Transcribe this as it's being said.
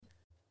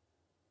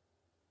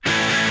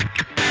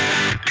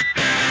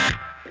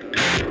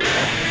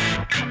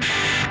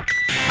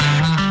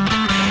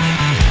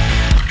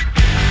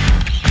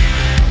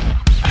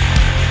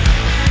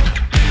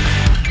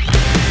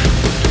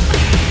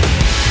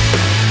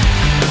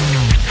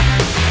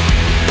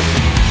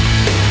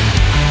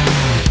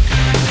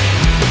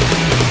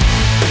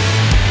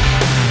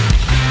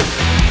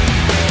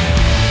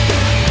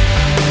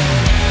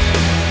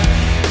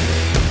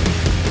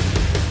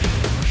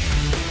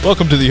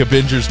Welcome to the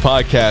Avengers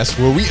Podcast,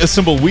 where we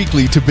assemble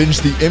weekly to binge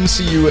the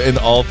MCU and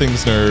all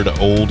things nerd,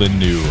 old and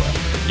new.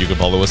 You can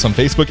follow us on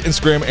Facebook,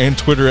 Instagram, and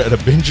Twitter at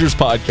Avengers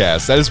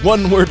Podcast. That is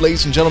one word,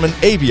 ladies and gentlemen,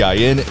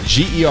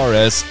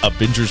 AVINGERS,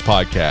 Avengers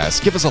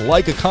Podcast. Give us a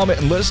like, a comment,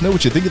 and let us know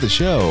what you think of the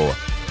show.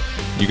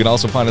 You can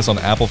also find us on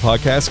Apple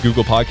Podcasts,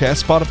 Google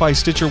Podcasts, Spotify,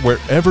 Stitcher,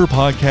 wherever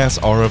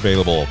podcasts are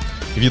available.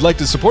 If you'd like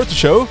to support the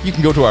show, you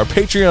can go to our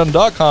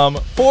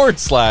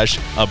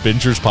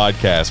patreon.com/Avengers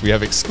Podcast. We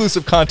have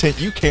exclusive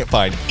content you can't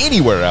find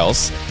anywhere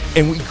else,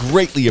 and we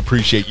greatly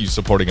appreciate you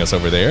supporting us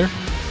over there.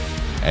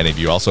 And if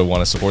you also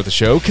want to support the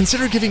show,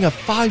 consider giving a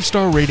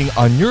 5-star rating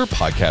on your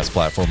podcast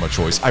platform of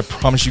choice. I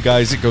promise you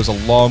guys, it goes a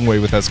long way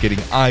with us getting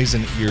eyes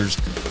and ears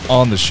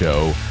on the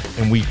show,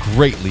 and we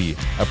greatly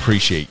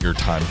appreciate your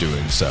time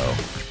doing so.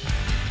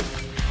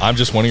 I'm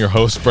just one of your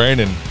hosts,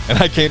 Brandon, and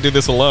I can't do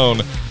this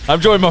alone. I'm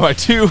joined by my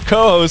two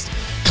co-hosts.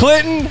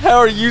 Clinton, how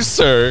are you,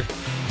 sir?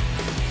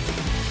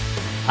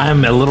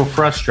 I'm a little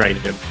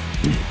frustrated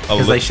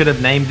because they should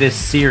have named this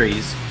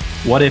series,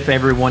 What If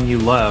Everyone You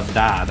Love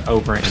Died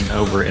Over and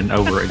Over and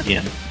Over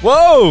Again.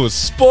 Whoa,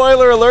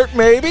 spoiler alert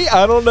maybe?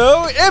 I don't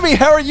know. Emmy,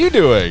 how are you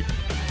doing?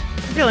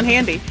 I'm feeling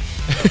handy.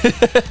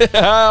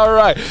 All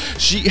right.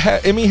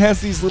 Emmy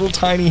has these little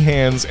tiny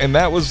hands, and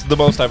that was the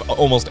most I've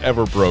almost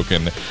ever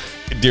broken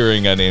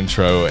during an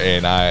intro,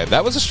 and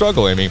that was a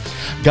struggle, Emmy.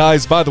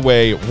 Guys, by the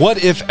way,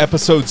 What If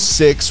Episode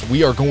 6,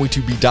 we are going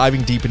to be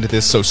diving deep into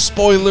this, so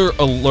spoiler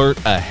alert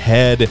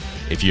ahead.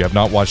 If you have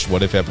not watched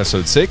What If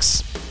Episode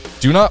 6,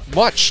 do not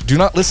watch, do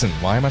not listen.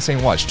 Why am I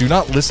saying watch? Do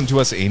not listen to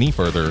us any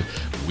further.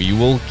 We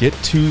will get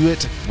to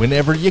it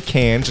whenever you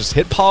can. Just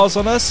hit pause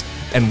on us,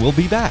 and we'll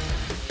be back.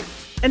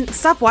 And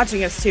stop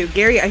watching us, too.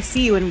 Gary, I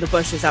see you in the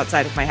bushes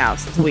outside of my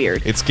house. It's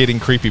weird. It's getting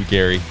creepy,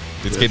 Gary.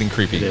 It's getting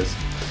creepy. It is.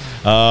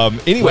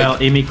 Anyway. Well,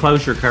 Emmy,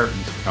 close your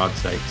curtains, for God's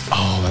sakes.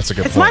 Oh, that's a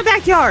good It's point. my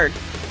backyard.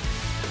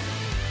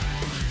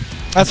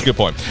 That's a good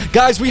point.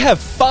 Guys, we have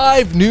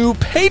 5 new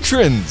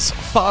patrons.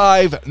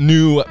 5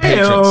 new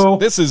patrons. Heyo.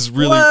 This is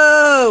really...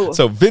 Whoa!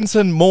 So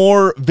Vincent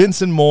Moore,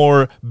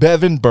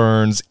 Bevan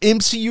Burns,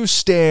 MCU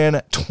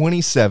Stan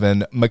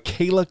 27,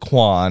 Michaela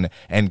Kwan,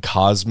 and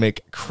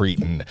Cosmic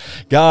Cretin.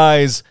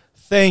 Guys,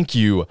 thank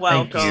you.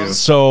 Welcome. Thank you.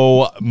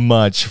 So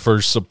much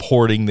for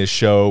supporting this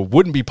show.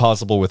 Wouldn't be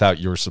possible without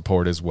your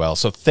support as well.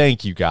 So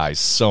thank you guys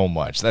so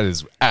much. That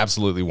is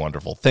absolutely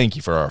wonderful. Thank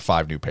you for our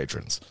 5 new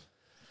patrons.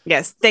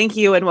 Yes, thank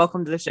you, and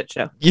welcome to the shit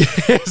show.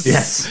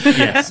 Yes.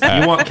 Yes.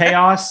 You want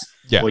chaos?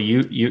 Yeah. Well,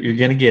 you're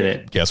going to get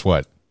it. Guess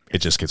what? It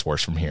just gets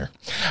worse from here.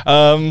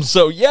 I'm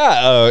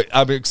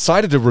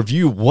excited to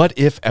review What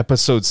If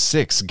Episode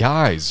 6.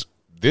 Guys,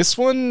 this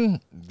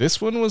one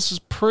was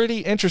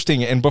pretty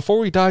interesting. And before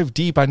we dive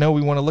deep, I know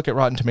we want to look at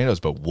Rotten Tomatoes,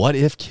 but what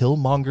if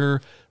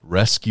Killmonger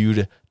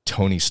rescued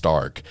Tony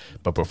Stark?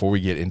 But before we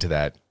get into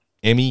that,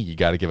 Emmy, you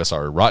got to give us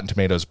our Rotten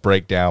Tomatoes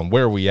breakdown.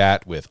 Where are we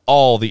at with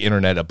all the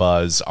internet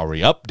abuzz? Are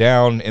we up,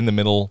 down, in the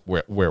middle?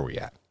 Where are we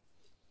at?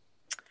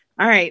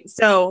 All right,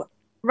 so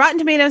Rotten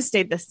Tomatoes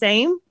stayed the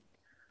same.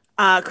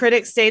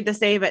 Critics stayed the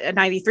same at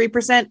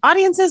 93%.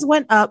 Audiences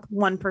went up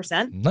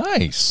 1%.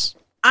 Nice.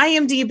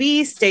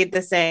 IMDb stayed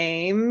the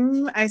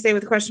same. I say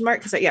with a question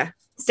mark because,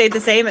 stayed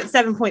the same at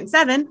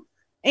 7.7.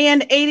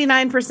 And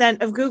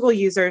 89% of Google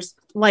users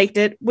liked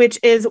it, which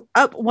is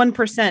up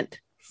 1%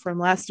 from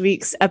last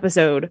week's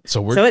episode.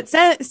 So it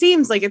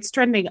seems like it's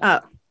trending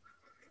up.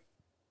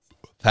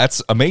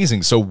 That's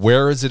amazing. So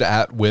where is it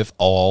at with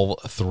all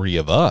 3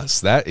 of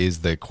us? That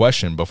is the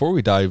question. Before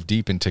we dive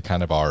deep into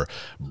kind of our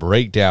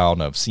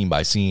breakdown of scene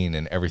by scene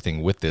and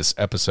everything with this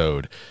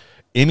episode,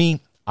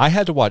 Emmy, I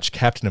had to watch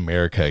Captain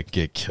America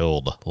get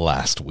killed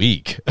last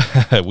week.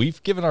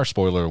 We've given our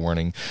spoiler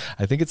warning.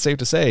 I think it's safe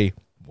to say,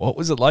 what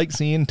was it like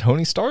seeing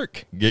Tony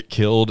Stark get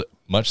killed?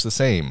 Much the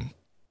same.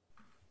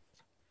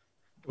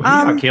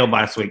 Well, he got killed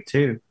last week,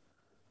 too.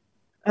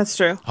 That's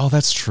true. Oh,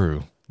 that's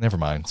true. Never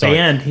mind. Sorry.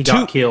 And he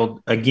got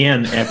killed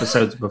again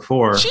episodes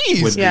before.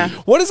 Jeez.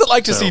 What is it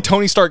like to see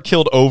Tony Stark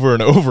killed over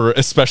and over,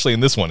 especially in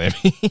this one,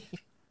 Emmy?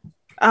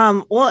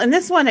 Well, in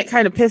this one, it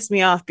kind of pissed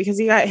me off because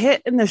he got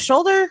hit in the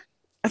shoulder.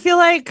 I feel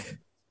like,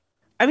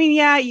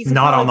 you can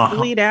not on the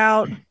bleed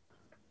out.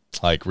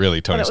 Like, really,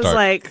 Tony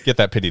Stark, get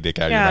that pity dick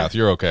out of your mouth.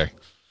 You're okay.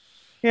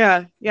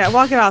 Yeah,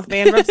 walk it off,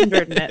 man. Rub some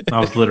dirt in it. I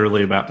was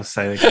literally about to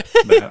say that.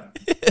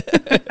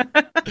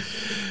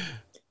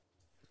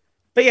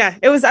 But yeah,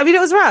 it was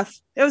rough.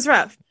 It was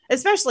rough,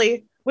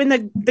 especially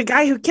when the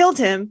guy who killed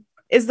him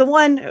is the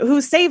one who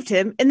saved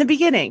him in the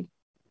beginning.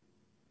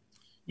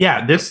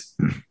 Yeah, this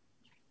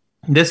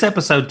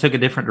episode took a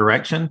different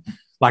direction.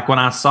 Like when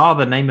I saw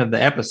the name of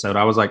the episode,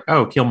 I was like,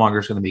 oh,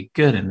 Killmonger's going to be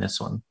good in this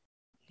one.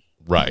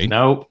 Right.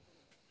 Nope.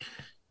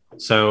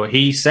 So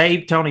he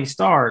saved Tony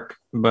Stark,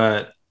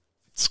 but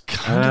it's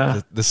kind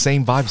of the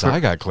same vibes I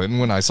got, Clinton.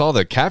 When I saw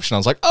the caption, I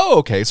was like, oh,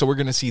 okay, so we're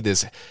going to see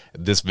this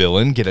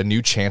villain get a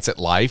new chance at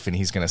life, and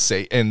he's going to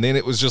say, and then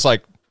it was just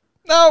like,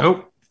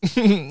 nope.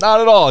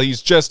 Not at all.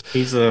 He's just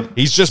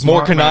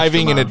more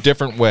conniving in a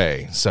different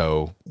way.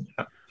 So,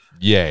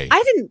 yay.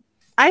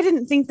 I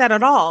didn't think that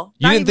at all.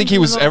 You didn't think he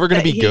was ever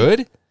going to be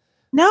good?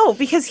 No,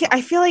 because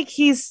I feel like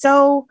his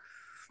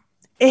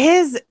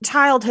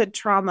childhood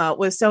trauma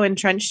was so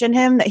entrenched in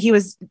him that he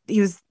was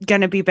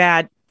going to be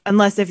bad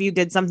unless if you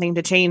did something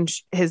to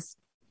change his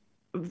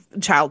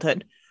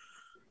childhood,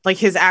 like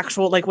his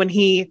actual, like when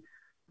he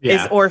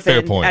is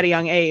orphaned at a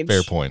young age.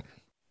 Fair point.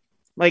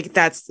 Like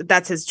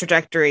that's his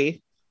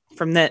trajectory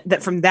from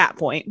that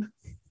point.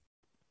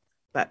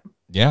 But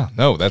yeah,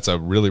 no, that's a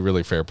really,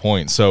 really fair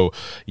point. So,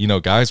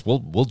 guys,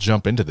 we'll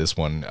jump into this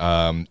one.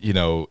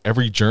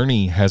 Every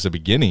journey has a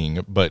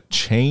beginning, but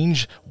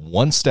change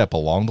one step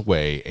along the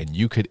way and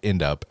you could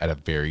end up at a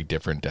very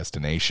different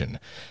destination.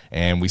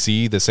 And we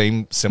see the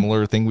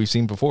similar thing we've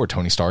seen before.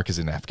 Tony Stark is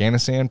in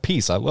Afghanistan.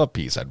 Peace. I love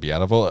peace. I'd be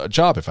out of a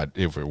job if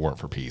it weren't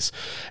for peace.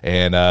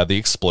 And the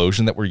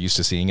explosion that we're used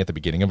to seeing at the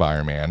beginning of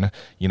Iron Man,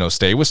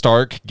 stay with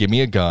Stark, give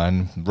me a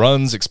gun,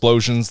 runs,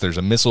 explosions, there's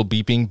a missile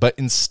beeping, but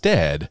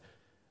instead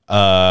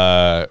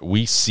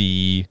we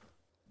see,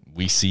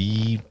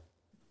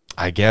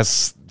 I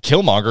guess,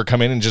 Killmonger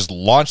come in and just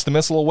launch the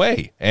missile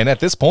away. And at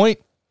this point,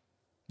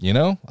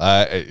 kind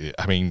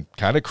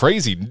of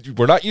crazy.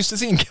 We're not used to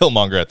seeing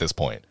Killmonger at this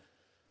point.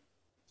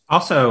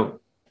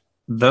 Also,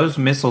 those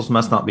missiles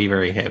must not be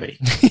very heavy.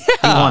 Yeah.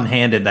 He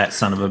one-handed that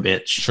son of a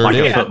bitch sure like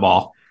did. a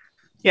football.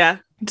 Yeah,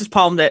 just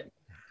palmed it.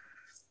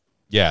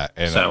 Yeah.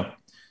 And so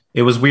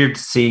it was weird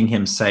seeing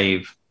him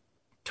save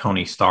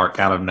Tony Stark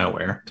out of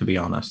nowhere, to be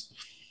honest.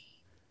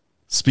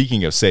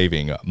 Speaking of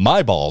saving,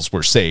 my balls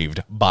were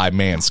saved by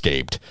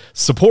Manscaped.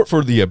 Support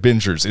for the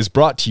Avengers is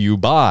brought to you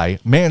by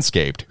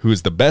Manscaped, who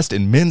is the best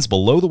in men's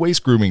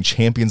below-the-waist grooming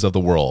champions of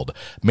the world.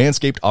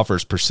 Manscaped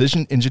offers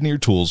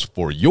precision-engineered tools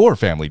for your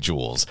family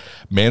jewels.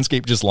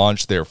 Manscaped just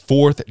launched their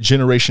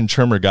 4th-generation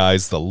trimmer,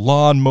 guys, the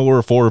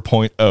Lawnmower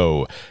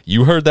 4.0.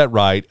 You heard that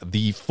right,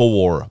 the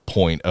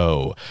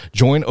 4.0.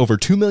 Join over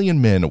 2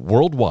 million men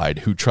worldwide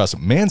who trust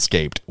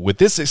Manscaped with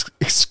this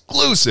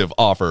exclusive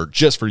offer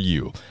just for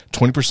you.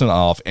 20%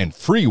 off and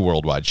free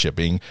worldwide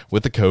shipping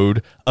with the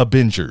code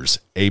ABINGERS,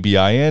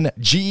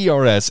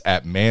 ABINGERS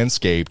at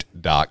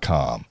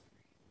manscaped.com.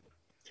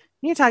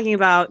 You're talking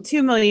about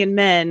 2 million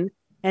men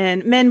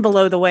and men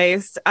below the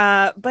waist.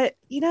 But,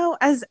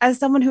 as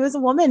someone who is a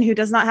woman who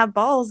does not have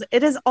balls,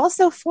 it is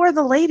also for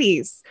the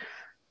ladies.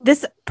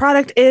 This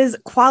product is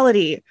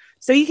quality.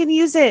 So you can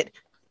use it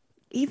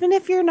even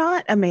if you're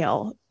not a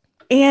male.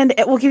 And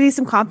it will give you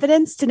some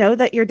confidence to know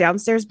that your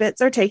downstairs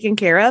bits are taken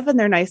care of and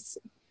they're nice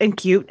and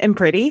cute and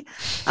pretty.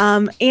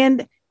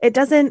 And it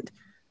doesn't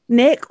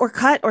nick or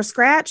cut or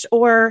scratch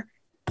or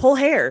pull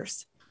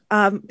hairs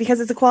because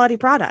it's a quality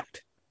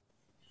product.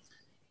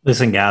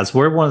 Listen, guys,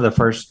 we're one of the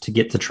first to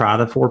get to try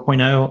the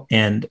 4.0,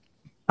 and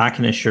I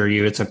can assure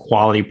you it's a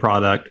quality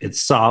product. It's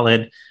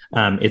solid.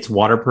 It's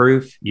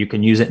waterproof. You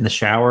can use it in the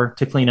shower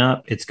to clean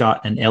up. It's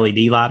got an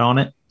LED light on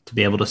it to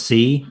be able to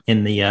see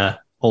in the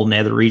old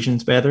nether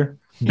regions better.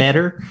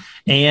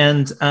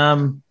 And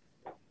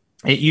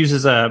it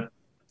uses a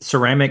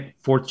ceramic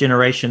 4th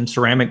generation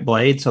ceramic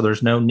blade, so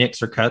there's no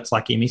nicks or cuts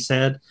like Emmy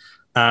said.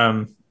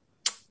 I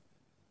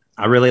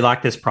really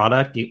like this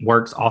product. It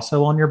works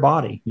also on your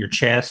body, your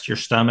chest, your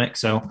stomach,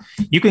 so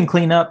you can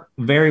clean up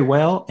very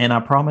well, and I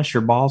promise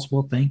your balls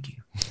will thank you.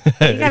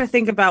 You got to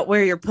think about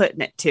where you're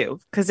putting it too,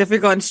 because if you're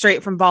going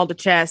straight from ball to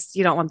chest,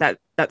 you don't want that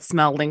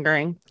smell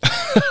lingering.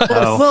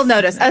 We'll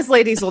notice. Us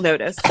ladies will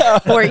notice,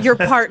 or your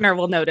partner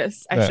will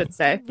notice, I should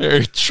say.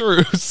 Very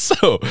true.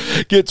 So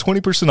get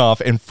 20%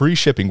 off and free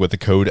shipping with the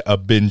code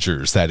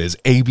ABINGERS. That is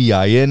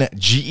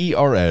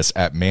ABINGERS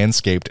at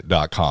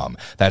manscaped.com.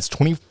 That's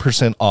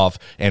 20% off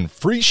and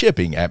free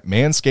shipping at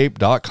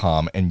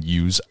manscaped.com and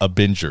use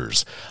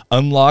ABINGERS.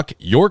 Unlock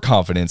your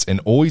confidence and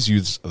always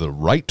use the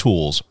right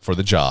tools for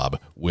the job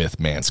with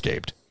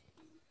Manscaped.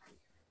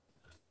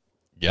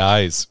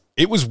 Guys,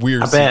 it was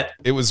weird.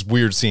 It was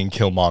weird seeing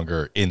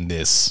Killmonger in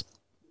this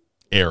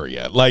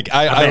area. Like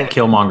I bet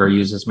Killmonger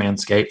uses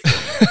Manscaped.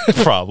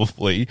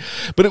 Probably,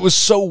 but it was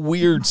so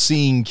weird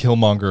seeing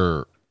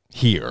Killmonger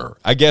here.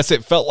 I guess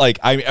it felt like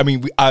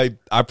I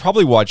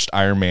probably watched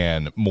Iron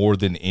Man more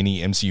than any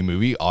MCU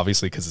movie,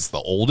 obviously because it's the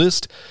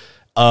oldest.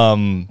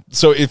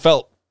 So it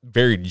felt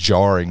very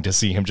jarring to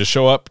see him just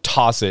show up,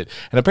 toss it,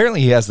 and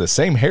apparently he has the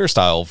same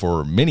hairstyle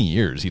for many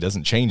years. He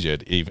doesn't change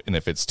it, even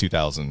if it's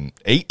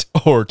 2008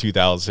 or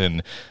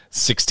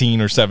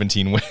 2016 or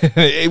 17.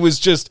 It was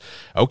just,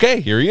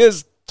 okay, here he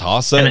is,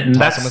 toss a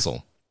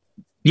missile.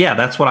 Yeah,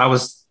 that's what I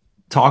was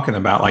talking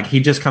about. Like, he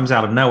just comes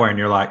out of nowhere, and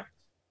you're like,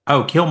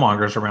 oh,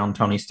 Killmonger's around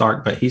Tony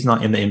Stark, but he's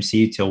not in the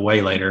MCU till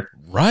way later.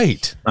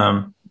 Right.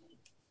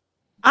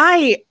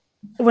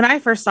 When I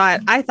first saw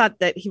it, I thought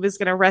that he was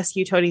going to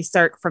rescue Tony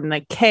Stark from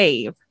the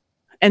cave.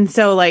 And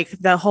so, like,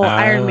 the whole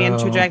Iron Man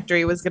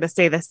trajectory was going to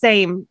stay the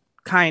same,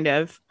 kind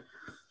of.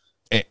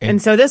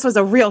 And so this was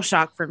a real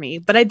shock for me.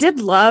 But I did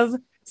love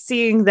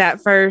seeing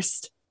that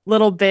first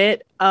little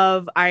bit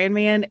of Iron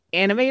Man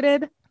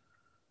animated.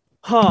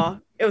 Oh,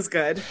 it was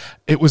good.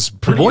 It was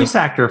pretty. The voice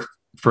actor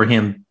for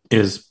him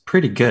is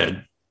pretty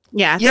good.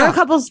 Yeah, there were a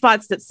couple of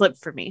spots that slipped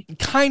for me.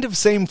 Kind of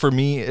same for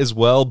me as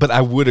well, but I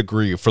would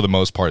agree for the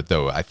most part,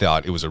 though. I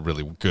thought it was a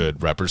really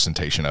good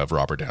representation of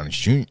Robert Downey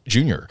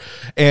Jr.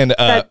 And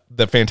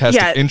the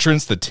fantastic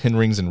entrance, the 10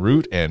 rings en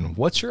route, and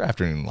what's your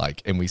afternoon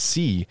like? And we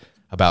see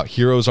about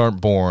heroes aren't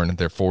born,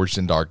 they're forged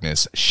in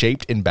darkness,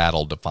 shaped in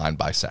battle, defined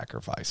by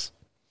sacrifice.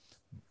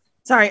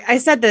 Sorry, I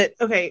said that.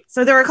 Okay,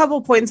 so there were a couple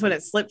of points when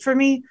it slipped for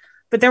me,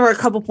 but there were a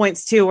couple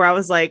points too where I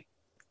was like,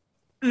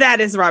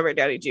 that is Robert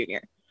Downey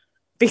Jr.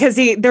 Because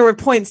there were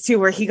points too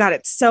where he got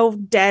it so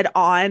dead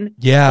on,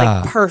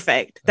 like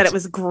perfect, that it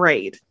was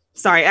great.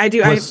 Sorry, I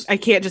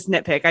can't just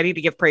nitpick. I need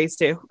to give praise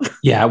too.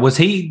 Yeah, was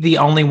he the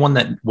only one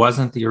that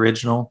wasn't the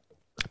original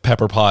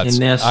Pepper Potts? In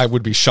this? I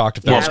would be shocked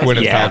if that was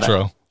Gwyneth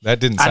Paltrow. That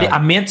didn't sound... I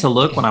meant to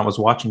look when I was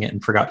watching it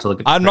and forgot to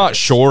look at the I'm not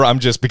sure. I'm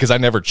just because I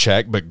never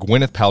checked, but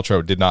Gwyneth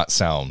Paltrow did not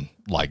sound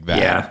like that.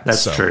 Yeah,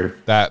 that's true.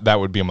 That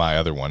would be my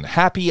other one.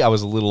 Happy, I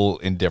was a little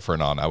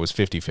indifferent on. I was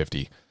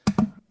 50-50.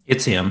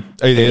 It's him.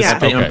 It is? Yeah.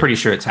 Okay. I'm pretty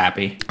sure it's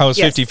Happy. I was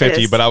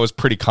 50-50, but I was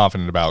pretty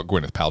confident about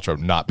Gwyneth Paltrow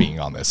not being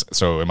on this.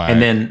 So am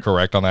I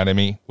correct on that,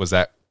 Emmy? Was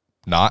that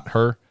not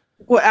her?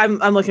 Well,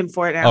 I'm looking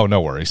for it now. Oh,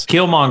 no worries.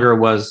 Killmonger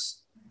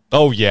was...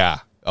 Oh, yeah.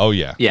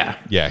 Yeah.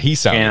 Yeah, he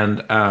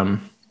sounded... And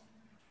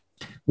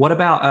what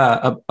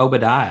about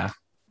Obadiah?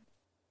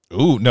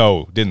 Ooh,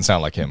 no, didn't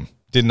sound like him.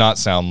 Did not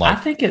sound like... I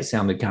think it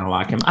sounded kind of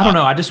like him. I don't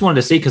know. I just wanted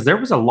to see because there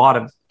was a lot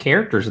of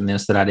characters in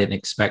this that I didn't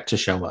expect to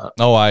show up.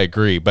 Oh, I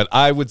agree. But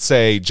I would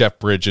say Jeff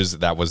Bridges,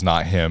 that was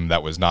not him.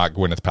 That was not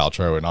Gwyneth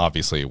Paltrow. And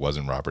obviously it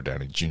wasn't Robert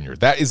Downey Jr.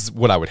 That is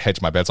what I would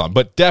hedge my bets on.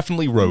 But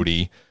definitely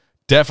Rhodey.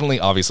 Definitely,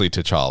 obviously,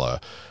 T'Challa.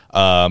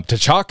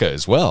 T'Chaka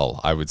as well,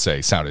 I would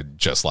say, sounded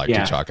just like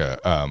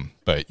T'Chaka.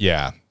 But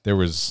yeah, there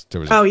was.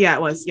 Oh yeah,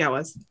 it was. Yeah, it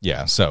was.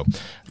 Yeah, so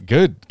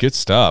good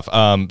stuff.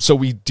 So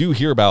we do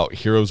hear about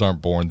heroes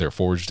aren't born; they're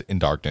forged in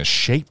darkness,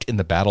 shaped in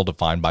the battle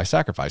defined by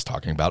sacrifice.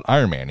 Talking about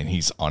Iron Man, and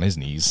he's on his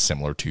knees,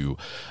 similar to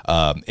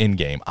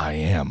Endgame. I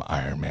am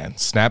Iron Man.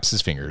 Snaps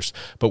his fingers,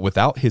 but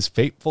without his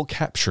fateful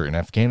capture in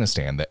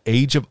Afghanistan, the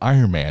age of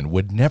Iron Man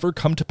would never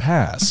come to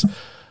pass.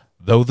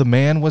 Though the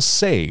man was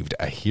saved,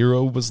 a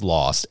hero was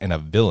lost, and a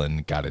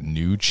villain got a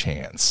new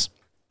chance.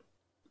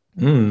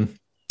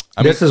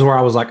 This is where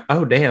I was like,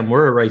 oh, damn,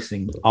 we're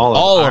erasing all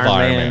of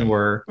Iron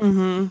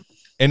Man.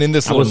 And in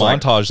this little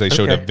montage, they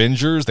showed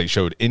Avengers, they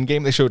showed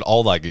Endgame, they showed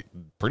all like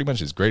pretty much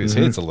his greatest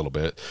hits a little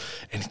bit.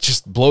 And it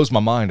just blows my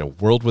mind. A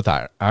world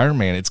without Iron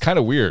Man. It's kind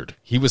of weird.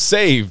 He was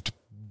saved,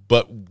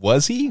 but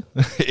was he?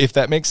 If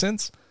that makes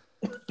sense.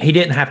 He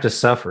didn't have to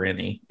suffer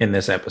any in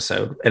this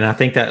episode. And I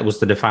think that was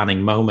the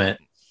defining moment.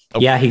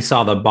 Yeah, he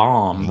saw the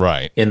bomb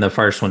in the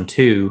first one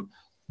too,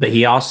 but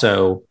he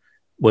also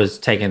was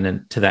taken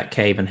into that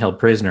cave and held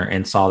prisoner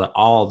and saw that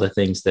all the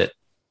things that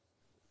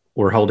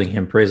were holding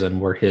him prison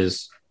were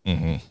his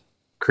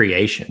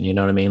creation. You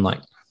know what I mean?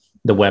 Like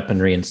the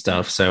weaponry and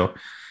stuff. So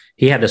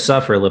he had to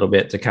suffer a little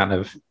bit to kind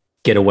of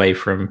get away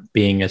from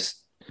being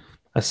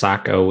a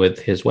psycho with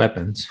his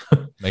weapons.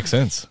 Makes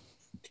sense.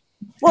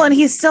 Well, and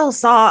he still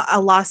saw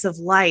a loss of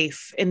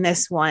life in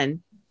this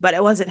one, but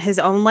it wasn't his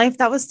own life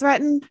that was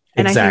threatened.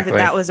 And I think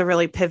that was a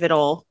really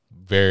pivotal,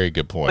 very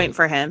good point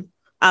for him.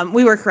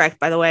 We were correct,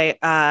 by the way.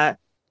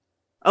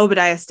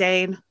 Obadiah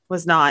Stane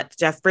was not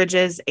Jeff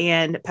Bridges,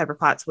 and Pepper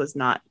Potts was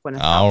not Gwyneth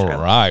Paltrow.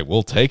 All right,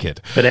 we'll take it.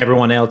 But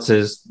everyone else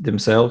is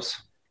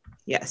themselves?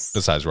 Yes.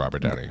 Besides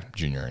Robert Downey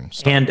Jr. and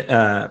stuff.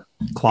 And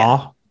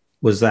Claw,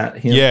 was that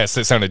him? Yes,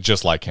 it sounded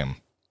just like him.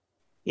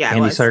 Yeah,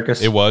 Andy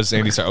Serkis. It was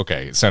Andy Serkis.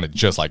 Okay, it sounded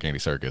just like Andy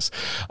Serkis.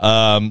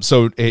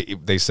 So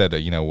they said,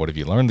 what have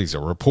you learned? These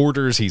are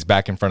reporters. He's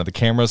back in front of the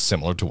cameras,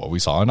 similar to what we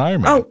saw in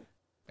Iron Man.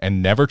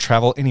 And never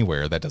travel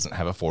anywhere that doesn't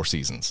have a Four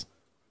Seasons.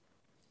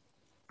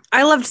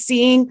 I loved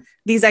seeing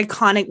these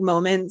iconic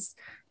moments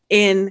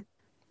in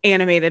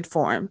animated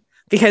form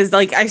because,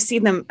 like, I've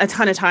seen them a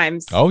ton of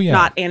times. Oh yeah,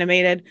 not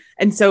animated,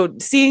 and so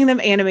seeing them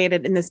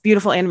animated in this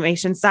beautiful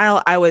animation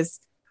style, I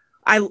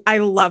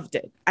loved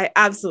it. I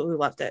absolutely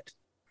loved it.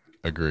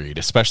 Agreed,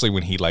 especially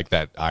when he like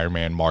that Iron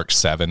Man Mark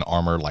 7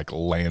 armor like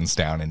lands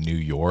down in New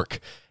York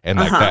and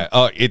like that.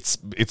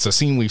 It's a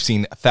scene we've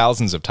seen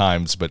thousands of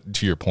times, but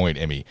to your point,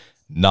 Emmy,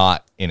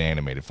 not in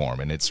animated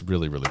form, and it's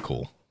really really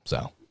cool.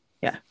 So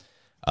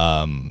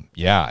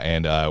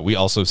and we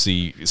also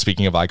see,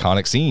 speaking of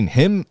iconic scene,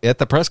 him at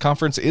the press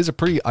conference is a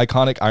pretty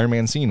iconic Iron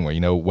Man scene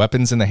where,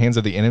 weapons in the hands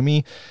of the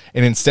enemy.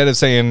 And instead of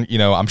saying,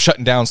 I'm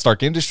shutting down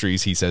Stark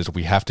Industries, he says,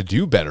 we have to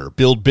do better,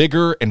 build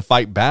bigger and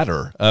fight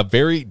badder. A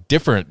very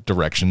different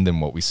direction than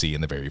what we see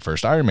in the very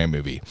first Iron Man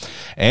movie.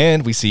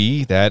 And we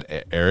see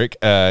that Eric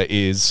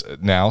is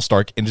now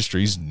Stark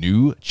Industries'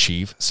 new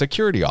chief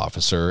security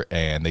officer,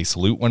 and they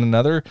salute one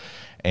another.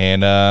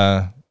 And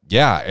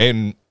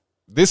and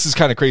this is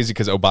kind of crazy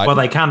because Obadiah. Well,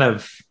 they kind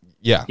of.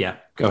 Yeah. Yeah.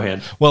 Go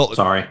ahead. Well,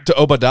 sorry. To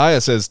Obadiah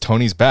says,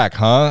 Tony's back,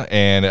 huh?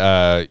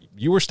 And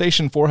you were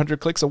stationed 400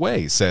 clicks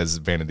away, says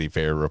Vanity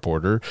Fair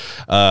reporter.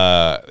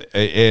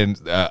 And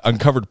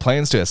uncovered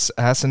plans to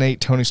assassinate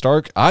Tony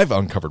Stark. I've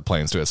uncovered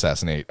plans to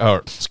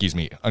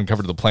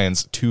uncovered the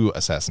plans to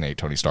assassinate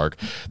Tony Stark.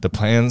 The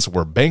plans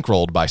were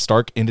bankrolled by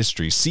Stark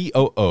Industries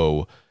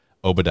COO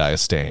Obadiah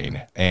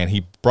Stane. And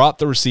he brought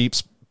the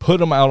receipts, put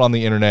them out on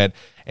the internet,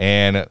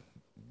 and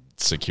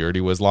security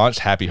was launched.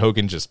 Happy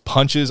Hogan just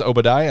punches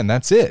Obadiah, and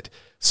that's it.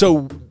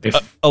 So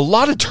a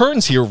lot of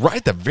turns here right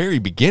at the very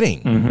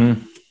beginning. Mm-hmm.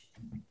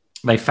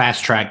 They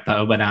fast-tracked the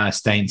Obadiah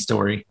Stane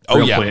story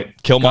quick.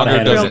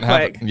 Killmonger doesn't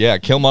happen. Yeah,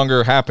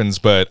 Killmonger happens,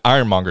 but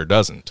Ironmonger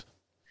doesn't.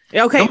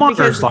 Okay.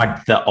 Killmonger's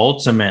like the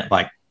ultimate,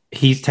 like,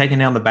 he's taking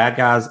down the bad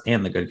guys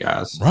and the good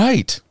guys.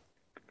 Right.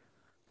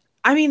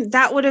 I mean,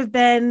 that would have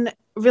been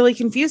really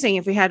confusing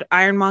if we had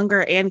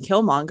Ironmonger and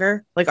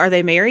Killmonger. Like, are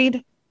they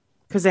married?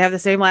 Because they have the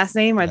same last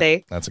name? Are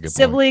they That's a good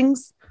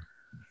siblings?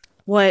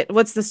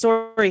 What's the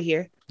story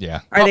here?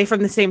 Yeah. Are they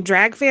from the same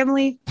drag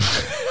family?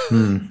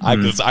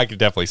 I could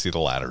definitely see the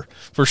latter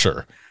for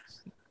sure.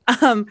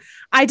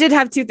 I did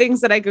have two things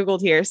that I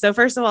Googled here. So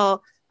first of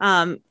all,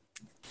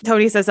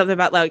 Tony says something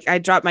about like I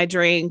dropped my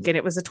drink and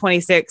it was a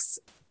 26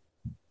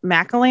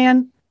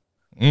 Macallan.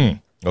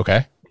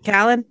 Okay.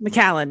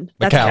 McAllen.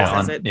 That's how it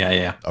says it.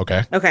 Yeah.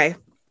 Okay.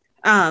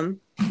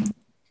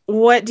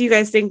 What do you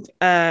guys think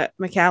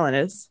Macallan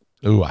is?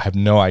 Ooh, I have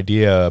no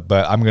idea,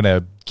 but I'm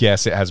gonna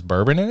guess it has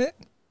bourbon in it.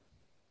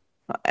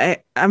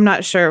 I'm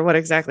not sure what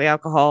exactly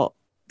alcohol.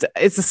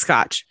 It's a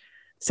Scotch.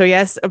 So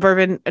yes, a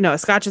bourbon. No, a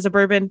Scotch is a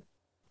bourbon,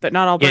 but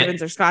not all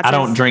bourbons are Scotches. I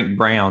don't drink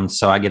browns,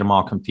 so I get them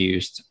all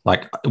confused.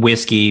 Like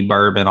whiskey,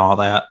 bourbon, all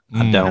that.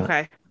 I don't.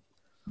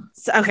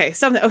 Okay.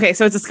 So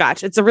it's a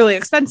Scotch. It's a really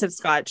expensive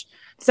Scotch.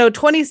 So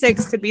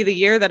 26 could be the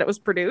year that it was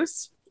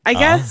produced, I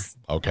guess.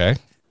 Okay.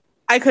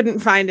 I couldn't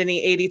find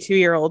any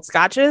 82-year-old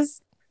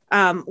Scotches.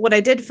 What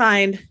I did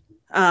find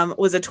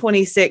was a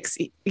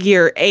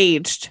 26-year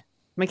aged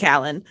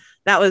Macallan.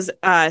 That was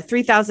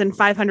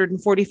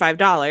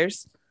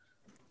 $3,545.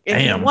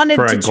 Damn, wanted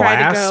for a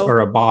glass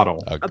or a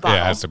bottle? A bottle.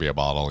 Yeah, it has to be a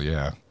bottle.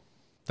 Yeah,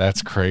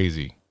 that's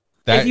crazy.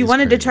 If you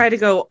wanted to try to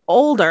go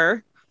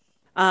older,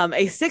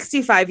 a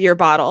 65-year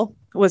bottle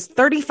was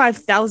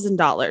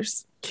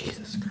 $35,000.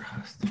 Jesus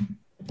Christ! And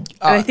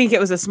I think it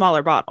was a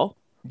smaller bottle.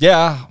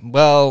 Yeah,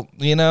 well,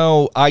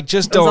 I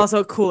just don't. It was also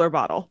a cooler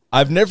bottle.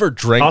 I've never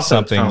drank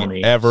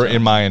something ever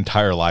in my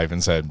entire life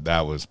and said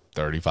that was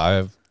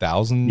 $35,000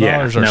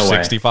 or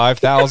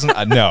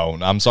 $65,000. No,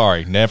 I'm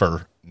sorry,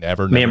 never.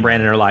 Me and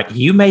Brandon are like,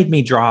 you made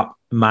me drop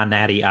my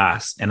natty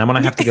ice, and I'm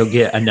gonna have to go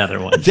get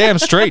another one. Damn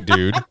straight,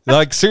 dude.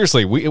 Like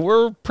seriously,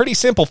 we're pretty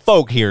simple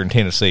folk here in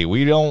Tennessee.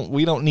 We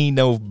don't need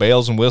no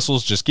bells and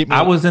whistles. Just get me.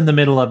 I was in the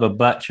middle of a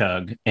butt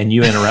chug, and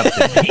you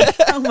interrupted me.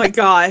 Oh my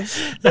gosh.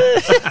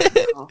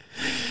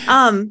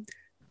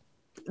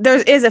 There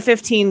is a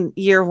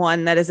 15-year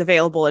one that is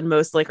available in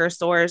most liquor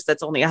stores.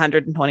 That's only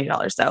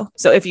 $120 though.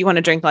 So if you want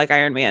to drink like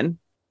Iron Man,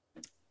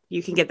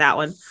 you can get that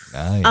one.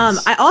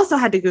 Nice. I also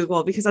had to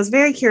Google because I was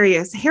very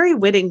curious. Harry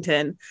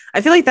Whittington.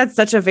 I feel like that's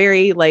such a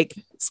very like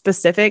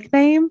specific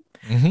name.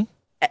 Mm-hmm.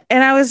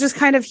 And I was just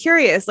kind of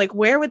curious, like,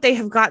 where would they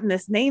have gotten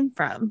this name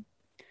from?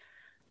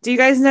 Do you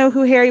guys know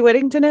who Harry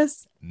Whittington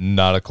is?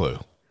 Not a clue.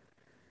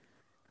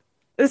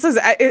 This is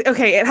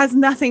okay. It has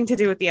nothing to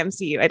do with the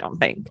MCU, I don't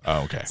think.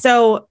 Oh, okay.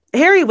 So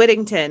Harry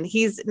Whittington,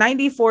 he's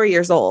 94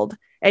 years old,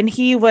 and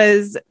he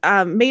was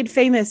made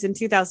famous in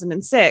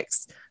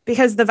 2006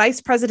 because the vice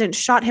president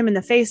shot him in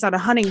the face on a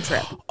hunting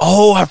trip.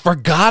 Oh, I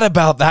forgot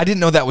about that. I didn't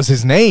know that was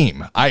his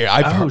name.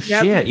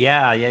 Shit.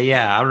 Yeah.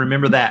 I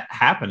remember that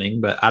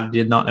happening, but I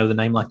did not know the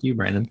name like you,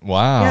 Brandon.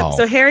 Wow. Yep.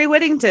 So Harry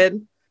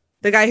Whittington,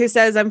 the guy who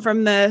says I'm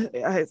from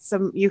the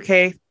some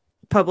UK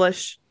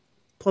publication.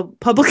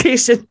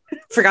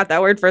 Forgot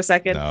that word for a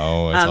second.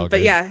 No, it's all but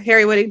good. yeah,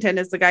 Harry Whittington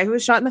is the guy who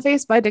was shot in the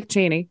face by Dick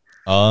Cheney.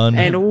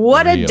 Unreal. And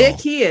what a dick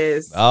he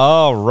is.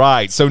 All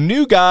right. So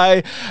new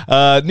guy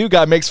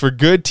makes for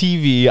good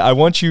TV. I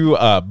want you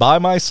by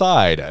my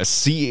side, a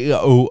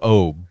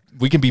COO.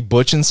 We can be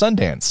Butch and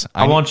Sundance.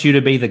 I want you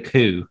to be the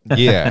coup.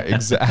 Yeah,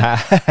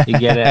 exactly. You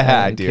get it?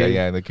 I do.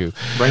 Yeah, the coup.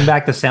 Bring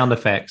back the sound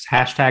effects.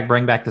 Hashtag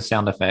bring back the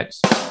sound effects.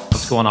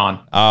 What's going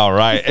on? All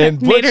right. And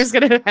Nader's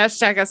going to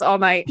hashtag us all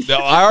night. No,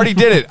 I already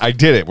did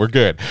it. We're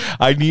good.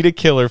 I need a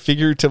killer,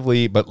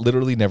 figuratively, but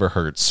literally never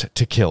hurts,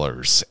 to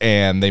killers.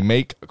 And they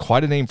make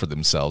quite a name for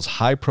themselves.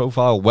 High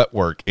profile wet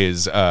work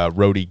is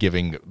Rhodey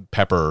giving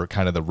Pepper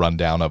kind of the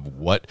rundown of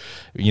what,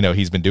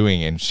 he's been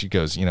doing. And she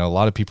goes, a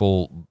lot of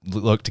people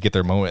look to get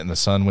their moment in the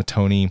sun with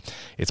Tony.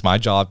 It's my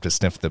job to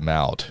sniff them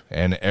out.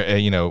 And,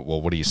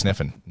 well, what are you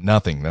sniffing?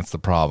 Nothing. That's the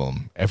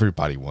problem.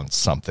 Everybody wants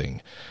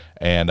something.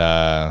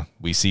 And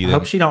we see them. I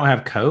hope she don't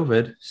have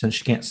COVID since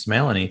she can't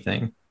smell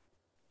anything.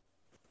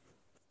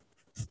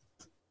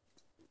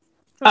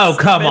 Oh,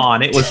 come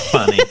on. It was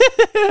funny.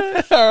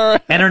 Right.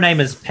 And her name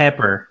is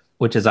Pepper,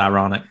 which is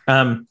ironic.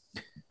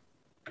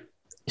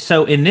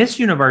 So in this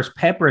universe,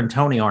 Pepper and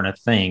Tony aren't a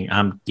thing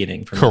I'm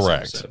getting from this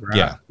correct. episode, right?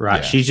 Yeah.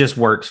 Right. Yeah. She just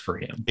works for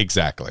him.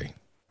 Exactly.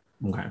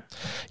 Okay.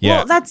 Yeah,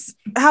 Well, that's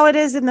how it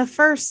is in the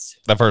first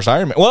the first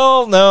Iron Man.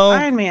 Well, no,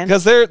 Iron Man.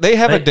 because they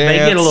have a dance.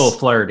 They get a little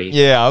flirty.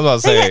 Yeah, I was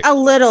about to They say get a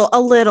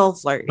little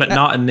flirty. But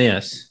not in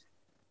this.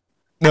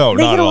 no,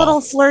 They not get at a little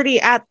all. flirty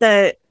at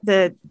the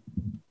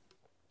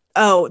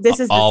oh, this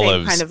is the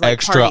Olives, same kind of like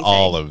extra party thing.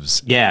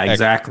 olives. Yeah,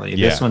 exactly.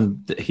 Yeah. This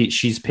one,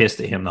 she's pissed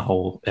at him the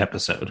whole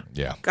episode.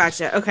 Yeah.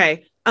 Gotcha.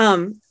 Okay.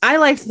 I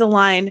liked the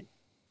line,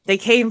 they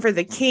came for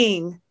the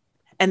king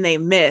and they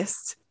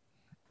missed.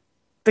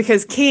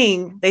 Because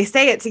King, they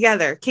say it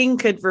together. King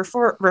could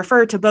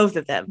refer to both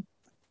of them.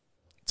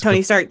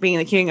 Tony Stark being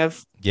the king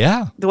of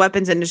Yeah. the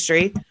weapons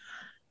industry.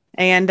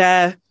 And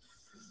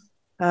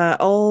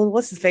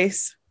what's his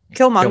face?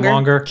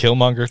 Killmonger.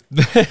 Killmonger.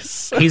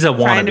 He's a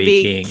Trying to wannabe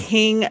be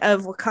king.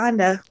 of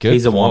Wakanda. Good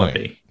He's a point.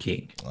 wannabe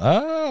king.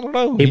 I don't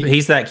know.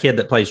 He's that kid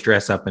that plays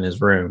dress up in his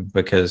room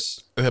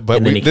because. But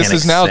and then he this can't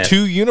is now accept-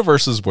 2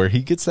 universes where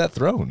he gets that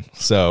throne.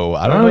 So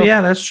I don't know.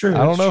 Yeah, that's true. I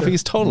don't That's know if true.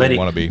 he's totally But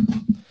want to be.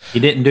 He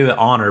didn't do it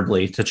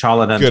honorably.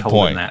 T'Challa done Good told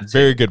point. him that.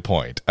 Very good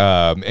point.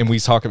 And they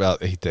talk about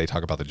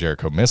the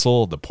Jericho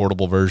missile, the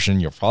portable version.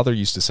 Your father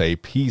used to say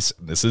peace.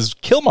 This is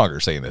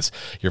Killmonger saying this.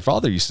 Your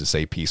father used to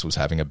say peace was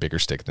having a bigger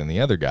stick than the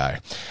other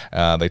guy.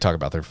 They talk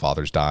about their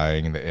fathers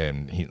dying,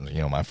 and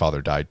my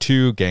father died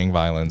too. Gang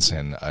violence,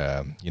 and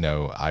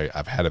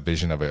I've had a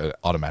vision of an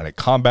automatic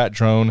combat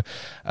drone.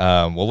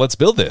 Well, let's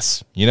build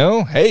this.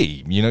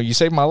 Hey, you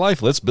saved my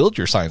life. Let's build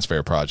your science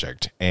fair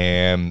project.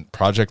 And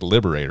Project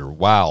Liberator.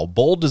 Wow,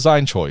 bold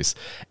design choice.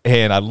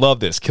 And I love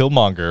this.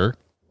 Killmonger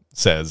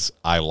says,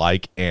 I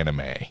like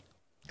anime.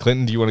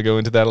 Clinton, do you want to go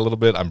into that a little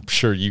bit? I'm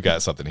sure you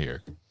got something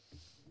here.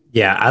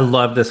 Yeah, I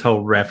love this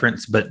whole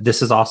reference, but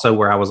this is also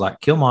where I was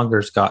like,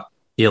 Killmonger's got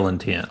ill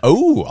intent.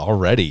 Oh,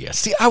 already.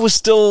 See, I was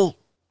still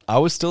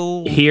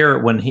Here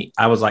when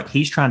I was like,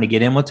 he's trying to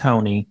get in with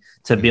Tony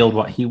to build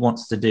what he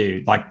wants to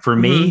do. Like for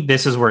me,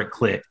 this is where it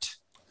clicked.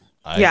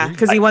 Yeah,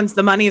 because he wants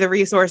the money, the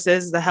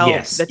resources, the help,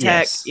 the tech.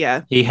 Yes.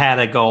 Yeah. He had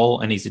a goal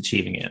and he's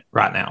achieving it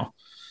right now.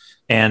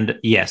 And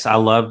yes, I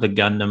love the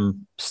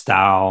Gundam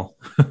style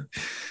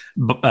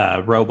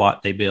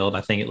robot they build.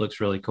 I think it looks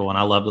really cool. And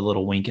I love the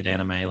little wink at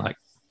anime. Like,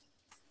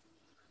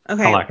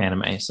 Okay. I like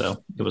anime,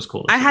 so it was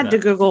cool. I had to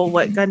Google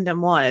what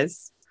Gundam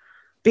was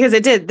because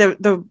it did.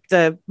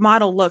 The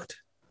model looked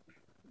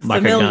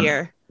Like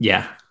familiar.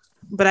 Yeah.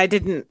 But I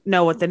didn't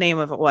know what the name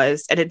of it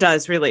was. And it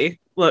does really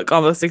look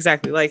almost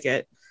exactly like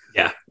it.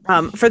 Yeah.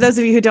 For those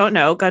of you who don't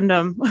know,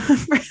 Gundam,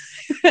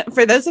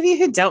 for those of you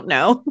who don't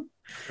know,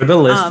 For the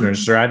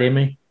listeners, right,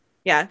 Amy?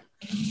 yeah.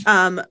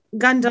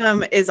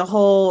 Gundam is a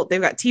whole, they've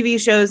got TV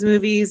shows,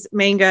 movies,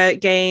 manga,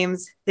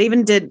 games. They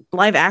even did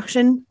live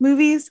action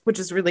movies, which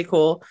is really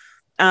cool.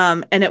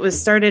 And it was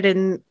started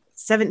in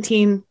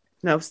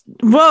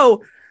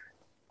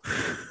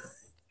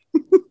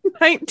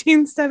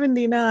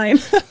 1979.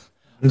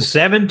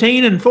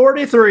 17 and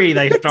 43,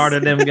 they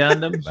started them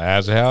Gundams.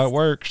 That's how it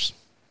works.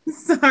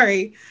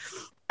 Sorry.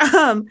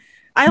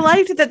 I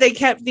liked that they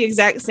kept the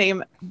exact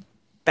same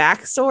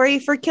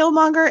backstory for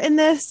Killmonger in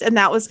this, and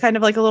that was kind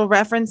of like a little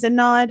reference and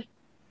nod.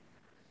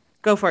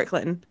 Go for it,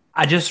 Clinton.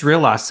 I just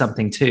realized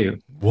something too.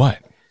 What?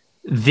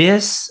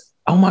 This,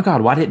 oh my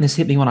God, why didn't this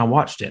hit me when I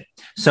watched it?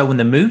 So when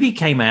the movie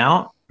came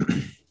out,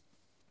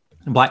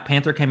 Black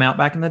Panther came out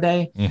back in the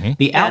day,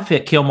 the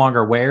outfit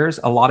Killmonger wears,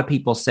 a lot of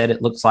people said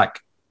it looks like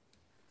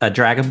a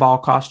Dragon Ball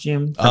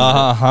costume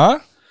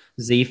from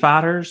Z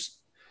Fighters.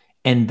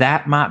 And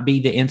that might be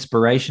the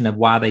inspiration of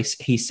why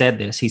he said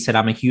this. He said,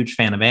 I'm a huge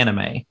fan of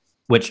anime,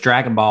 which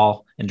Dragon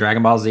Ball and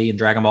Dragon Ball Z and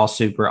Dragon Ball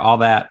Super, all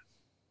that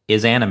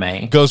is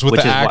anime. Goes with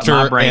which the is what actor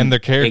my brain- and the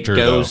character, It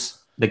goes,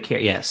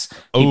 yes.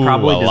 Ooh, He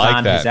probably I like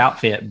designed that. his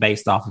outfit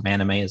based off of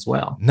anime as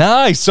well.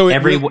 Nice. So I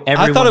Everyone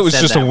thought it was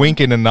said just a that. wink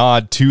and a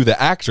nod to the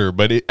actor,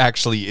 but it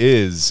actually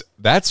is.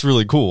 That's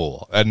really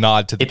cool. A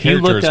nod to the If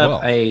you character look as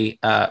up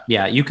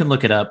well. you can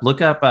look it up.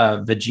 Look up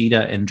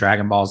Vegeta in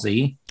Dragon Ball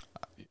Z.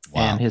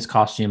 Wow. And his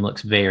costume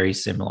looks very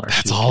similar.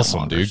 That's to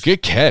awesome, Killmonger's. dude.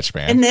 Good catch,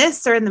 man. In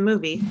this or in the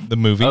movie? The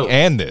movie Oh.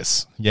 and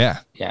this.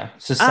 Yeah. Yeah,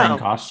 it's the same Oh.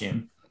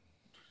 costume.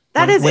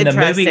 That is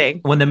interesting.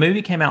 When the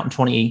movie came out in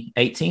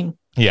 2018,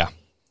 Yeah.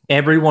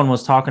 everyone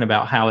was talking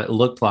about how it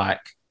looked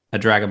like a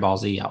Dragon Ball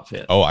Z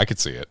outfit. Oh, I could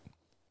see it.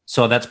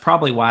 So that's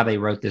probably why they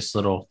wrote this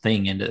little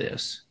thing into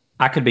this.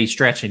 I could be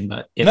stretching,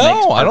 but it makes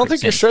No, I don't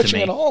perfect think you're sense to stretching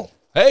me. at all.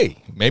 Hey,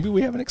 maybe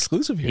we have an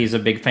exclusive here. He's a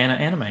big fan of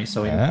anime,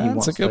 so he That's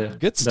wants a good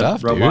the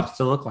stuff, dude. robots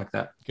to look like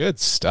that.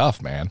 Good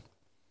stuff, man.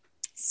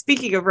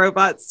 Speaking of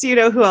robots, do you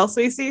know who else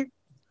we see?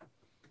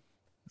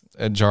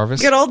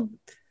 Jarvis. Good old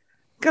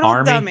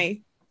Army.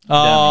 dummy.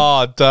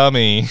 Oh,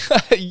 dummy.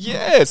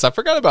 Yes, I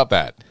forgot about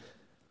that.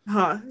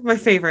 My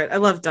favorite. I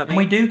love dummy. And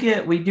we do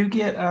get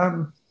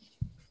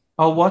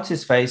what's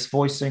his face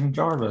voicing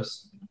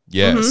Jarvis?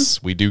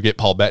 Yes, we do get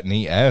Paul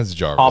Bettany as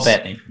Jarvis. Paul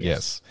Bettany.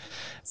 Yes.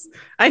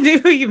 I knew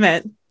who you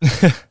meant.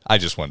 I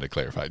just wanted to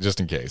clarify, just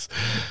in case.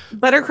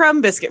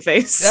 Buttercrumb biscuit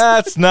face.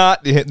 That's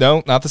not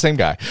the same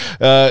guy.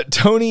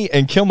 Tony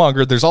and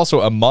Killmonger, there's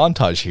also a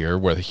montage here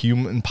where the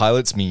human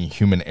pilots mean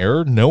human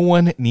error. No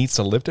one needs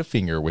to lift a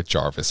finger with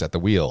Jarvis at the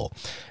wheel.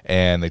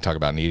 And they talk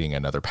about needing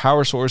another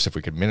power source. If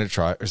we could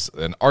miniaturize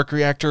an arc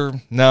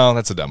reactor, no,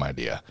 that's a dumb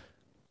idea.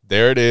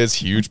 There it is,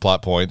 huge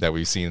plot point that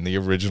we've seen in the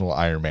original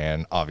Iron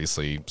Man,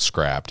 obviously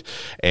scrapped.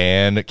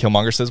 And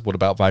Killmonger says, what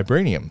about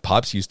vibranium?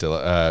 Pops used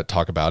to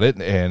talk about it,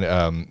 and,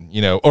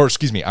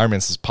 Iron Man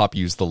says Pop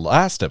used the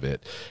last of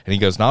it. And he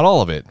goes, not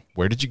all of it.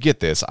 Where did you get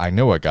this? I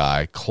know a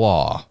guy,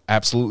 Claw.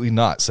 Absolutely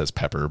not, says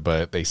Pepper,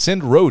 but they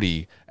send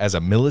Rhodey as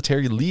a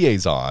military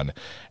liaison,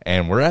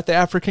 and we're at the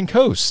African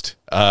coast.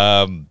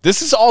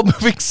 This is all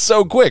moving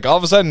so quick. All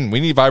of a sudden, we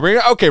need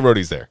vibranium. Okay,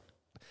 Rhodey's there.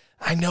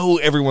 I know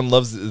everyone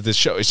loves this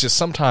show. It's just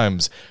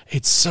sometimes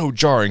it's so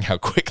jarring how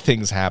quick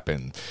things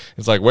happen.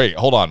 It's like, wait,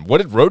 hold on. What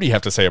did Rhodey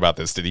have to say about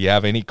this? Did he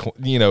have any,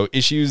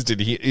 issues?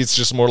 It's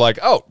just more like,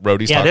 oh,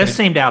 Rhodey's talking. Yeah, this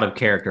seemed out of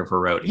character for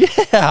Rhodey.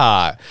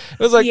 Yeah. It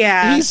was like,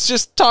 he's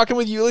just talking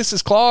with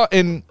Ulysses Claw,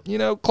 and,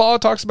 Claw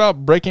talks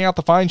about breaking out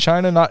the fine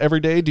china. Not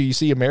every day do you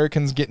see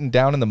Americans getting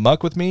down in the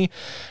muck with me.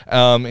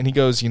 And he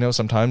goes,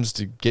 sometimes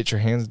to get your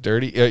hands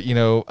dirty,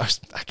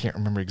 I can't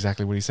remember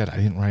exactly what he said. I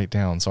didn't write it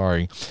down.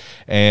 Sorry.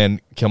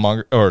 And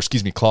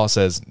Claw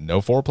says,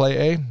 no foreplay,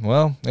 eh?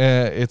 Well,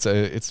 it's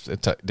a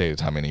day at a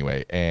time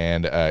anyway.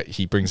 And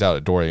he brings out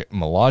a Dora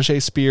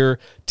Milaje spear,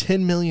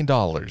 $10 million.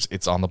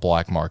 It's on the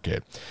black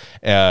market.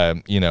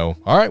 All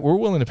right, we're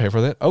willing to pay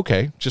for that.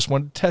 Okay, just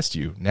wanted to test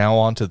you. Now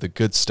on to the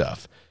good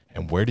stuff.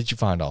 And where did you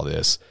find all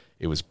this?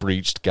 It was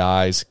breached,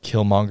 guys.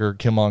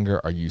 Killmonger,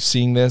 are you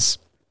seeing this?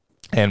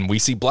 And we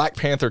see Black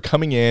Panther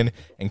coming in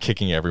and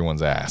kicking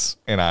everyone's ass.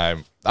 And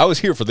I was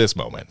here for this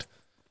moment.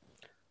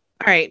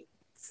 All right.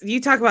 You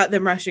talk about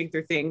them rushing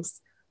through things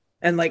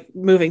and like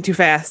moving too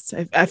fast.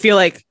 I feel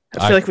like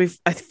we've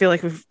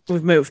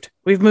moved.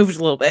 We've moved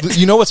a little bit.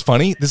 You know what's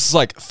funny? This is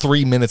like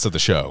 3 minutes of the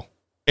show,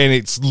 and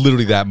it's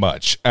literally that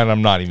much. And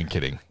I'm not even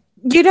kidding.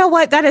 You know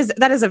what? That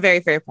is a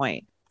very fair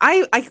point.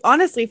 I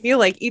honestly feel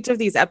like each of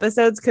these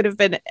episodes could have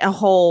been a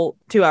whole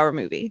 2-hour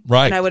movie,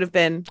 right? And I would have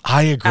been.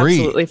 I agree.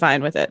 Absolutely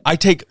fine with it. I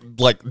take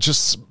like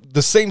just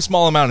the same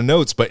small amount of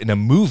notes, but in a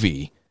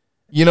movie.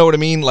 You know what I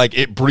mean? Like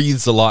it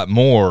breathes a lot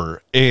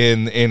more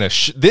in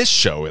this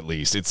show, at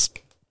least. It's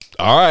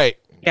all right.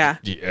 Yeah.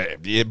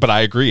 But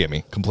I agree,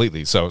 Amy,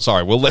 completely. So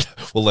sorry, we'll let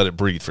it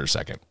breathe for a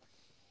second.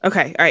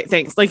 Okay. All right.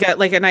 Thanks. Like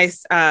a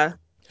nice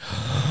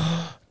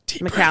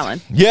Macallan.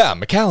 Yeah,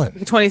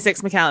 Macallan.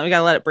 26 Macallan. We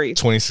gotta let it breathe.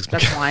 26.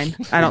 That's wine.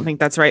 I don't think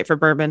that's right for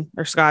bourbon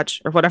or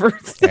scotch or whatever.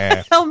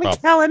 Hell,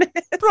 Macallan.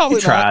 Probably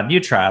You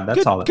tried.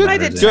 That's all that I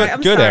matters. did try.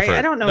 I'm good sorry. effort.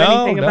 I don't know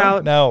anything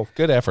about. No,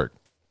 good effort.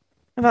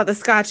 About the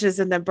scotches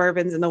and the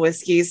bourbons and the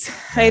whiskeys.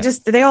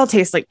 They all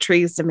taste like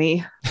trees to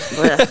me.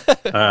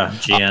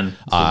 Gin.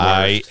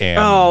 I am.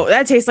 Oh,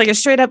 that tastes like a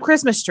straight up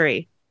Christmas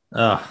tree.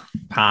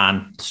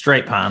 Pine.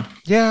 Straight pine.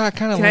 Yeah, I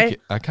kind of like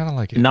it. I kind of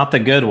like it. Not the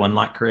good one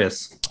like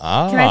Chris.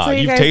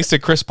 You've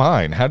tasted Chris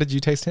Pine. How did you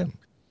taste him?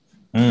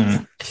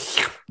 Can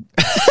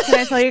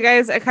I tell you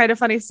guys a kind of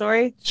funny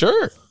story?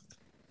 Sure.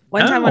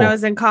 One time when I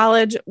was in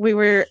college, we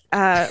were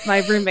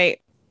my roommate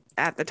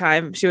at the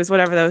time. She was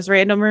whatever those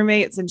random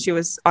roommates, and she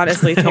was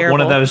honestly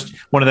terrible.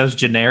 one of those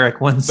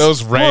generic ones.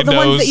 Those randos. The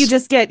ones that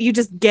you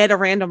just get a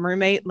random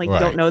roommate, like you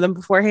don't know them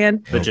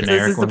beforehand. The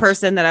generic this is ones. the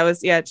person that I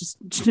was, just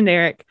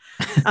generic.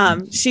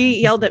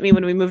 She yelled at me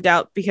when we moved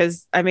out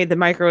because I made the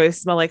microwave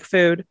smell like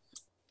food.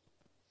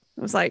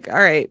 I was like, all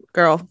right,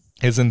 girl.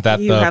 Isn't that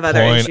the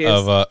point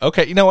of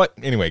okay, you know what?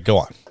 Anyway, go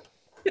on.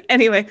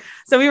 Anyway,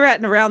 so we were at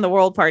an around the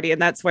world party,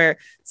 and that's where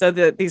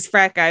these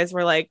frat guys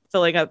were like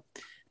filling up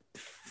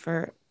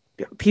for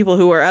people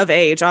who were of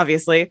age,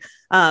 obviously.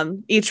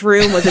 Each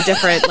room was a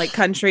different like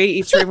country.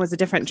 Each room was a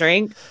different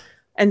drink.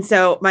 And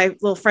so my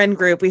little friend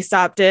group, we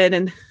stopped in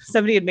and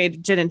somebody had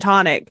made gin and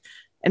tonic.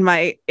 And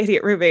my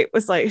idiot roommate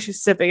was like,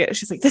 she's sipping it.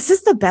 She's like, this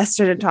is the best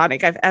gin and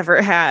tonic I've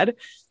ever had.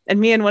 And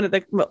me and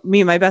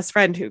my best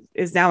friend, who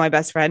is now my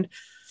best friend.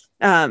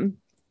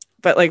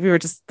 But like, we were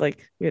just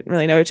like, we didn't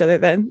really know each other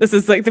then. This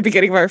is like the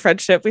beginning of our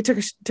friendship. We took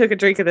a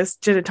drink of this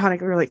gin and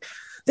tonic. And we were like,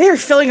 they are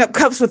filling up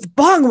cups with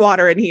bong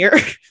water in here.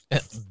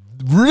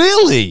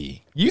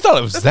 Really? You thought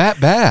it was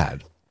that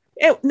bad?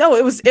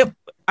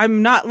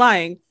 I'm not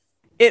lying.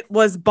 It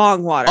was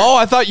bong water. Oh,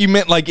 I thought you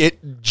meant like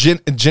gin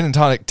and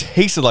tonic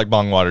tasted like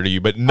bong water to you,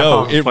 but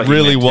no, it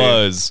really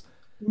was.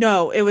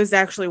 No, it was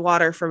actually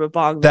water from a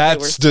bong.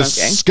 That's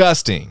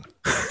disgusting.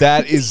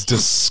 That is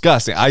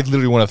disgusting. I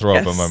literally want to throw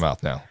up in my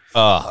mouth now.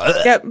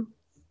 Yep.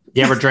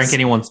 You ever drank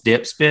anyone's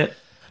dip spit?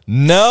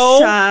 No,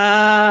 no,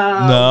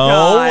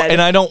 God.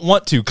 And I don't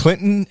want to.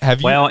 Clinton,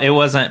 have you? Well, it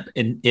wasn't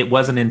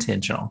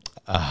intentional.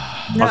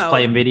 I was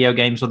playing video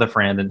games with a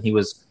friend, and he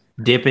was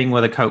dipping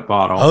with a Coke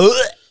bottle,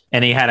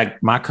 and he had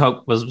my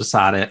Coke was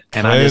beside it,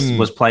 and I just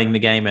was playing the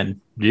game,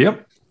 and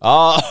yep.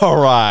 All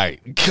right,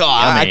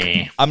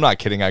 God, I'm not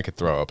kidding. I could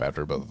throw up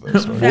after both of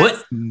those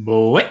stories.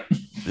 What?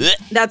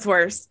 That's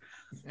worse.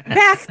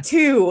 Back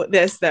to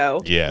this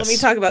though. Yes. Let me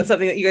talk about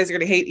something that you guys are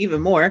going to hate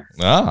even more.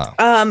 Ah.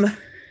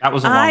 That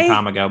was a long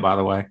time ago, by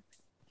the way.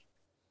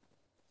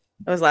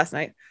 It was last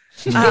night.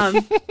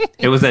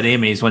 It was at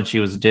Emmy's when she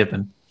was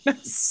dipping.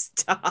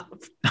 Stop.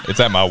 It's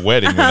at my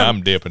wedding when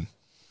I'm dipping.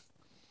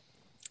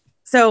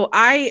 So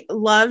I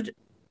loved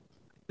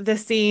the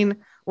scene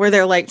where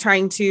they're like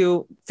trying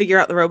to figure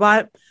out the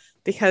robot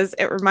because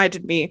it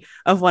reminded me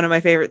of one of my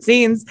favorite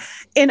scenes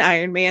in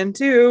Iron Man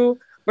 2,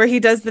 where he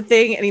does the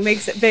thing and he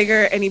makes it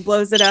bigger and he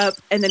blows it up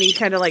and then he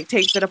kind of like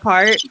takes it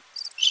apart.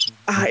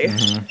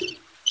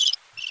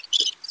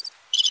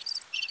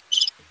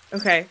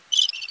 Okay.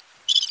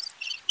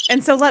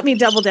 And so let me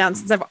double down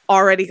since I've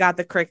already got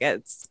the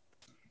crickets.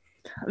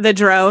 The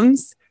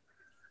drones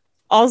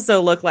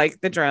also look like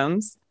the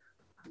drones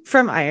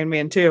from Iron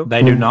Man 2.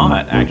 They do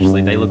not,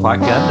 actually. They look like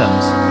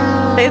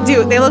Gundams. They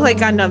do. They look like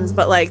Gundams,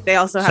 but like they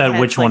also have So heads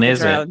which like one the is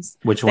drones.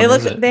 it? Which one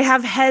is it? They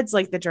have heads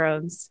like the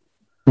drones.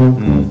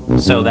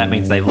 So that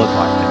means they look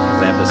like them because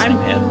they have the same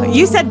head.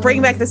 You said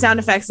bring back the sound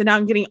effects, and now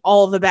I'm getting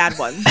all the bad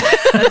ones.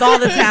 That's all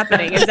that's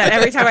happening. Is that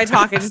every time I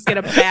talk, I just get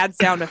a bad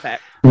sound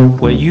effect. Well,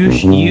 what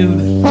is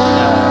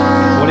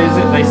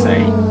it they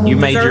say? You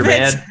made your Deserve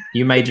it. bed.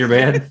 You made your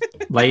bed.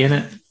 Lay in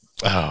it.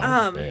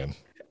 Oh, man.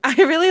 I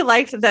really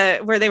liked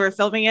where they were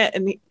filming it,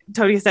 and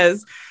Tony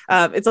says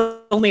it's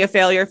only a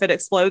failure if it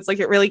explodes. Like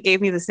it really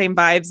gave me the same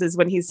vibes as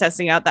when he's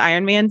testing out the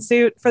Iron Man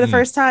suit for the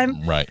first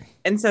time, Right?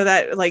 And so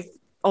that like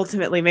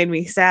ultimately made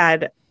me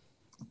sad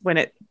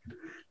when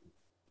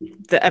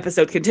the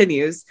episode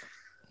continues.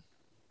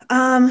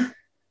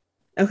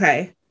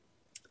 Okay,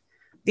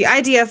 the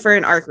idea for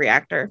an arc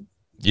reactor.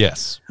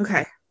 Yes.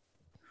 Okay,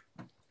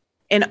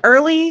 in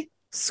early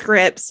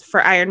scripts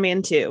for Iron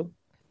Man 2.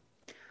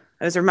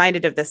 I was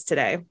reminded of this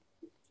today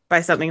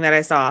by something that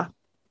I saw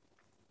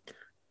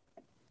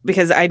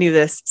because I knew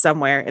this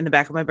somewhere in the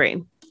back of my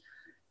brain.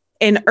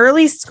 In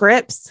early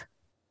scripts,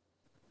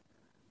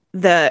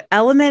 the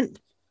element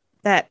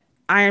that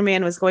Iron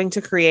Man was going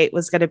to create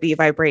was going to be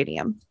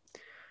vibranium,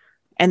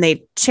 and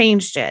they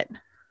changed it.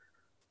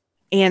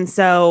 And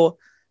so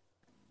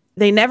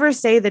they never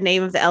say the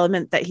name of the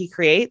element that he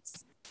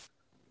creates,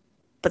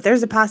 but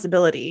there's a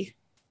possibility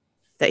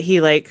that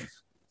he like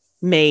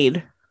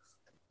made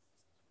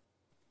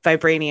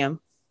vibranium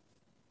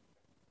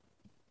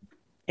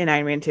in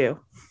Iron Man 2.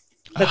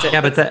 That's it.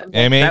 Yeah, but that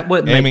Amy,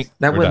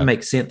 wouldn't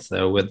make sense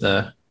though with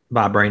the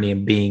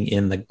vibranium being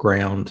in the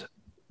ground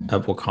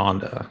of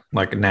Wakanda,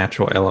 like a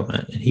natural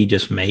element, and he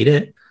just made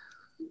it.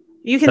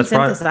 You can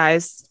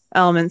synthesize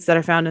elements that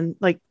are found in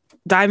like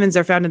diamonds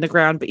are found in the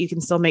ground, but you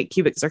can still make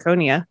cubic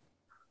zirconia.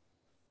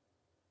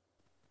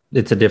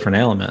 It's a different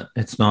element.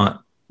 It's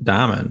not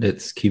diamond.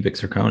 It's cubic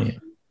zirconia.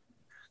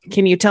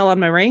 Can you tell on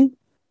my ring?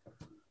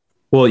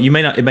 Well,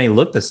 it may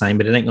look the same,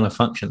 but it ain't going to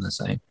function the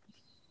same.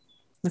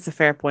 That's a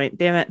fair point.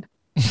 Damn it.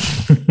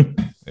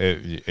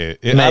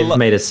 It may have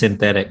made a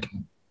synthetic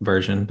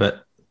version,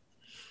 but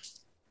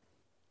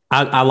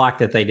I like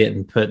that they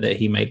didn't put that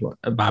he made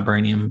a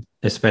vibranium,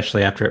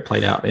 especially after it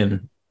played out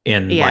in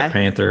Black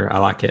Panther. I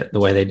like it the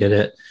way they did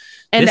it.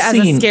 And as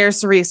a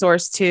scarce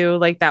resource too,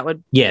 like that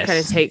would kind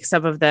of take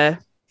some of the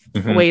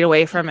weight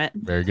away from it.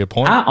 Very good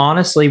point. I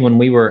honestly, when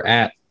we were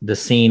at the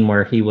scene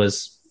where he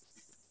was,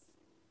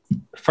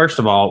 first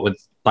of all, with,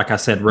 like I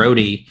said,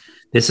 Rhodey,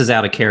 this is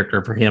out of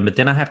character for him. But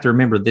then I have to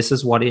remember, this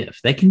is What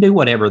If. They can do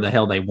whatever the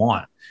hell they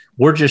want.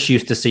 We're just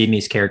used to seeing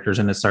these characters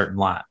in a certain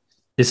light.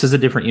 This is a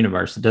different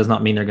universe. It does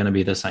not mean they're going to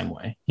be the same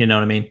way. You know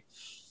what I mean?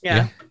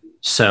 Yeah.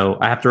 So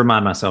I have to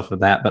remind myself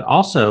of that. But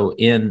also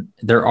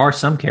there are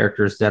some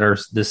characters that are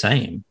the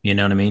same. You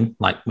know what I mean?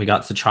 Like we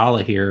got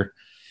T'Challa here.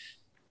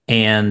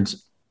 And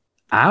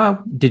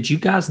did you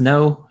guys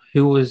know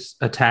who was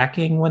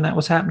attacking when that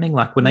was happening?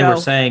 Like when they were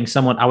saying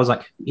someone, I was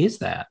like, who is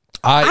that?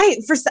 I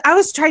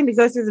was trying to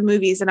go through the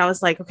movies and I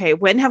was like, okay,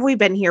 when have we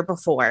been here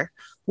before?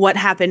 What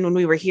happened when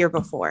we were here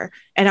before?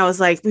 And I was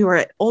like, we were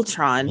at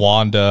Ultron.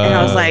 Wanda. And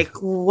I was like,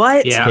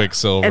 what? Yeah.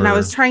 Quicksilver. And I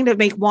was trying to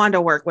make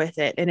Wanda work with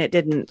it and it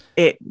didn't.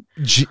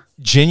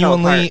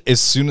 Genuinely,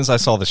 as soon as I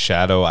saw the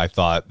shadow, I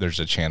thought there's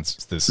a chance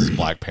this is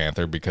Black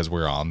Panther because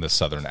we're on the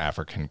southern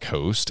African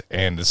coast.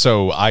 And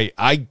so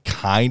I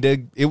kind of,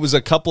 it was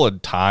a couple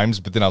of times,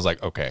 but then I was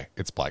like, okay,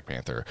 it's Black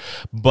Panther.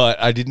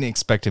 But I didn't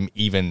expect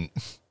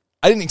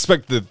I didn't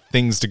expect the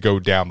things to go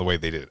down the way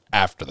they did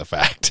after the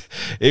fact.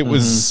 It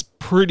was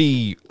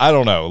pretty, I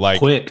don't know, like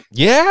quick.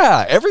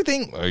 Yeah,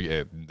 everything.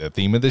 The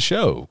theme of the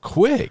show,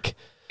 quick.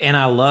 And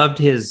I loved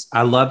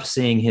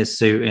seeing his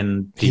suit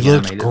in the He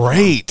looked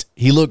great.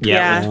 He looked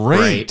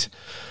great.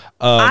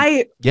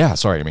 Sorry,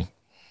 Amy.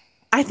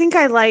 I think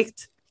I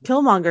liked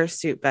Killmonger's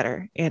suit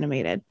better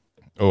animated.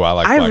 Oh,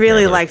 I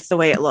really liked the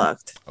way it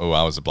looked. Oh,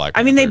 I was a Black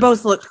Panther. I mean, they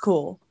both looked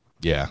cool.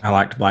 Yeah. I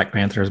liked Black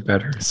Panther's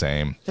better.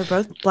 Same. They're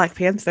both Black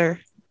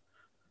Panther.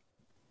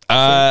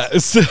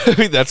 So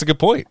that's a good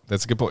point.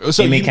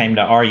 So Amy came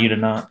to argue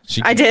tonight.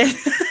 I did.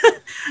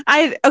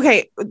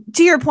 Okay.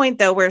 To your point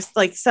though, where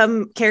like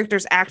some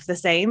characters act the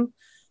same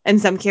and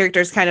some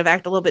characters kind of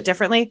act a little bit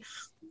differently.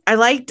 I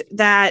liked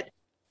that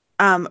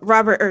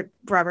Robert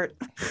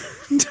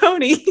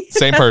Tony.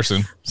 Same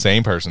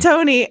person.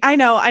 Tony, I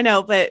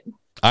know, but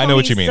I know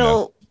what you mean,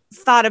 though.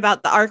 Thought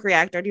about the arc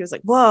reactor and he was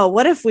like, whoa,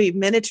 what if we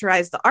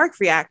miniaturize the arc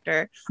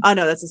reactor? Oh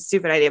no, that's a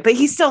stupid idea. But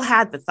he still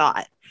had the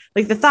thought.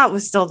 Like the thought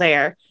was still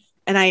there.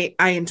 And I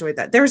enjoyed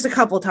that. There was a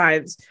couple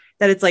times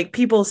that it's like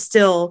people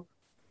still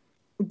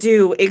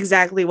do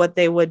exactly what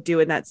they would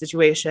do in that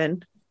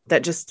situation.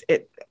 That just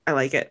I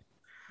like it.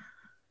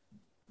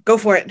 Go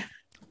for it.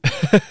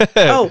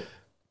 Oh.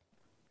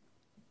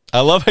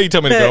 I love how you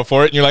tell me to go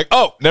for it and you're like,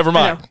 oh, never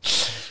mind.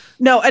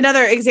 No,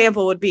 another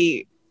example would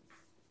be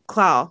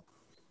Klaw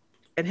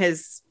and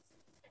his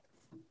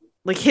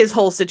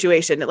whole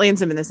situation. It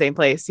lands him in the same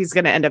place. He's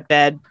going to end up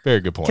dead. Very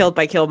good point. Killed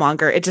by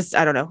Killmonger. It just,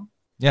 I don't know.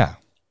 Yeah.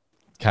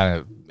 Kind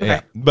of. Okay.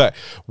 Yeah. But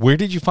where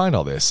did you find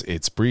all this?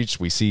 It's breached.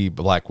 We see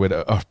Black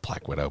Panther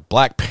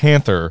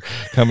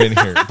come in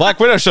here. Black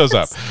Widow shows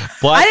up.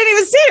 I didn't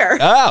even see her.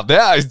 Oh,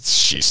 yeah,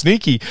 she's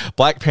sneaky.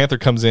 Black Panther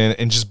comes in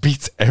and just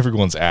beats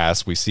everyone's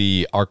ass. We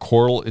see our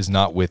quarrel is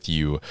not with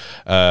you,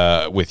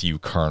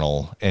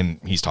 Colonel. And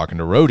he's talking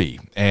to Rhodey.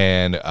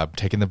 And I'm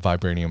taking the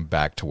vibranium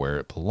back to where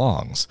it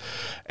belongs.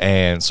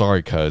 And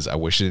sorry, cuz I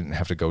wish it didn't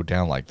have to go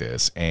down like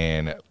this.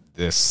 And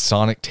this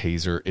sonic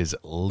taser is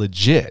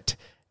legit.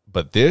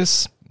 But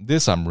this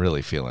I'm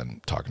really feeling,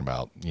 talking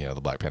about,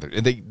 the Black Panther.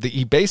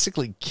 He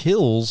basically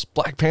kills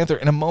Black Panther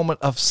in a moment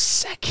of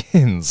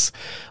seconds.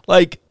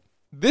 Like,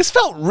 this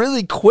felt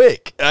really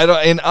quick.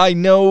 I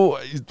know,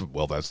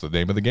 well, that's the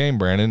name of the game,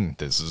 Brandon.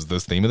 This is the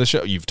theme of the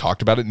show. You've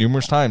talked about it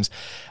numerous times.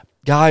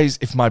 Guys,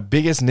 if my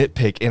biggest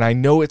nitpick, and I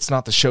know it's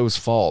not the show's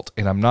fault,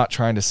 and I'm not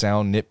trying to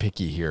sound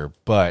nitpicky here,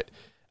 but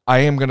I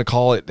am going to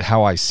call it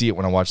how I see it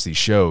when I watch these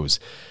shows.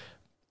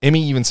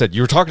 Emmy even said,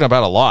 you were talking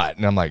about a lot.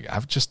 And I'm like,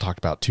 I've just talked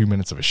about 2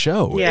 minutes of a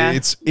show. Yeah.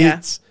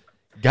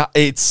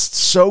 It's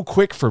so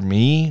quick for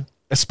me,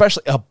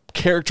 especially a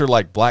character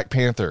like Black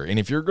Panther. And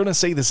if you're going to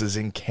say this is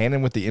in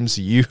canon with the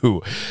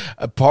MCU,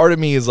 a part of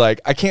me is like,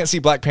 I can't see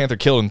Black Panther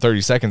killed in 30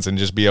 seconds and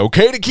just be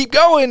okay to keep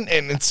going.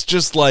 And it's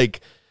just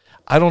like,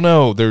 I don't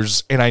know.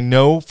 And I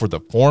know for the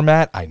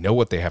format, I know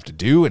what they have to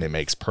do. And it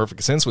makes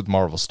perfect sense with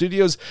Marvel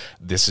Studios.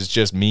 This is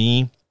just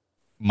me,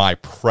 my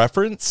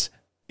preference.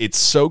 It's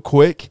so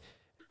quick.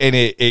 And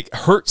it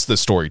hurts the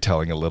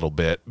storytelling a little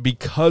bit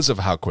because of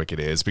how quick it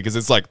is. Because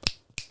it's like,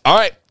 all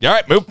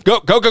right, move,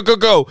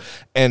 go.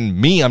 And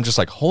me, I'm just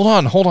like, hold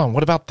on.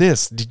 What about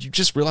this? Did you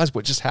just realize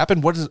what just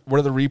happened? What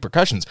are the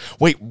repercussions?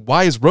 Wait,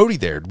 why is Rhodey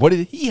there? What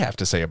did he have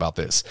to say about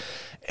this?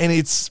 And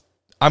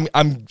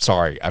I'm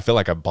sorry. I feel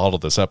like I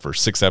bottled this up for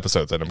 6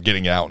 episodes and I'm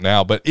getting out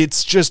now. But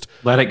it's just,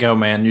 let it go,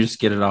 man. You just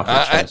get it off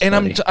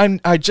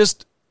your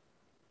chest.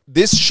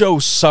 This show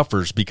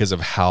suffers because of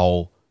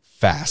how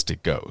fast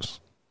it goes.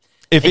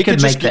 If it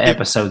could make the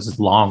episodes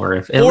longer,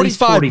 if at least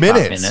 45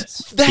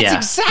 minutes. That's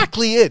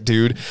exactly it,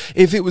 dude.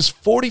 If it was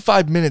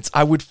 45 minutes,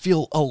 I would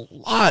feel a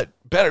lot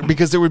better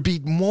because there would be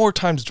more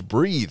times to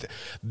breathe.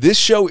 This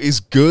show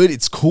is good.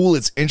 It's cool.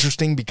 It's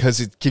interesting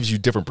because it gives you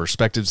different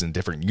perspectives and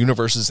different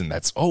universes. And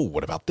that's,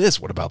 what about this?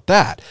 What about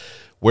that?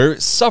 Where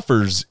it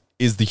suffers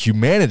is the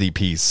humanity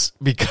piece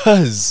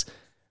because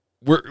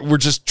we're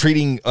just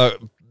treating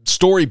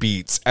story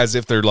beats as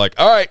if they're like,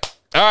 all right,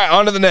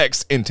 on to the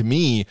next. And to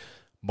me,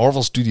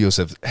 Marvel Studios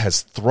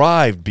has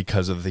thrived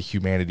because of the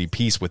humanity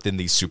piece within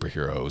these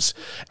superheroes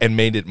and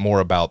made it more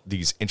about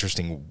these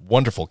interesting,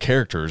 wonderful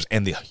characters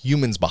and the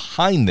humans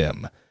behind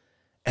them.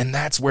 And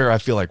that's where I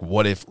feel like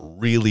What If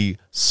really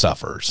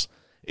suffers,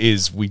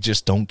 is we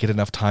just don't get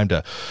enough time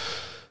to,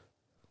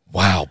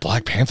 wow,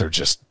 Black Panther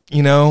just,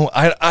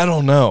 I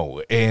don't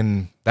know.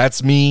 And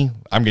that's me.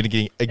 I'm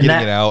getting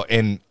it out.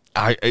 And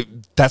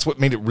that's what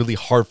made it really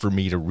hard for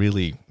me to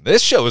really,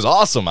 this show is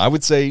awesome. I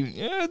would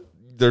say,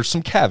 there's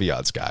some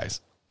caveats, guys.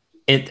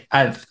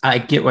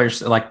 I get where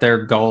like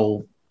their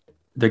goal,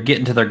 they're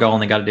getting to their goal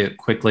and they got to do it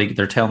quickly.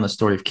 They're telling the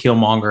story of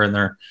Killmonger and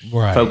their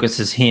focus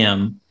is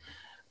him.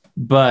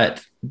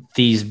 But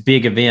these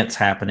big events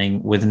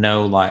happening with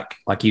no, like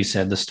you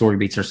said, the story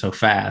beats are so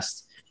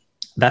fast.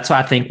 That's why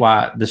I think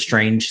why The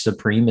Strange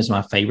Supreme is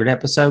my favorite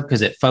episode,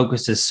 because it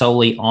focuses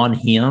solely on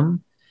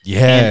him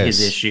and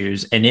his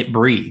issues, and it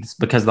breathes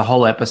because the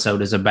whole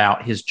episode is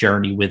about his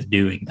journey with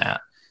doing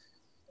that.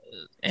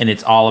 And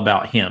it's all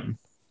about him.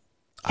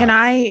 Can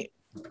I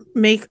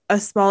make a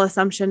small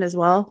assumption as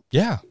well?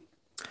 Yeah.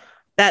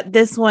 That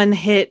this one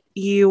hit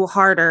you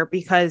harder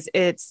because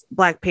it's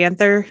Black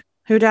Panther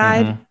who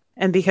died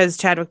and because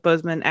Chadwick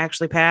Boseman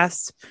actually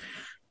passed.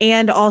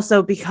 And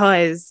also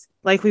because,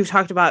 like we've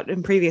talked about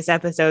in previous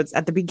episodes,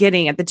 at the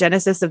beginning, at the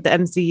genesis of the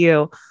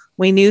MCU,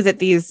 we knew that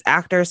these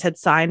actors had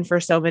signed for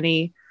so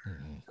many,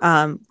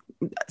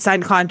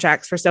 signed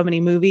contracts for so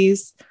many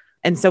movies.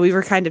 And so we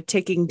were kind of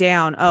ticking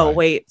down.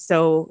 Wait,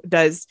 so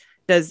does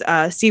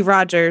Steve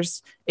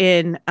Rogers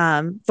in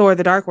Thor: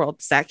 The Dark World,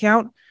 does that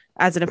count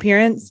as an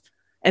appearance?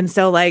 And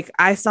so like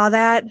I saw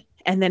that,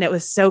 and then it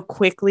was so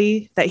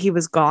quickly that he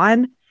was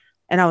gone,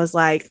 and I was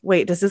like,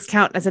 wait, does this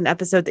count as an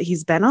episode that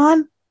he's been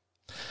on?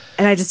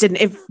 And I just didn't.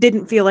 It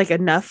didn't feel like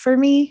enough for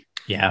me.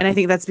 Yeah, and I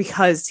think that's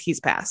because he's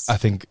passed. I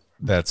think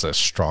that's a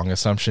strong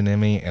assumption,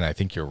 Emmy, and I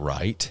think you're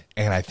right.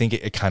 And I think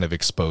it kind of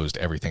exposed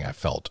everything I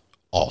felt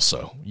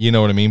also. You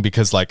know what I mean?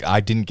 Because like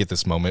I didn't get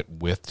this moment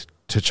with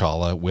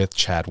T'Challa, with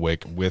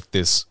Chadwick, with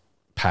this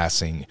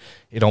passing.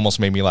 It almost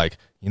made me like,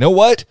 you know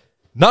what?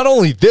 Not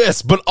only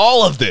this, but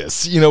all of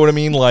this. You know what I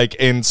mean? Like,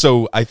 and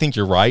so I think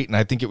you're right. And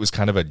I think it was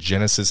kind of a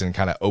genesis and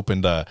kind of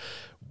opened a,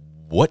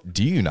 what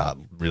do you not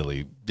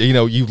really, you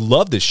know, you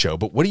love this show,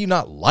 but what do you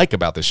not like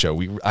about this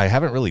show? I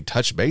haven't really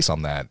touched base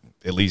on that,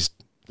 at least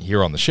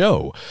here on the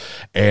show.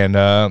 And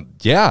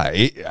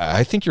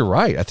I think you're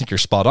right. I think you're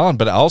spot on.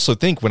 But I also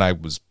think when I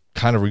was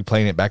kind of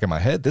replaying it back in my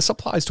head, this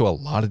applies to a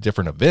lot of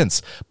different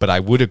events. But I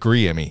would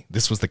agree, Emmy,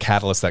 this was the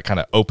catalyst that kind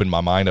of opened my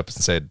mind up and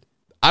said,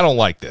 I don't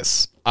like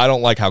this. I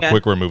don't like how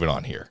quick we're moving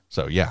on here.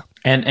 So, yeah.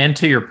 And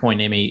to your point,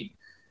 Emmy,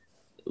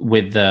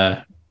 with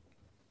the,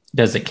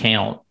 does it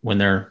count when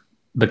they're,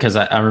 because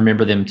I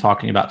remember them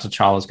talking about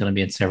T'Challa is going to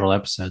be in several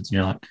episodes. And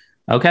you're like,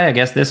 okay, I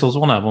guess this was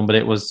one of them, but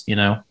it was,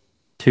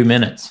 2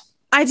 minutes.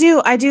 I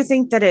do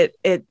think that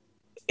it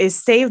is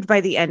saved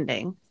by the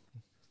ending.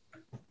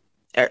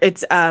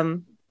 It's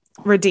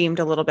redeemed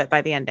a little bit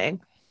by the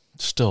ending.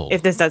 Still.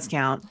 If this does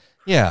count.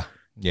 Yeah.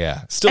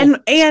 Still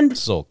and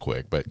still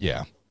quick, but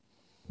yeah.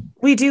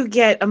 We do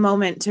get a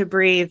moment to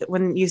breathe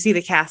when you see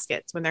the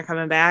caskets when they're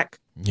coming back.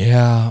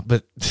 Yeah,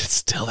 but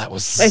still, that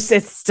was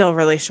it's still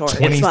really short.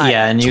 20, it's fine.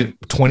 Yeah, and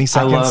 20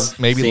 seconds, I love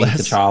maybe seeing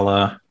less.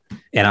 T'Challa,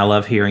 and I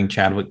love hearing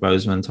Chadwick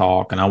Boseman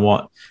talk, and I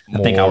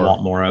think I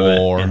want more of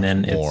it. And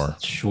then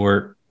it's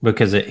short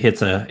because it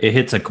hits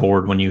a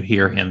chord when you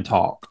hear him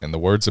talk. And the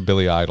words of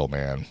Billy Idol,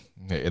 man,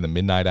 in the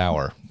midnight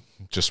hour,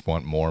 just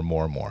want more and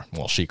more and more.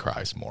 Well, she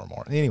cries more and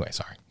more. Anyway,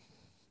 sorry.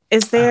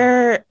 Is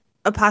there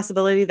a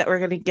possibility that we're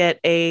going to get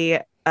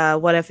a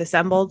What If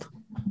Assembled?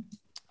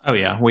 Oh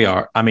yeah, we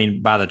are. I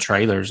mean, by the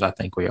trailers, I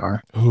think we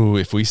are. Ooh,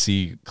 if we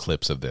see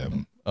clips of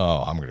them,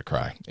 I'm gonna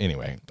cry.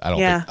 Anyway, I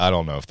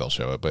don't know if they'll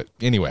show it, but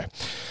anyway,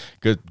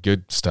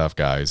 good stuff,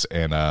 guys.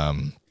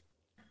 And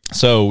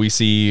so we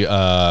see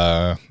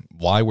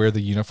why wear the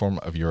uniform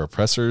of your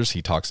oppressors?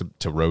 He talks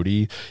to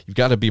Rhodey. You've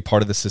got to be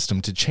part of the system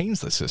to change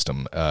the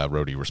system.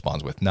 Rhodey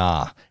responds with,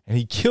 nah. And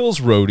he kills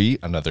Rhodey,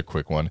 another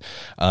quick one,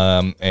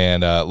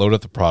 and load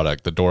up the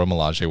product. The Dora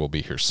Milaje will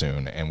be here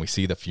soon. And we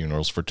see the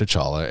funerals for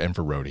T'Challa and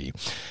for Rhodey.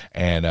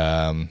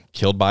 And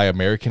killed by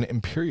American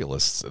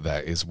imperialists.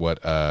 That is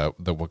what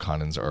the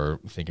Wakandans are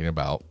thinking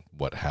about,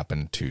 what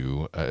happened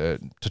to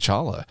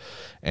T'Challa.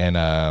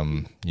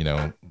 And,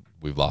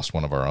 we've lost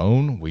one of our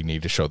own. We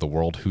need to show the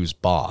world who's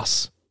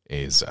boss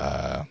is,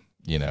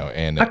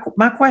 and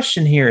my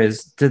question here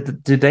is,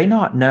 did they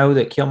not know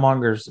that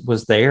Killmonger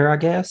was there, I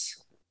guess?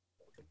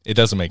 It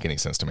doesn't make any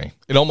sense to me.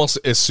 It almost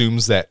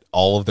assumes that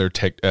all of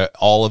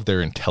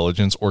their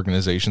intelligence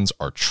organizations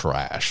are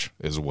trash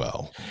as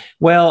well.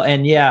 Well,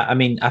 and yeah, I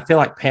mean, I feel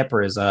like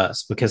Pepper is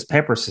us because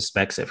Pepper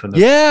suspects it from the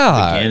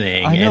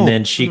beginning, and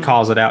then she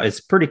calls it out. It's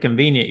pretty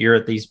convenient. You're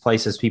at these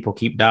places, people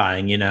keep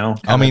dying,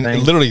 I mean,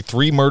 literally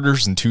 3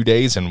 murders in 2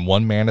 days and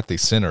 1 man at the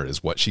center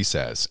is what she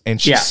says, and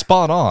she's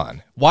spot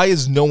on. Why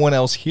is no one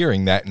else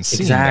hearing that and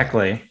seeing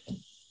exactly that?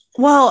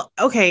 Well,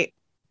 okay.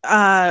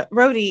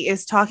 Rhodey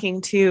is talking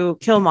to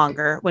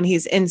Killmonger when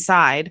he's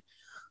inside.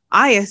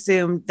 I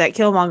assumed that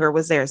Killmonger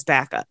was there as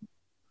backup.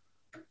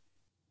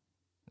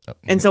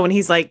 And so when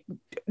he's like,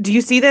 do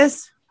you see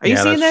this? Are you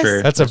seeing this?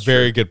 True. That's a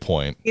very good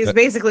point. He's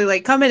basically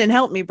like, come in and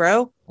help me,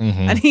 bro.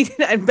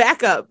 Mm-hmm. And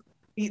back up.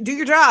 Do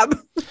your job.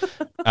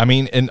 I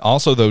mean, and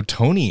also though,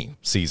 Tony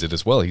sees it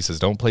as well. He says,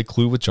 don't play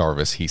Clue with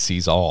Jarvis. He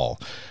sees all.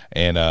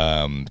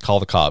 And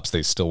call the cops.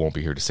 They still won't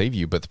be here to save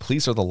you, but the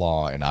police are the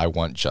law, and I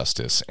want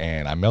justice.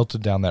 And I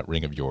melted down that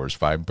ring of yours.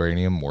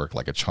 Vibranium worked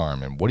like a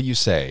charm. And what do you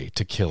say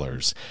to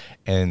killers?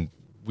 And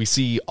we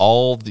see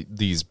all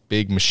these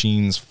big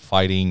machines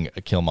fighting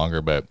a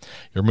Killmonger, but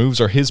your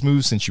moves are his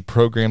moves since you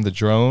programmed the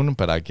drone,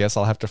 but I guess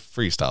I'll have to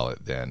freestyle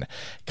it then.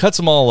 Cuts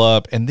them all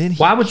up, and then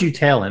why would you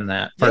tell him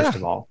that, first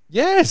of all?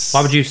 Yes.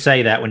 Why would you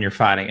say that when you're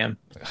fighting him?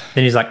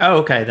 Then he's like, oh,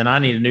 okay, then I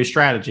need a new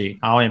strategy.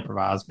 I'll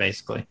improvise,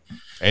 basically.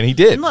 And he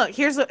did. And look,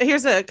 here's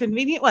a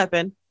convenient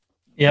weapon.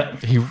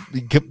 Yep.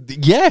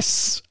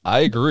 Yes,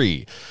 I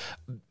agree.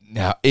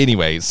 Now,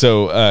 anyway,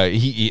 so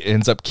he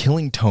ends up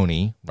killing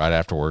Tony right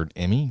afterward.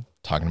 Emmy,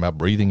 talking about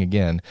breathing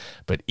again,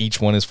 but each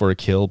one is for a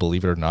kill.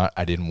 Believe it or not,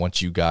 I didn't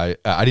want you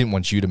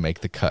to make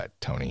the cut,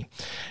 Tony.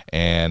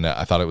 And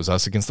I thought it was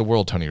us against the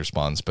world, Tony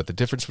responds. But the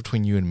difference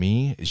between you and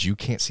me is you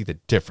can't see the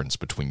difference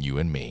between you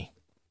and me.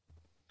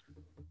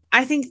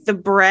 I think the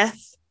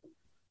breath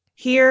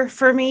here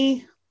for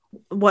me,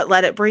 what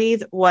let it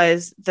breathe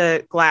was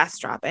the glass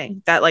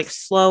dropping, that like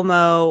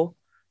slow-mo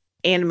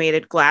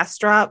animated glass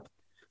drop.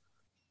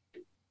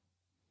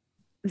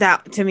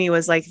 That to me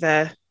was like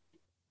there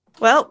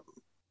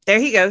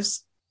he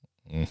goes.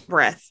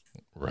 Breath.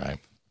 Right.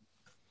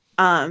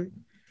 But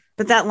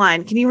that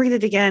line, can you read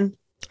it again?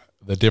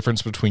 The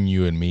difference between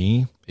you and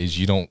me is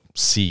you don't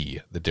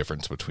see the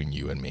difference between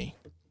you and me.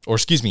 Or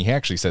excuse me, he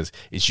actually says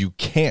is you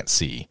can't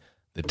see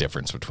the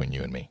difference between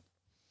you and me.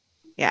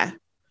 Yeah.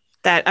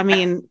 That's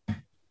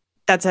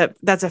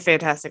that's a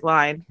fantastic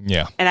line.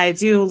 Yeah. And I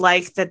do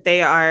like that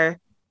they are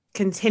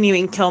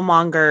continuing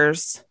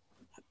Killmonger's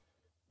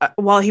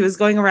while he was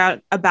going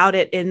around about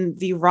it in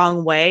the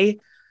wrong way,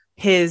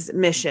 his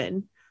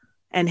mission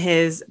and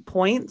his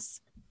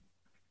points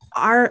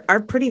are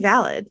pretty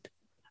valid.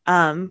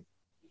 And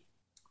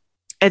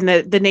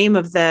the name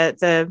of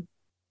the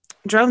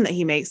drone that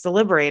he makes, the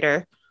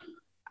Liberator,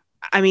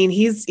 I mean,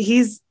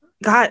 he's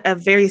got a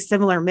very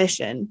similar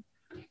mission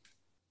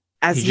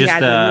as he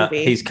had in the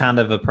movie. He's kind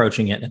of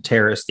approaching it in a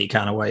terroristy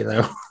kind of way,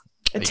 though.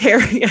 A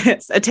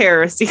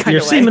terroristy kind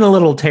You're of way. seeming a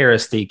little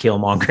terroristy,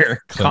 Killmonger.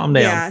 Calm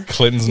down. Yeah.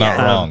 Clinton's not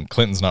wrong.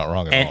 Clinton's not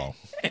wrong at all.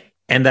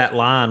 And that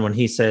line when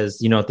he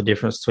says, "You know what the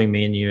difference between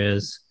me and you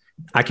is,"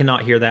 I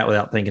cannot hear that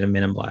without thinking of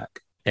Men in Black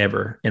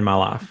ever in my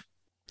life.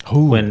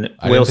 Ooh, when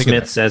Will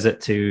Smith says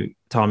it to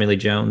Tommy Lee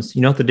Jones,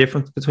 "You know what the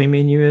difference between me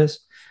and you is?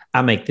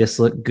 I make this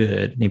look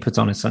good." And he puts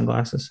on his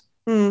sunglasses.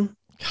 Mm.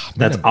 God,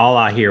 That's all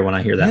I hear when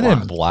I hear that. Men in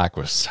line. Black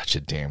was such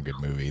a damn good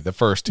movie. The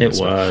first two, It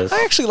was.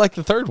 I actually liked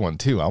the third one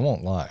too. I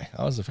won't lie.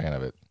 I was a fan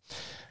of it.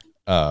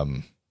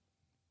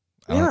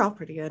 They were all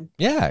pretty good.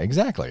 Yeah,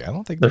 exactly. I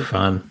don't think They're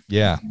fun.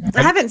 Yeah,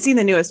 I haven't seen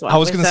the newest one. I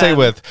was going to say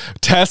with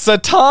Tessa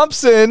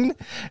Thompson.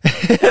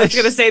 I was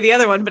going to say the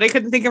other one, but I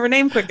couldn't think of her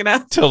name quick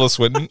enough. Tilda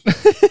Swinton.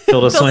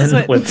 Tilda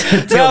Swinton with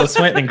Tilda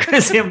Swinton and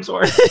Chris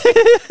Hemsworth.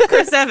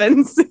 Chris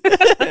Evans.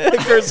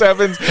 Chris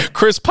Evans,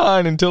 Chris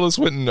Pine, and Tilda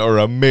Swinton are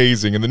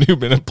amazing in the new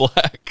Men in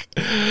Black.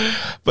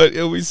 But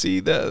we see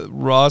that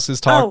Ross is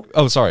talking.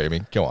 Oh, sorry. I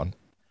mean, go on.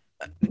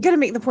 Gonna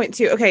make the point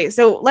too. Okay,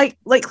 so like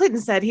Clinton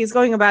said, he's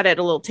going about it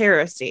a little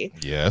terroristy.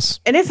 Yes.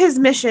 And if his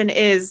mission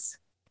is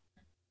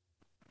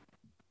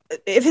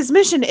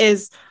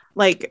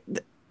like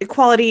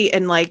equality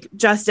and like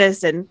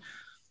justice, and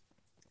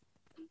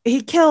he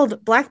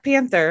killed Black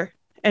Panther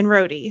and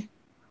Rhodey,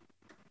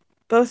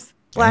 both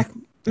black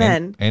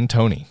men, and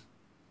Tony.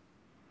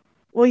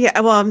 Well, yeah.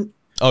 Well,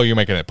 oh, you're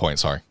making a point.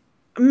 Sorry.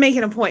 I'm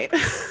making a point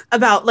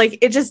about like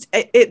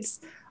it's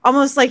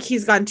almost like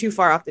he's gone too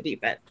far off the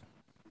deep end.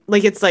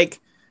 Like it's like,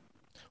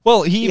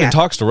 well, he even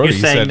talks to Rhodey. You're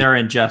saying there are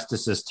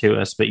injustices to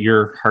us, but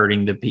you're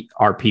hurting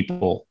our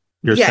people.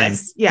 You're saying,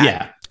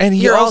 yeah. And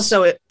he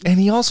also says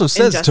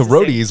to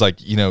Rhodey, injusticing. he's like,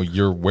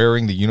 you're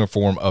wearing the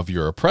uniform of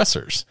your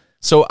oppressors.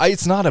 So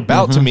it's not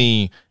about to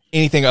me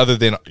anything other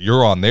than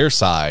you're on their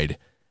side,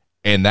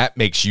 and that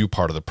makes you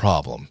part of the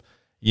problem.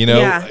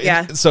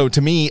 Yeah. So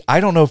to me, I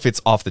don't know if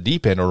it's off the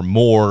deep end or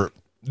more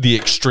the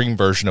extreme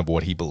version of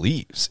what he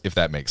believes, if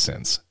that makes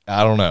sense.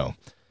 I don't know.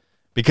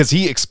 Because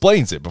he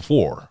explains it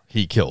before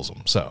he kills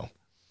him. So,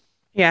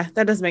 yeah,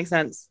 that does make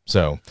sense.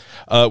 So,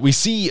 we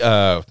see,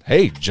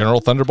 General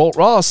Thunderbolt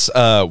Ross,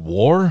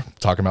 war,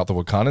 talking about the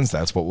Wakandans.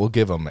 That's what we'll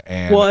give him.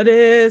 And what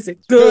is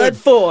it good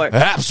for?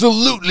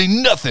 Absolutely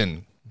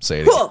nothing.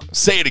 Say it again.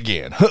 Say it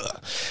again.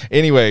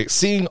 Anyway,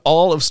 seeing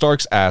all of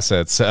Stark's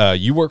assets,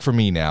 you work for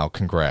me now.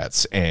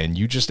 Congrats. And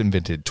you just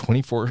invented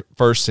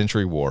 21st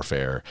century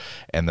warfare.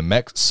 And the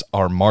mechs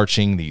are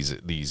marching,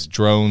 these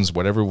drones,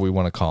 whatever we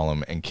want to call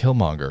them. And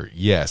Killmonger,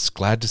 yes,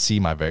 glad to see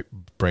my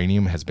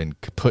vibranium has been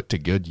put to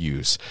good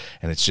use.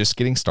 And it's just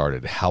getting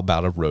started. How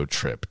about a road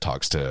trip?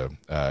 Talks to...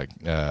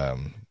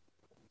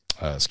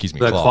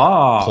 The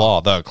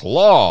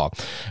Claw.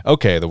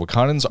 Okay, the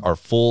Wakandans are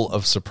full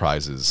of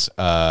surprises.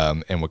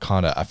 And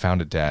Wakanda, I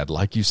found it, Dad.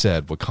 Like you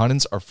said,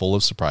 Wakandans are full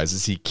of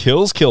surprises. He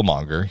kills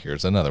Killmonger.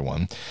 Here's another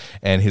one.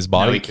 And his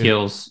body... No, he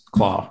kills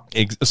Claw.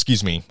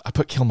 Excuse me. I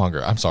put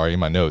Killmonger. I'm sorry, in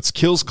my notes.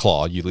 Kills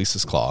Claw,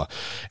 Ulysses Claw.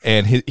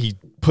 And he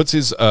puts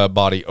his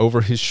body over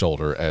his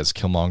shoulder as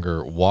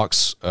Killmonger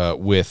walks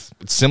with,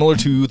 similar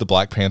to the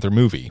Black Panther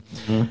movie,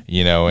 and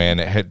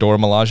Dora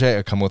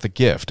Milaje come with a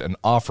gift, an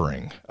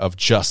offering of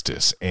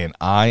justice, and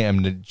I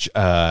am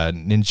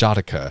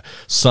Ninjatika,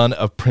 son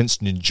of Prince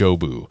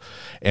Ninjobu,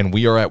 and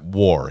we are at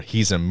war.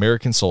 He's an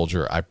American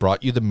soldier. I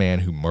brought you the man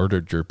who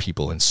murdered your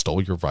people and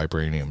stole your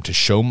vibranium to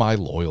show my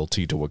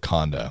loyalty to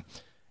Wakanda.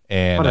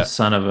 And what a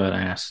son of an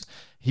ass.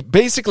 He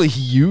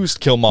used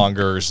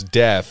Killmonger's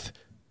death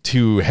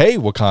to, hey,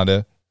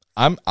 Wakanda,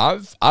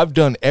 I've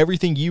done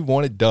everything you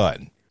wanted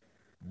done.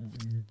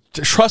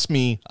 Trust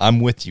me,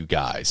 I'm with you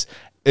guys.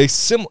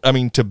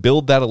 To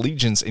build that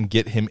allegiance and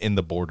get him in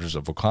the borders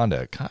of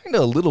Wakanda, kind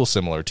of a little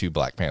similar to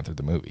Black Panther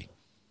the movie.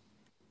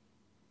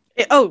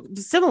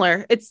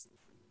 Similar. It's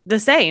the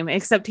same,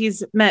 except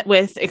he's met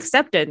with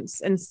acceptance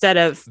instead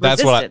of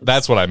resistance.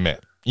 That's what I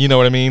meant. You know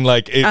what I mean?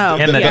 Like, and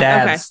the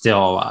dad's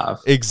still alive.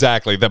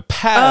 Exactly. The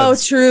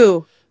paths. Oh,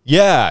 true.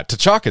 Yeah,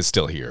 T'Chaka's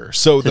still here.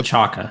 So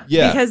T'Chaka.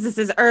 Because this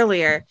is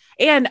earlier.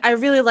 And I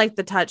really like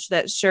the touch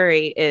that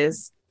Shuri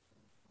is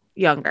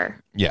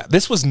younger. Yeah,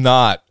 this was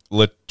not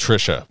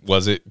Latricia,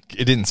 was it?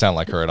 It didn't sound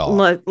like her at all.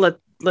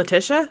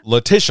 Letitia?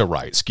 Letitia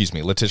Wright. Excuse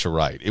me, Letitia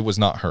Wright. It was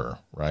not her,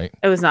 right?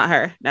 It was not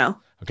her, no.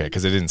 Okay,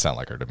 because it didn't sound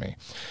like her to me.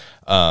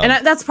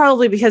 And that's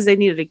probably because they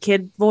needed a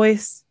kid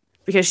voice.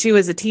 Because she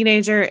was a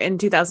teenager in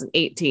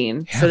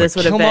 2018. So this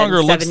would have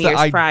been 7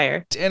 years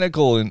prior.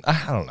 Identical, and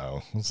I don't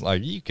know. It's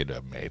like, you could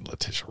have made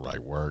Letitia Wright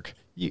work.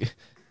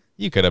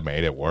 You could have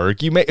made it work.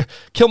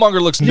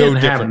 Killmonger looks no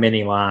different. Have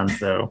many lines,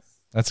 though.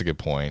 That's a good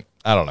point.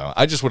 I don't know.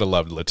 I just would have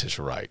loved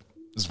Letitia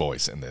Wright's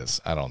voice in this.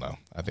 I don't know.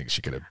 I think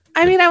she could have.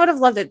 I mean, I would have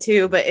loved it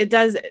too, but it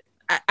does.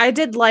 I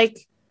did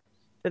like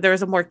that there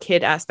was a more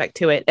kid aspect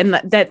to it, and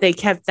that they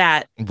kept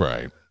that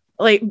right.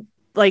 Like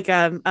what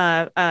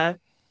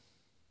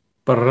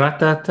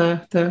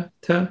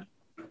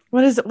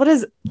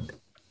is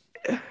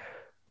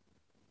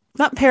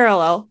not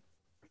parallel,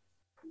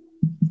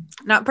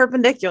 not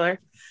perpendicular.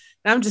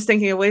 Now I'm just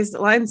thinking of ways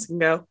that lines can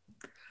go.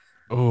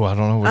 Oh, I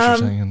don't know what you're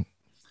saying.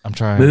 I'm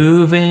trying.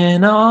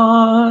 Moving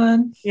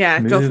on. Yeah,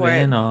 go for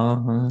it.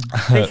 On.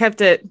 They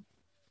kept it.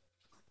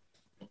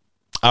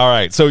 All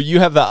right. So you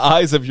have the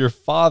eyes of your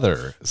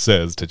father,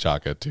 says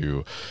T'Chaka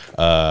to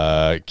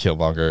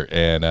Killmonger.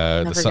 And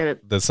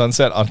the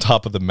sunset on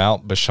top of the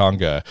Mount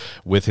Bashanga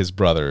with his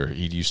brother.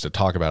 He used to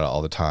talk about it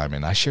all the time.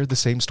 And I shared the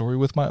same story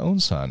with my own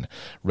son.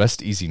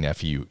 Rest easy,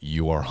 nephew.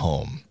 You are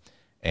home.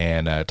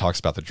 And talks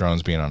about the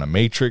drones being on a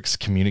matrix.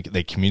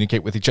 They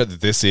communicate with each other.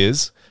 This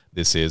is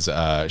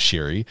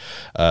Sherry,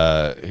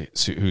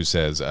 who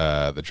says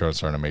the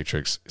drones are on a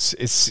matrix.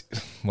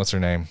 What's her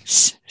name?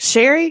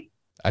 Sherry?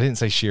 I didn't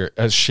say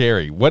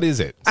Sherry. What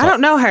is it? I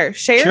don't know her.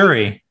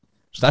 Sherry?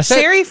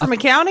 Sherry from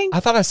accounting? I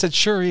thought I said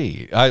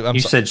Sherry. You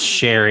said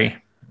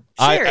Sherry.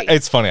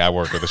 It's funny. I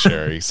work with a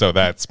Sherry, so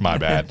that's my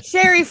bad.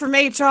 Sherry from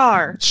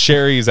HR.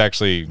 Sherry is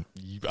actually...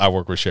 I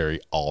work with Sherry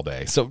all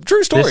day. So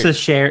true story.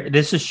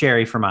 This is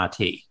Sherry from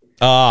IT.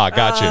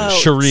 Got you.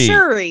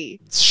 Sherry.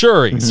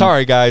 Mm-hmm.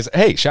 Sorry, guys.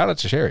 Hey, shout out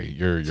to Sherry.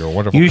 You're a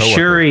wonderful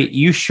coworker.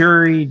 You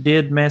sure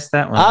did mess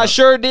that one up. I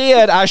sure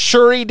did.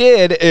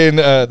 And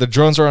the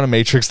drones are on a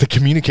matrix that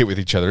communicate with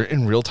each other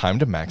in real time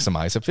to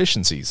maximize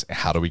efficiencies.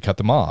 How do we cut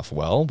them off?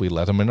 Well, we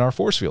let them in our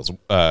force fields.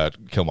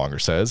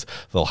 Killmonger says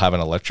they'll have an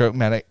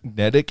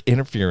electromagnetic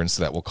interference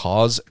that will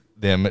cause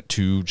them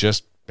to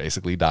just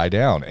basically die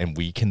down, and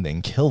we can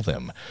then kill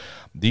them.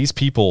 These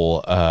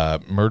people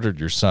murdered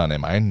your son.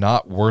 Am I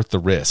not worth the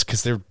risk?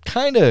 Because they're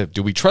kind of,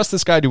 do we trust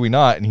this guy? Do we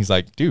not? And he's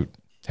like, dude,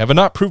 have I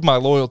not proved my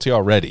loyalty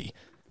already?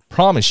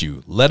 Promise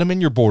you, let them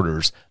in your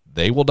borders.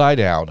 They will die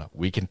down.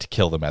 We can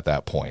kill them at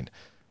that point.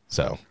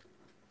 So.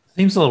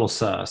 Seems a little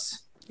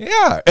sus.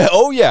 Yeah.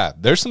 Oh, yeah.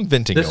 There's some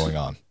venting going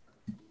on.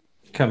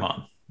 Come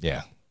on.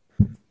 Yeah.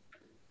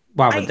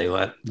 Why would they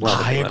let?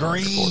 I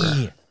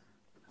agree.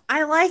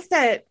 I like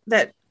that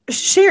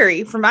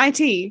Sherry from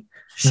IT,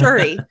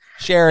 Sherry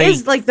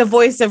is like the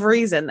voice of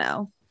reason,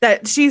 though.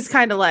 That she's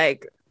kind of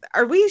like,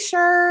 are we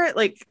sure?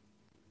 Like,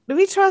 do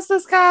we trust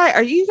this guy?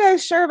 Are you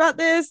guys sure about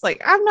this?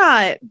 Like, I'm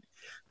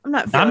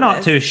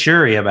not too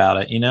sure about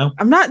it, you know?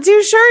 I'm not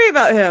too sure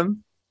about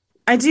him.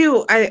 I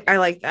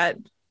like that.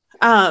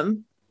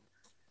 And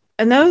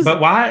those. But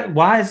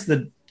why is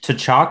the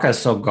T'Chaka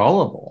so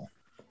gullible?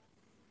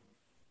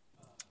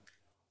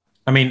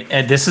 I mean,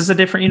 this is a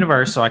different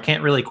universe, so I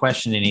can't really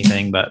question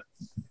anything, but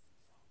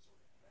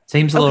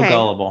seems a little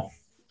gullible.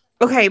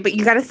 Okay, but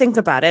you got to think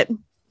about it.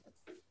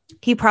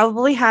 He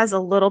probably has a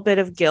little bit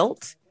of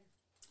guilt.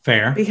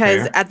 Fair.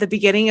 Because at the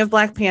beginning of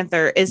Black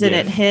Panther, isn't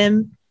it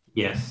him?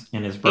 Yes,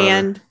 and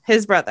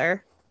his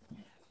brother.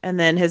 And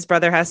then his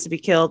brother has to be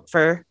killed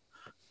for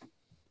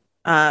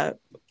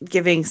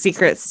giving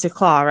secrets to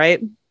Claw,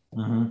 right?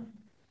 Mm-hmm.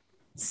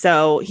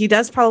 So he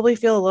does probably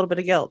feel a little bit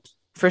of guilt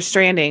for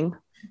stranding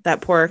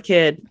that poor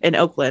kid in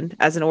Oakland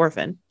as an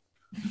orphan.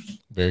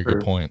 Very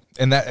good point.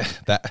 And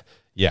that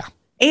yeah.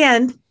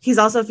 And he's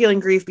also feeling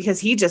grief because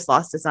he just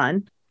lost a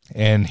son.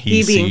 And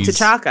he being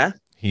T'Chaka.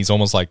 He's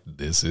almost like,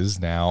 this is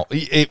now.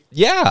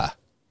 Yeah.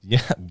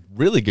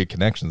 Really good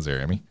connections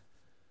there, Amy.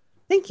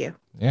 Thank you.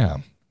 Yeah.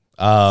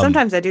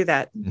 Sometimes I do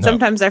that. No.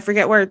 Sometimes I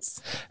forget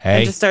words. Hey.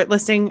 And just start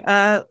listing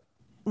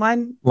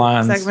lines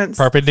segments.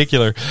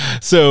 Perpendicular.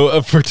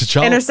 So for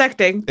T'Challa,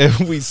 intersecting.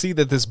 We see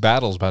that this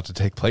battle is about to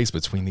take place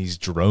between these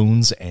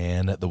drones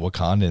and the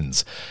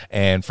Wakandans.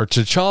 And for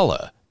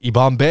T'Challa,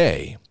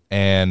 Ibambe,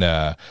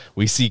 and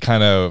we see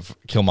kind of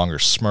Killmonger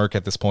smirk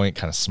at this point,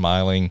 kind of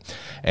smiling.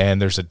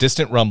 And there's a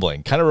distant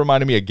rumbling. Kind of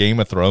reminded me of Game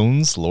of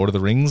Thrones, Lord of the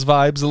Rings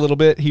vibes a little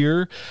bit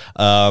here.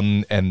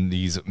 And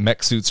these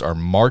mech suits are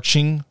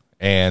marching.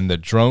 And the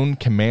drone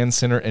command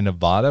center in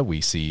Nevada, we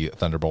see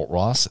Thunderbolt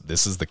Ross.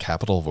 This is the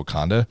capital of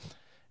Wakanda.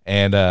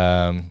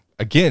 And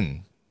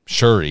again,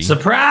 Shuri.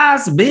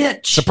 Surprise,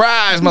 bitch.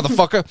 Surprise,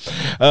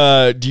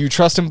 motherfucker. Do you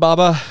trust him,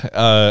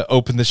 Baba?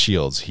 Open the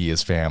shields. He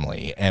is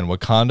family. And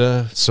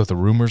Wakanda, so the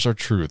rumors are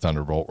true,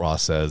 Thunderbolt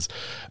Ross says.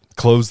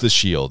 Close the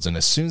shields. And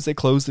as soon as they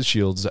close the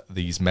shields,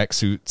 these mech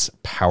suits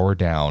power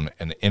down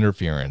an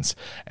interference,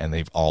 and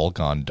they've all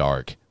gone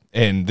dark.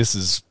 And this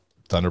is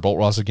Thunderbolt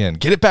Ross again.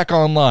 Get it back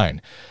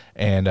online.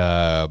 And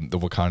the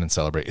Wakandans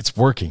celebrate. It's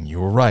working. You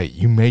were right.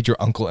 You made your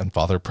uncle and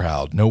father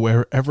proud. No,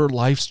 wherever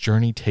life's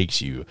journey takes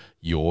you,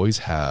 you always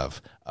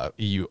have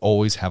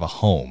a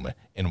home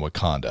in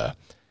Wakanda.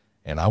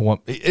 And I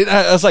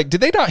was like,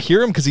 did they not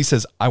hear him? Because he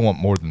says, I want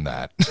more than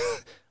that.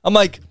 I'm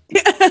like,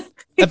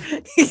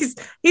 he's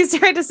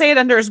trying to say it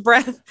under his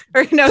breath.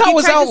 Or that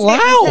was out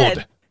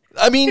loud.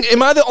 I mean,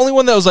 am I the only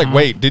one that was like,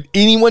 wait, did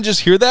anyone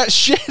just hear that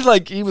shit?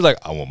 Like, he was like,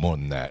 I want more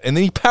than that. And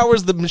then he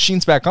powers the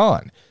machines back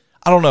on.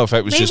 I don't know if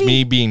it was just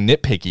Maybe- me being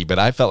nitpicky, but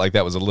I felt like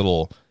that was a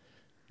little,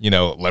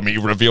 let me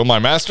reveal my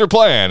master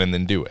plan and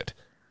then do it.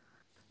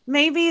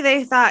 Maybe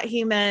they thought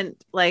he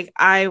meant like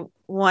I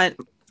want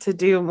to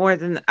do more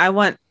than I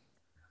want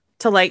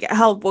to like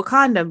help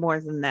Wakanda more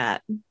than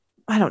that.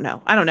 I don't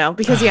know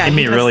because I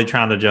mean, because really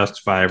trying to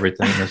justify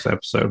everything in this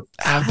episode.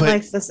 I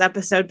liked this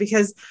episode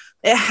because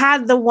it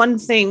had the one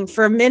thing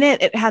for a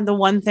minute. It had the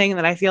one thing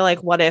that I feel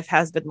like What If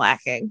has been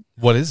lacking.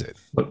 What is it?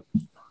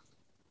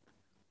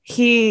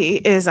 He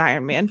is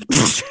Iron Man.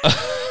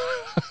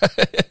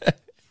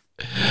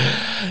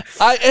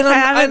 I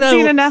haven't know,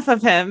 seen enough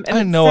of him. And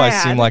I it's know I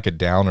sad. seem like a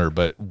downer,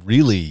 but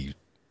really,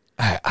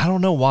 I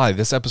don't know why.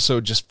 This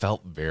episode just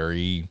felt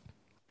very,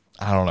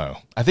 I don't know.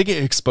 I think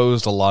it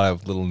exposed a lot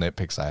of little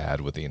nitpicks I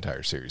had with the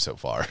entire series so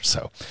far.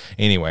 So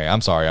anyway,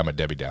 I'm sorry. I'm a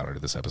Debbie Downer to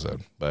this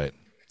episode, but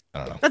I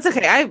don't know. That's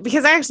okay.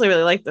 Because I actually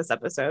really liked this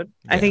episode.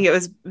 Yeah. I think it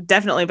was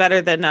definitely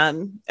better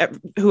than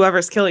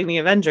whoever's killing the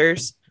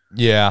Avengers.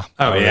 Yeah.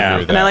 Oh, I would yeah.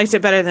 agree with And I that. liked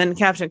it better than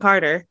Captain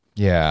Carter.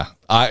 Yeah.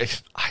 I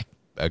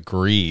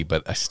agree,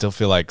 but I still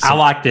feel like I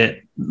liked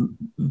it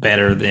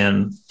better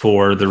than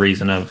for the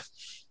reason of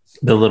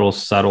the little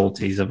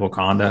subtleties of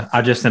Wakanda.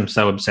 I just am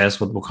so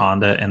obsessed with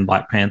Wakanda and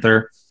Black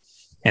Panther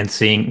and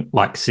seeing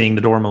the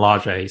Dora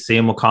Milaje,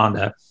 seeing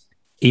Wakanda,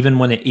 even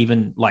when it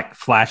even like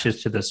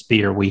flashes to the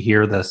spear, we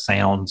hear the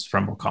sounds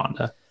from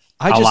Wakanda.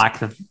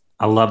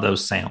 I love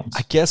those sounds.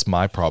 I guess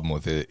my problem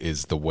with it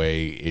is the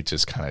way it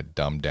just kind of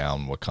dumbed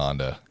down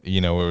Wakanda.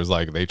 It was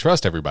like they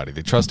trust everybody,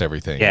 they trust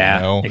everything.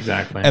 Yeah,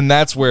 exactly. And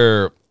that's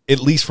where, at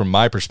least from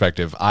my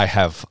perspective, I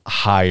have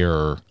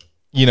higher,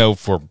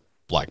 for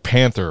Black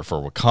Panther,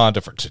 for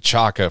Wakanda, for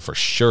T'Chaka, for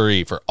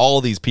Shuri, for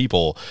all these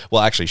people.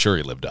 Well, actually,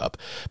 Shuri lived up,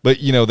 but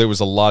there was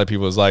a lot of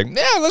people who was like,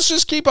 yeah, let's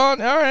just keep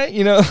on. All right,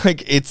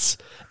 like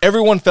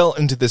everyone fell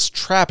into this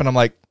trap, and I'm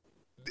like,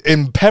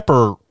 and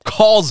Pepper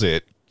calls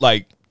it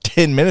like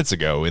 10 minutes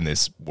ago in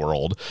this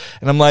world.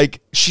 And I'm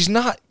like, she's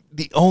not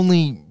the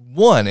only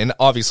one. And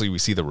obviously we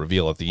see the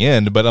reveal at the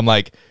end, but I'm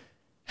like,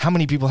 how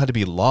many people had to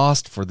be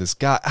lost for this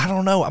guy? I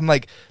don't know. I'm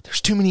like,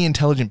 there's too many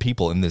intelligent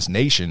people in this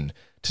nation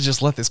to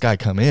just let this guy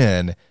come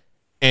in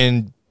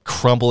and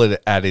crumble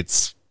it at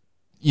its,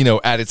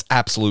 at its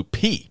absolute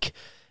peak.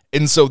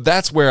 And so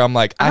that's where I'm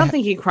like, I don't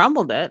think he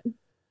crumbled it.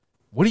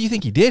 What do you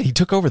think he did? He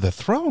took over the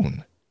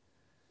throne.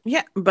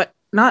 Yeah, but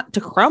not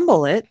to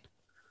crumble it.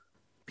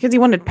 Because he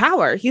wanted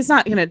power. He's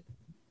not going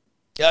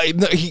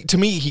to. To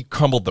me, he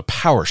crumbled the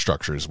power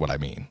structure is what I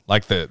mean.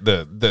 Like the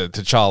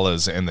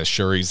T'Challas and the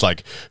Shuris,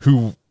 like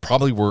who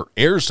probably were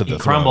heirs to the throne.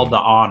 Crumbled the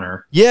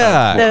honor.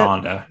 Yeah. Of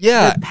Wakanda.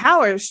 Yeah. The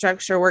power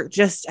structure worked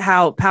just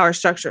how power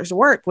structures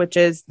work, which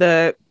is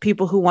the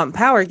people who want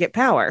power get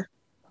power.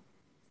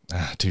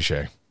 Touche.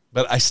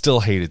 But I still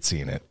hated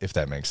seeing it, if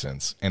that makes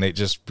sense. And it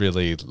just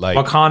really like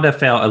Wakanda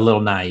felt a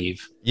little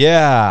naive.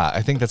 Yeah,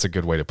 I think that's a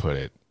good way to put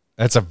it.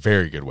 That's a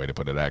very good way to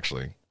put it,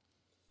 actually.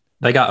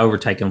 They got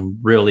overtaken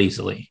real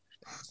easily.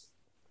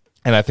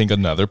 And I think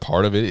another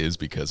part of it is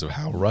because of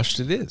how rushed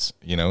it is.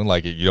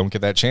 Like you don't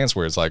get that chance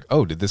where it's like,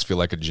 oh, did this feel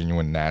like a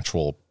genuine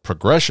natural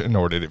progression,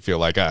 or did it feel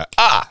like got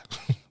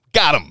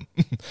him?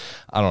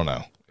 I don't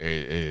know.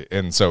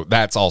 And so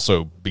that's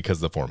also because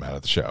of the format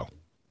of the show.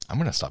 I'm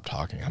going to stop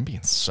talking. I'm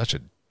being such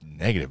a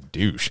negative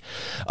douche.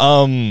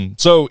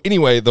 So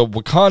anyway, the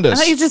Wakanda. I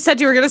thought you just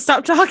said you were going to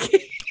stop talking.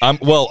 I'm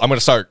going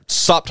to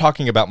stop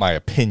talking about my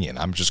opinion.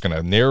 I'm just going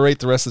to narrate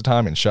the rest of the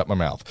time and shut my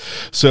mouth.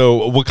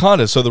 So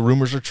Wakanda, so the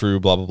rumors are true,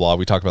 blah, blah, blah.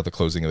 We talked about the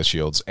closing of the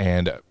shields,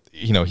 and,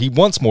 he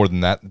wants more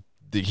than that.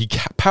 He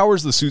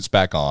powers the suits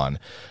back on.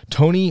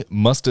 Tony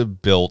must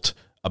have built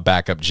a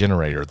backup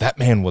generator. That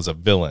man was a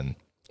villain.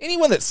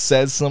 Anyone that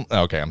says something,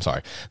 okay, I'm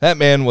sorry. That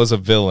man was a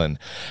villain.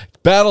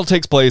 Battle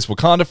takes place,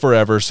 Wakanda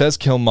forever, says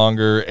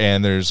Killmonger,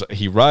 and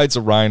he rides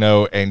a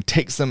rhino and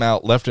takes them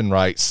out left and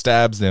right,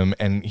 stabs them,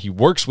 and he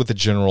works with the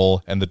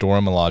general and the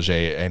Dora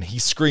Milaje, and he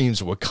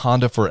screams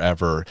Wakanda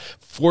forever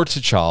for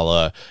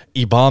T'Challa,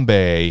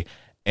 Ibambe,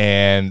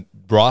 and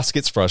Ross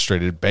gets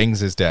frustrated,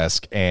 bangs his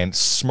desk, and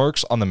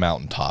smirks on the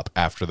mountaintop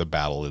after the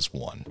battle is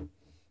won.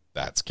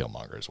 That's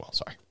Killmonger as well,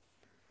 sorry.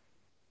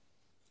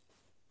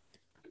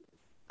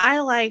 I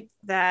like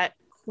that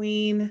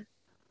Queen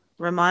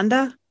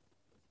Ramonda.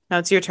 No,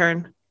 it's your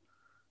turn.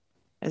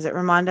 Is it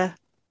Ramonda?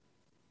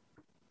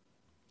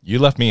 You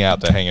left me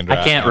out to hang and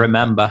dry. I can't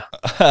remember.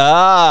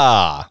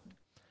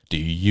 Do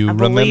you I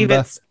remember? believe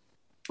it's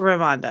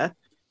Ramonda.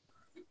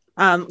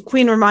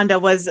 Queen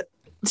Ramonda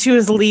she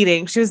was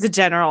leading. She was the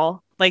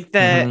general. Like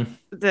the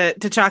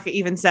T'Chaka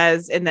even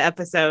says in the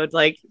episode,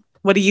 like,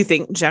 what do you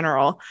think,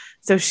 General?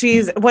 So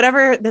she's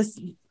whatever this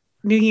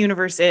new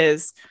universe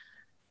is,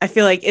 I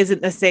feel like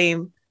isn't the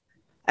same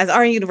as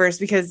our universe,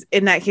 because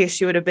in that case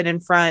she would have been in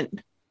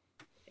front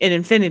in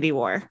Infinity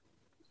War.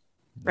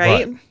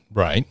 Right?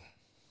 Right.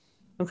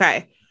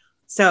 Okay.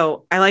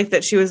 So I like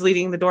that she was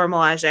leading the Dora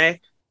Milaje.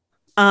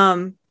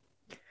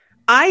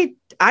 I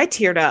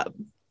teared up.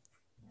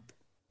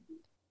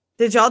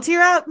 Did y'all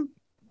tear up?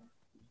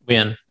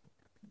 When?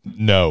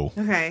 No.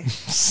 Okay.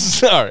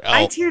 Sorry.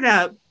 I teared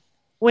up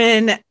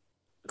when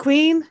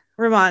Queen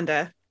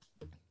Ramonda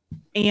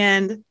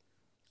and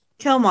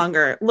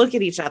Killmonger look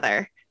at each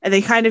other and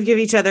they kind of give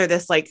each other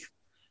this like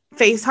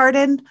face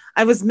hardened.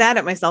 I was mad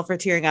at myself for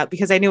tearing up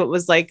because I knew it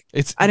was like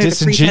It's under the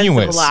pretense of a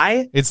disingenuous.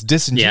 lie. It's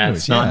disingenuous. Yeah,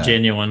 it's not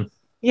genuine.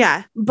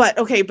 Yeah, but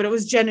it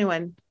was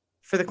genuine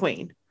for the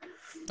queen.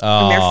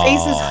 And their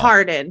faces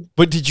hardened.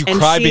 But did you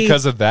cry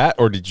because of that,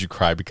 or did you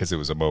cry because it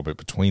was a moment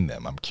between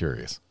them? I'm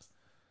curious.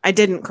 I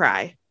didn't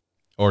cry.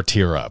 Or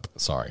tear up.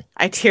 Sorry.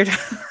 I teared up.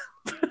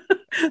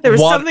 There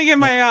was something in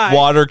my eye.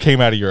 Water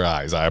came out of your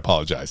eyes. I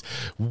apologize.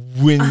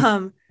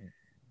 I'm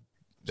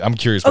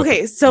curious.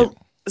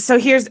 So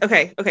here's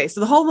So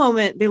the whole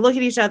moment they look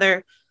at each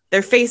other,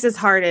 their faces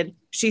hardened.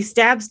 She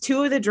stabs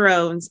two of the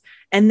drones,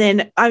 and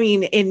then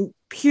in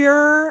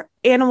pure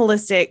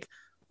animalistic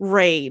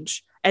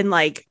rage and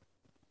like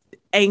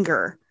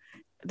anger,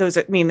 those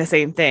mean the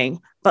same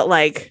thing, but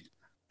like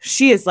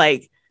she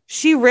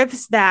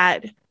rips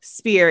that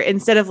spear.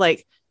 Instead of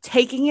like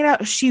taking it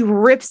out, she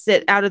rips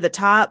it out of the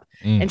top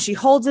and she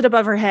holds it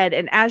above her head,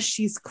 and as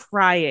she's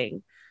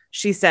crying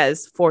she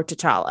says, "For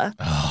T'Challa."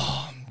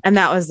 And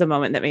that was the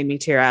moment that made me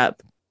tear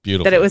up.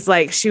 Beautiful. That it was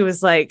like she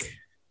was like,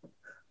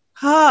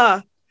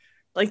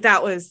 like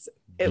that was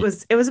it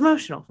was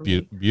emotional for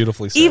me.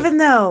 Beautifully said. Even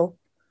though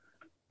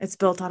it's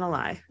built on a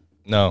lie.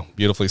 No,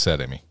 beautifully said,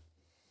 Amy.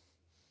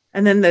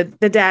 And then the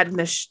dad and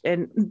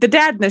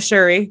the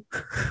Shuri.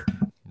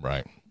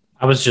 Right.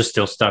 I was just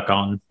still stuck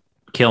on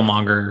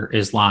Killmonger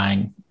is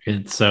lying.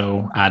 And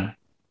so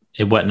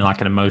it wasn't like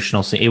an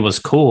emotional scene. It was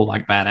cool,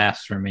 like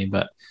badass for me,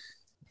 but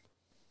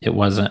it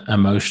wasn't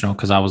emotional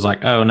because I was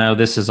like, oh no,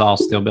 this is all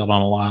still built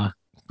on a lie.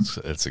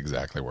 It's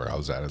exactly where I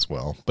was at as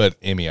well. But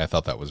Amy, I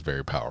thought that was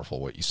very powerful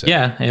what you said.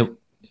 Yeah,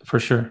 for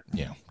sure.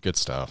 Yeah, good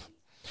stuff.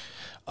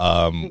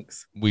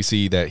 We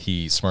see that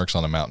he smirks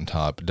on a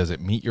mountaintop. Does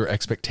it meet your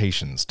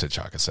expectations?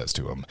 T'Chaka says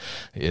to him.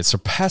 It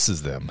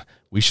surpasses them.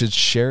 We should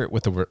share it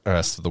with the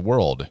rest of the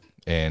world.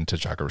 And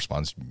T'Chaka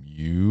responds,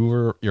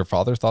 your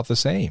father thought the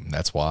same.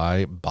 That's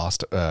why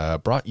Bast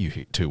brought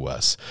you to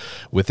us.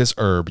 With this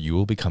herb, you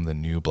will become the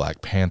new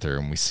Black Panther.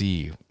 And we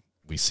see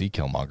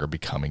Killmonger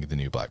becoming the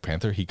new Black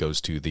Panther. He goes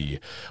to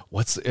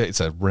it's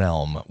a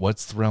realm.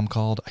 What's the realm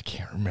called? I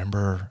can't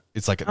remember.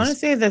 It's like I want to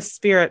say the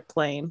spirit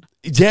plane.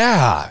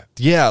 Yeah.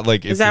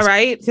 Like, is that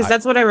right? Because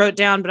that's what I wrote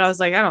down, but I was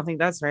like, I don't think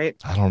that's right.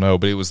 I don't know,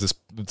 but it was this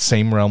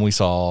same realm we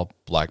saw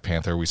Black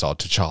Panther. We saw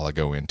T'Challa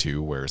go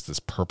into, where it's this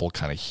purple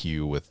kind of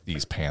hue with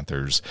these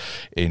panthers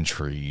in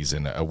trees.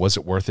 And was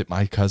it worth it,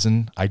 my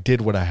cousin? I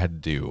did what I had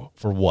to do.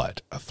 For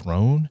what? A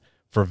throne?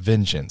 For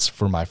vengeance,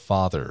 for my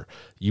father.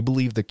 You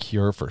believe the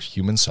cure for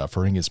human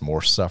suffering is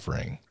more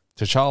suffering.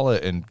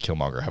 T'Challa and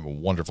Killmonger have a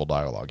wonderful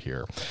dialogue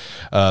here.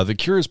 The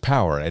cure is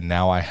power, and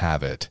now I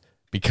have it.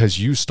 Because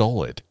you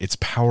stole it. It's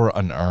power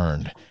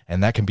unearned,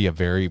 and that can be a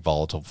very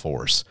volatile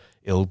force.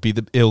 It'll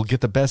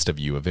get the best of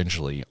you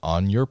eventually,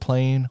 on your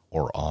plane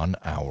or on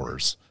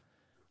ours.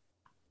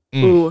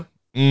 Ooh.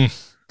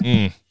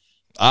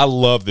 I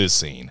love this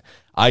scene.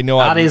 I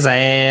know his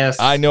ass.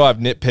 I know I've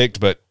nitpicked,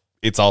 but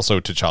it's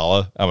also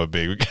T'Challa. I'm a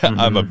big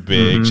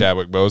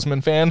Chadwick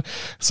Boseman fan.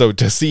 So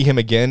to see him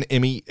again,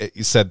 Emmy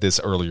said this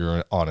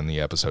earlier on in the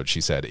episode.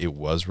 She said it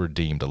was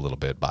redeemed a little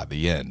bit by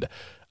the end.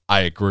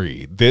 I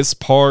agree. This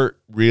part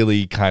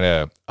really kind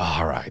of,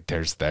 all right,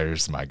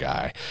 there's my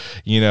guy,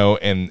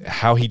 and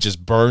how he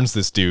just burns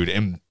this dude,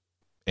 and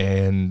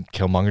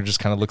Killmonger just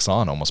kind of looks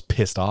on, almost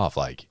pissed off,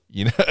 like,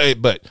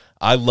 but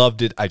I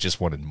loved it. I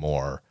just wanted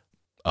more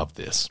of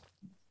this.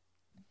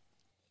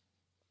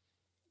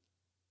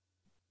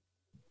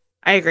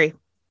 I agree.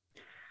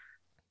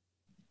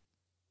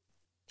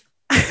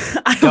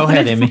 Go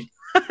ahead, Emmy.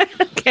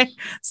 Okay.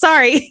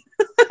 Sorry.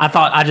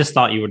 I just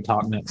thought you would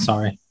talk next.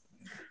 Sorry.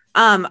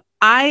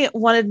 I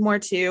wanted more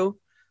too.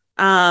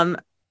 In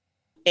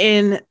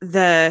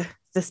the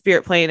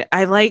spirit plane,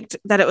 I liked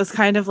that it was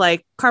kind of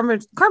like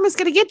karma's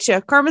gonna get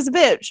you. Karma's a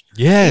bitch.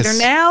 Yes. Either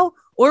now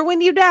or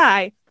when you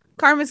die,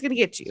 karma's gonna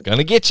get you. It's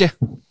gonna get you.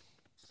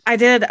 I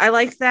did. I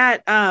liked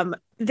that.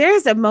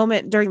 There's a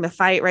moment during the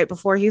fight right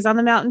before he's on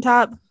the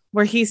mountaintop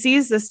where he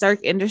sees the Stark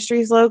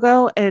Industries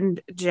logo and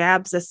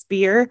jabs a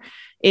spear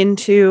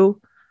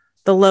into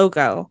the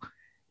logo.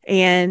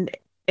 And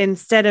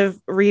instead of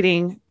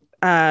reading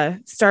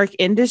Stark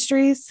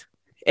Industries,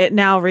 it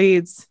now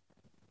reads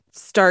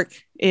Stark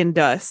in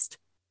Dust,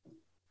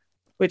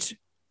 which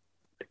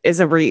is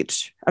a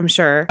reach, I'm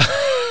sure.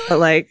 But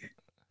like,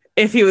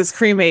 if he was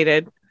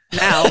cremated,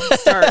 now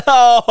Stark.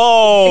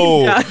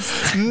 Oh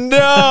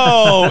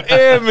no,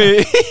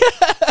 Emmy.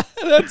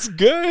 That's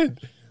good.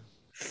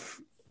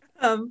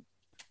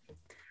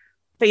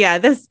 But yeah,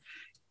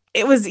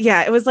 it was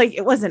like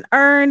it wasn't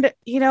earned,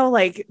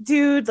 like,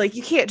 dude, like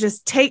you can't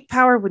just take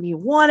power when you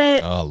want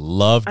it. Oh,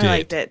 loved it. I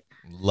liked it.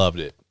 Loved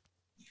it.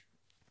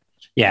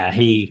 Yeah,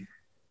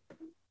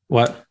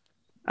 what?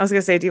 I was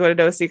gonna say, do you want to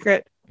know a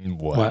secret?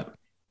 What?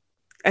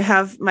 I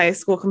have my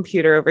school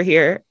computer over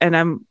here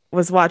and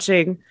was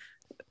watching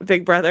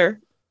Big Brother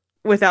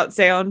without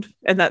sound,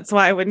 and that's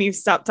why when you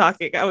stopped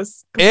talking, I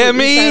was completely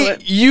Emmy,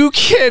 silent. you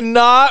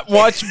cannot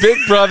watch Big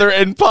Brother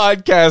and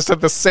podcast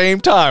at the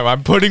same time.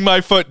 I'm putting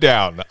my foot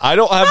down. I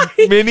don't have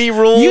many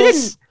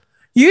rules.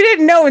 You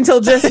didn't know until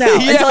just now,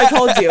 until I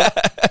told you.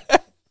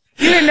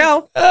 You didn't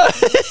know.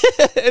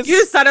 You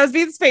just thought I was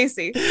being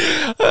spacey.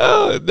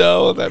 Oh,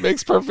 no, that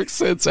makes perfect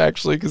sense,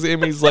 actually, because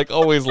Emmy's like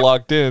always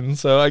locked in.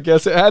 So I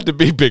guess it had to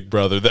be Big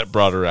Brother that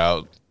brought her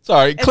out.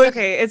 Sorry, It's Clinton.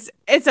 okay.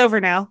 It's over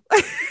now.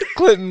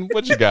 Clinton,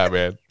 what you got,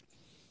 man?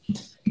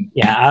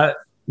 Yeah,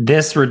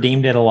 this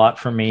redeemed it a lot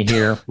for me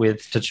here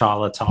with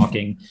T'Challa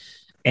talking.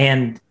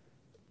 And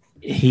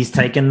he's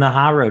taking the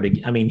high road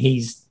again. I mean,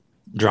 he's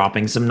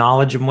dropping some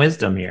knowledge and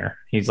wisdom here.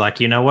 He's like,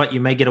 you know what?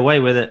 You may get away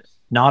with it,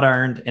 not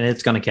earned, and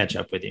it's going to catch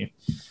up with you.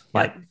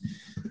 Like,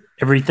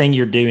 everything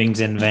you're doing is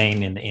in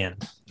vain in the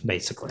end,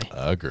 basically.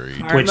 Agreed.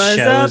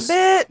 Karma's a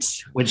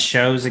bitch. Which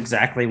shows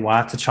exactly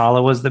why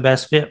T'Challa was the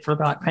best fit for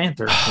Black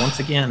Panther. Once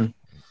again.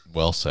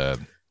 Well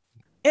said.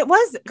 It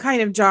was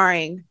kind of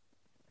jarring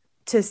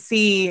to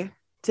see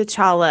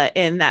T'Challa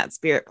in that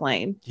spirit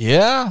plane.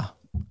 Yeah.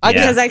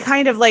 Because I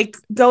kind of like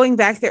going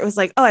back there, it was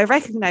like, oh, I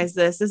recognize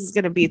this. This is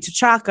going to be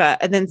T'Chaka.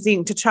 And then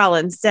seeing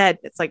T'Challa instead,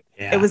 it's like,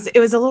 it was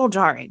a little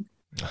jarring.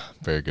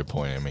 Very good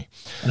point, Emmy.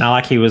 And I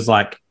like he was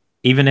like,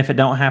 even if it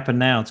don't happen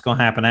now, it's going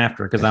to happen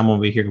after because I'm going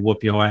to be here to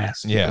whoop your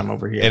ass. Yeah. I'm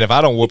over here. And if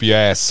I don't whoop your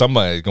ass,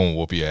 somebody's going to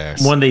whoop your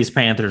ass. One of these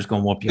Panthers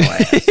going to whoop your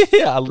ass.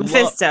 Yeah,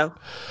 Mephisto.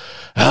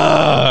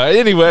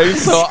 Anyway,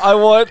 so I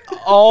want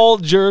all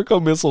Jericho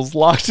missiles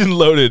locked and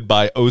loaded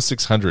by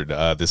 0600.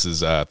 This is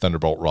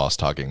Thunderbolt Ross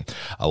talking.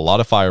 A lot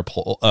of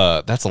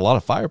that's a lot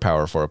of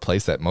firepower for a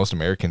place that most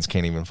Americans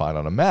can't even find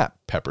on a map,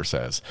 Pepper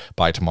says.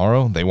 By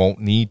tomorrow, they won't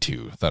need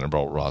to,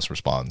 Thunderbolt Ross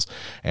responds.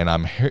 And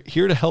I'm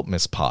here to help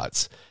Miss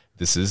Potts.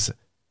 This is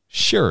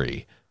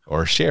Sherry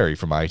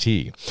from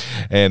IT.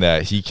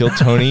 And he killed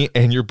Tony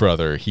and your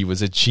brother. He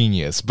was a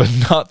genius, but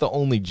not the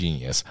only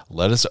genius.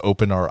 Let us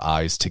open our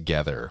eyes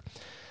together.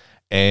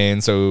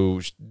 And so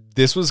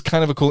this was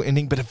kind of a cool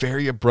ending, but a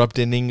very abrupt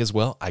ending as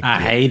well.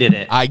 I hated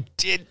it. I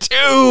did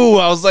too.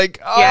 I was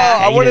like,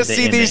 I want to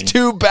see these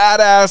two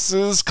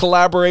badasses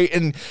collaborate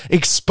and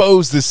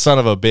expose this son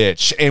of a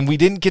bitch. And we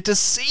didn't get to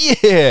see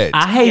it.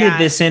 I hated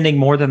this ending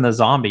more than the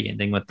zombie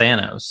ending with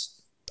Thanos.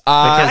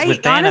 Because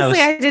with Thanos,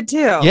 honestly, I did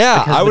too.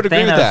 Yeah, I would agree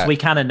Thanos, with that. We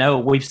kind of know,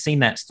 we've seen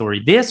that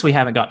story. This we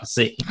haven't got to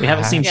see. We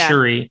haven't seen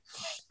Shuri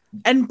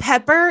and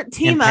Pepper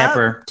team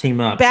up.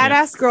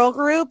 Badass girl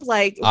group,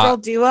 like girl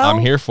duo. I'm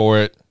here for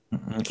it.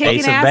 Kicking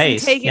Ace of ass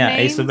Base. and taking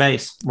names. Ace of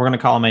Base. We're going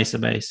to call him Ace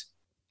of Base.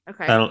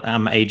 Okay.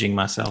 I'm aging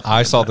myself.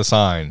 I saw the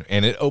sign,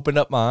 and it opened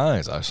up my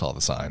eyes. I saw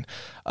the sign.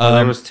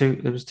 There was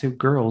two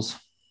girls.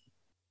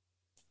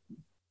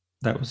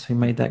 That was who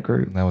made that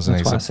group. That was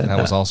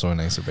was also an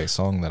Ace of Base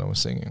song that I was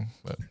singing.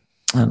 But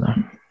I don't know.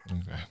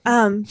 Okay.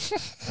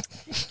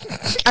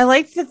 I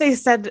like that they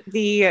said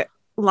the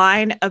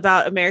line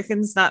about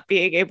Americans not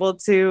being able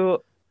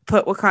to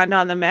put Wakanda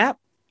on the map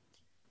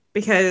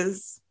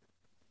because,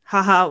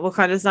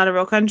 Wakanda's not a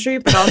real country,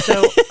 but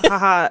also,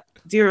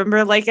 do you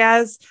remember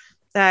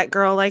that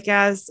girl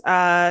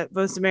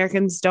most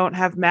Americans don't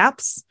have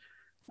maps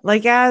I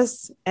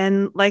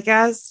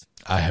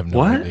have no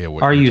What idea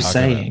what are you're you talking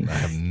saying? about. I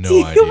have no Do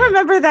you idea.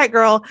 remember that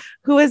girl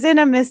who was in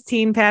a Miss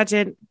Teen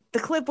pageant? The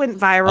clip went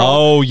viral.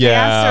 Oh, yeah. They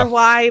asked her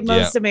why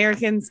most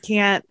Americans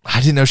can't. I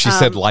didn't know she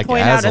said point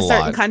as out a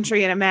certain lot.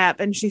 country in a map,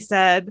 and she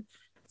said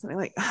something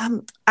like,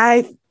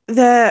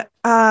 the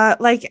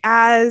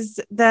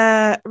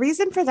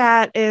reason for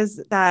that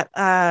is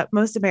that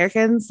most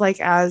Americans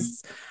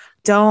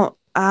don't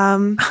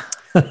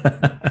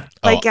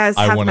as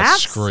I have want to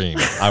maps. scream.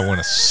 I want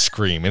to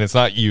scream, and it's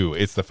not you.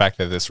 It's the fact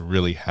that this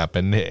really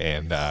happened.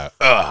 And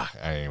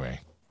anyway,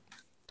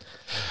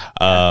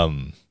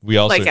 we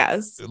also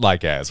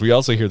we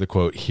also hear the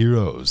quote: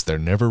 "Heroes, they're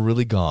never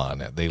really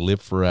gone. They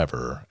live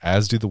forever,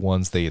 as do the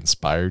ones they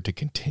inspired to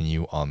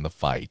continue on the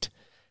fight."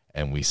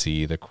 And we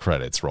see the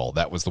credits roll.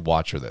 That was the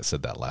Watcher that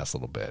said that last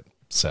little bit.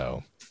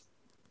 So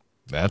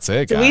that's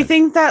it, guys. Do we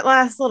think that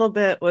last little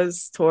bit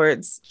was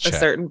towards a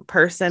certain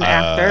person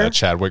actor?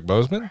 Chadwick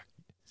Boseman?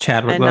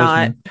 Chadwick and Boseman.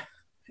 not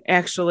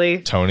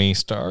actually Tony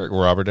Stark,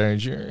 Robert Downey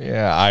Jr.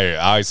 Yeah,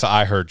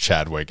 I heard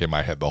Chadwick in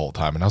my head the whole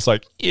time, and I was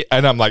like,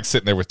 and I'm like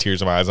sitting there with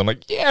tears in my eyes. I'm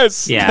like,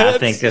 yes. Yeah, I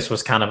think this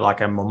was kind of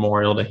like a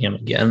memorial to him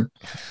again.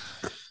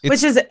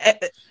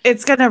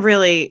 It's gonna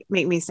really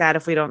make me sad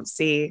if we don't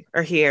see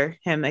or hear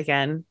him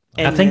again.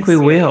 I think we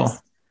will.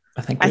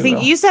 I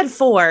think you said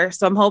 4,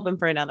 so I'm hoping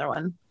for another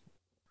one.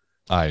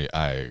 I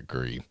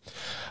agree.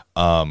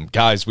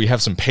 Guys, we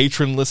have some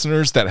patron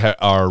listeners that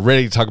are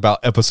ready to talk about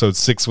episode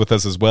 6 with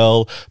us as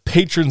well.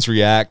 Patrons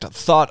react.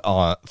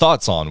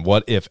 Thoughts on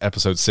What If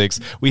episode 6.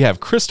 We have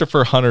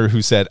Christopher Hunter,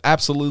 who said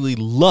absolutely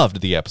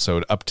loved the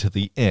episode up to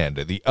the end.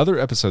 The other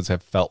episodes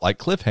have felt like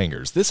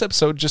cliffhangers. This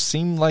episode just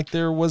seemed like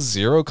there was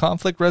zero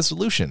conflict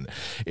resolution.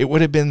 It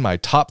would have been my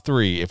top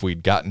 3 if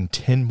we'd gotten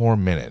 10 more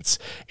minutes.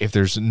 If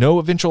there's no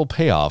eventual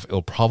payoff,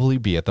 it'll probably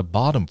be at the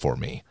bottom for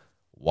me.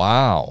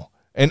 Wow.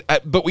 And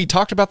but we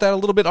talked about that a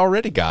little bit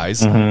already,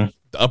 guys. Mm-hmm.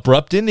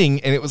 abrupt ending,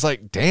 and it was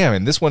like, damn.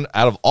 And this one,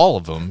 out of all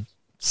of them,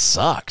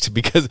 sucked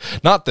because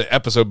not the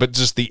episode, but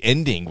just the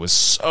ending was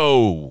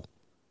so.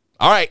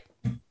 All right.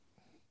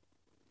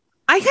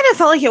 I kind of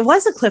felt like it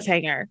was a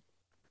cliffhanger.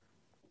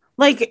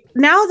 Like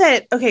now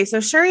that, okay, so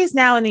Shuri's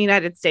now in the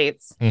United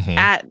States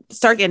at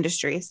Stark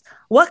Industries.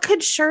 What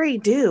could Shuri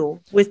do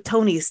with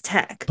Tony's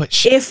tech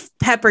if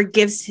Pepper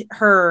gives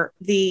her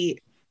the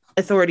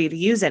authority to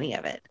use any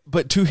of it?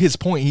 But to his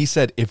point, he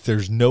said, if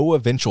there's no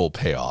eventual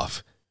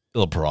payoff,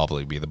 it'll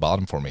probably be the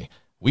bottom for me.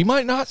 We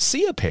might not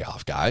see a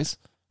payoff, guys.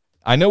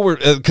 I know we're,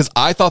 because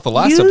I thought the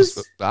last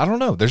episode, I don't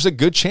know. There's a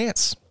good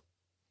chance.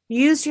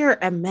 Use your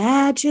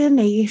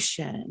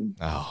imagination.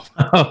 Oh.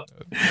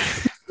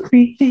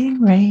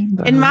 Reading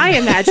rainbow. In my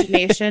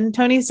imagination,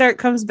 Tony Stark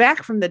comes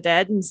back from the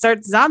dead and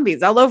starts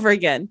zombies all over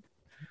again.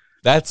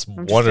 That's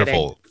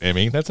wonderful,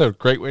 Emmy. That's a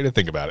great way to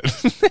think about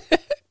it.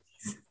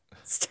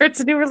 Starts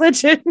a new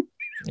religion.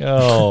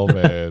 Oh,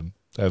 man.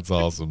 That's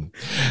awesome.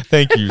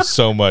 Thank you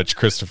so much,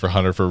 Christopher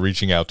Hunter, for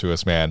reaching out to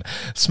us, man.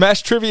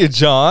 Smash Trivia,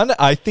 John.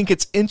 I think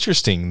it's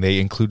interesting they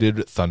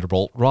included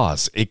Thunderbolt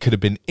Ross. It could have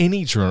been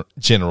any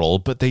general,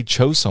 but they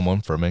chose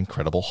someone from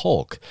Incredible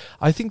Hulk.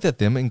 I think that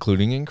them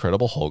including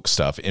Incredible Hulk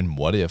stuff in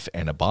What If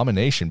and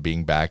Abomination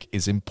being back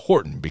is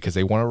important because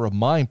they want to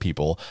remind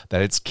people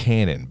that it's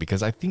canon,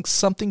 because I think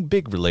something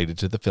big related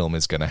to the film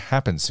is going to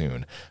happen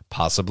soon,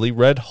 possibly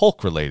Red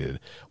Hulk related.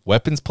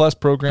 Weapons Plus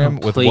program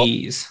with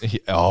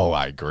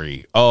I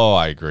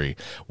agree.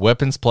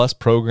 Weapons Plus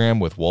program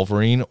with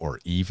Wolverine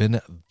or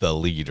even the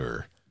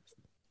Leader.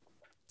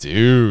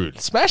 Dude,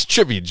 Smash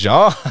Trivia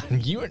John,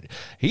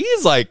 he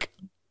is like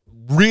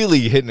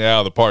really hitting it out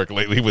of the park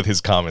lately with his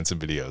comments and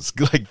videos.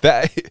 Like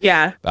that.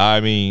 Yeah.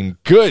 I mean,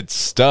 good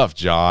stuff,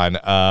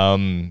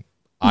 John.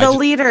 The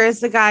Leader is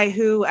the guy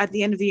who, at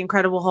the end of the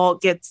Incredible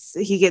Hulk, gets the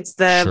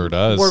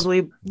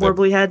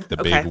warbly head. The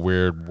big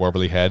weird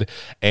warbly head.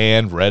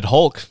 And Red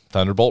Hulk,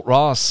 Thunderbolt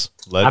Ross.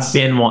 I've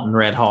been wanting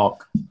Red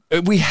Hulk.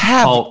 We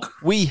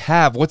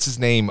have. What's his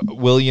name?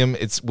 William.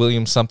 It's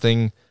William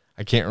something.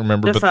 I can't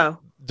remember. Dafoe.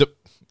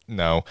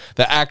 No,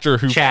 the actor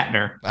who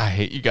Shatner. I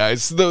hate you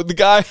guys. The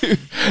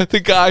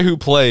guy who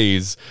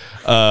plays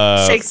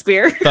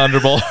Shakespeare.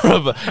 Thunderbolt.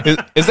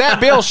 Is that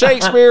Bill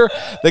Shakespeare?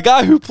 The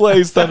guy who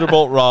plays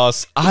Thunderbolt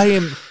Ross. I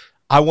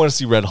want to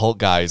see Red Hulk,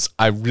 guys.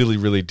 I really,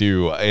 really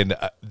do, and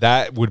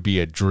that would be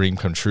a dream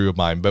come true of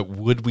mine. But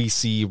would we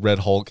see Red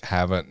Hulk?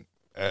 Haven't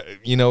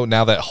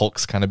now that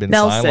Hulk's kind of been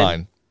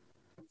sidelined.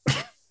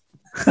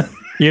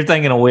 You're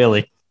thinking of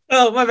Willie.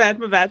 Oh, my bad.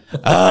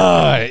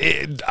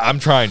 I'm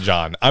trying,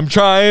 John. I'm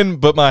trying,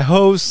 but my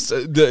hosts,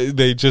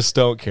 they just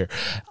don't care.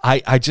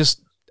 I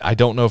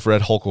don't know if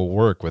Red Hulk will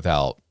work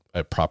without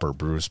a proper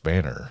Bruce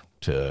Banner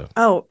to.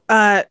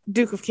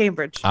 Duke of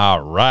Cambridge. All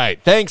right.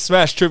 Thanks,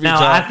 Smash Trivia, no,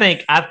 John.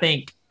 I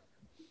think,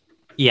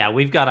 yeah,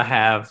 we've got to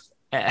have.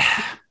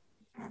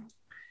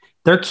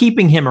 They're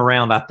keeping him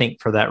around, I think,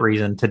 for that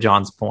reason, to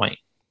John's point.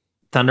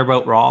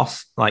 Thunderbolt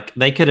Ross, like,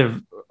 they could have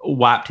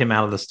wiped him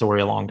out of the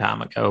story a long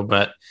time ago,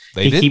 but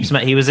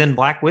he was in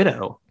Black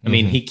Widow. I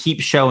mean, he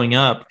keeps showing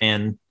up,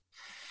 and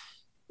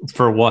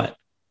for what?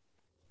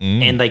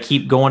 And they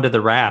keep going to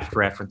the Raft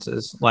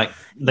references. Like,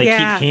 they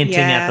keep hinting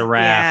at the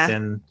Raft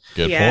and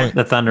good point.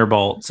 The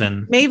Thunderbolts,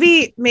 and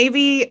maybe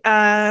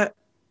I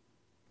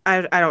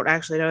don't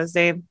actually know his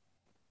name.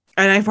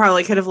 And I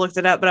probably could have looked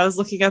it up, but I was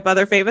looking up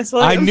other famous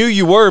ones. I knew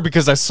you were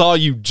because I saw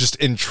you just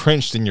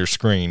entrenched in your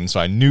screen,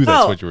 so I knew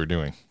that's what you were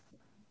doing.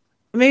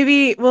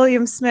 Maybe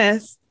William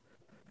Smith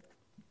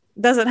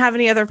doesn't have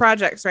any other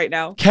projects right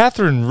now.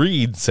 Catherine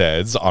Reed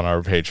says on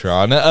our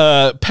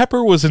Patreon,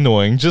 Pepper was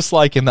annoying, just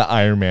like in the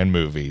Iron Man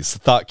movies.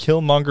 Thought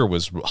Killmonger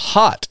was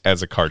hot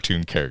as a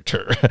cartoon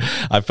character.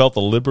 I felt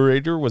the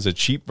Liberator was a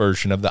cheap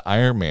version of the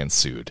Iron Man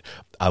suit.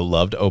 I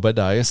loved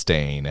Obadiah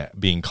Stane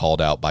being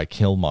called out by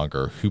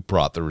Killmonger, who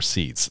brought the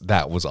receipts.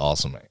 That was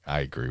awesome.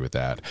 I agree with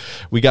that.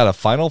 We got a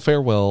final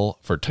farewell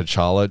for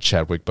T'Challa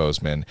Chadwick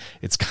Boseman.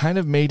 It's kind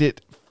of made it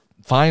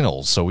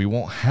finals, so we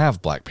won't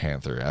have Black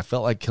Panther. I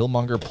felt like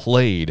Killmonger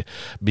played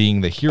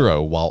being the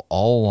hero while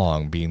all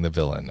along being the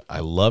villain. I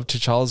loved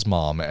T'Challa's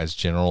mom as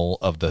General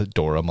of the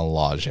Dora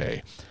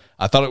Milaje.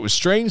 I thought it was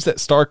strange that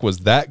Stark was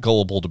that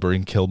gullible to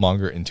bring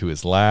Killmonger into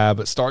his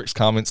lab. Stark's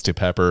comments to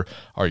Pepper,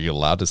 "Are you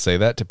allowed to say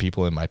that to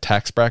people in my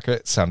tax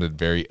bracket?" sounded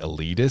very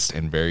elitist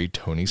and very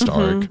Tony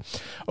Stark.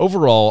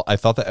 Overall, I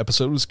thought the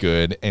episode was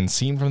good and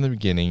seen from the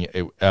beginning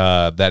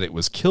that it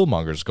was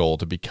Killmonger's goal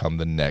to become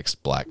the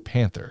next Black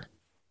Panther.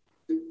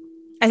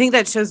 I think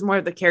that shows more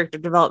of the character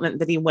development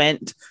that he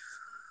went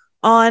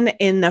on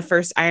in the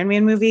first Iron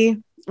Man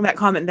movie. That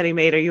comment that he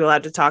made, "Are you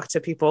allowed to talk to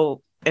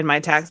people in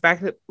my tax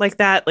bracket like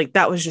that?" Like,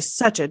 that was just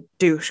such a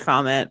douche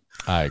comment.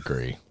 I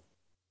agree.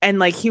 And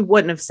like, he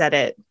wouldn't have said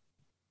it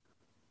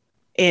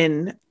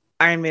in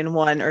Iron Man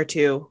 1 or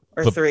 2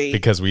 or 3.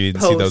 Because we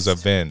didn't see those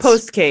events.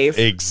 Post-cave.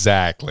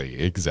 Exactly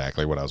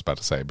what I was about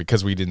to say.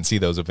 Because we didn't see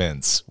those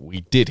events,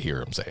 we did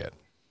hear him say it.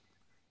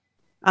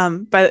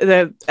 But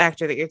the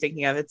actor that you're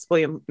thinking of, it's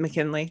William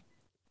McKinley.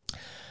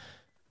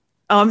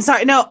 Oh, I'm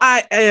sorry. No,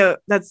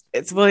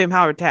 it's William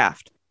Howard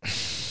Taft.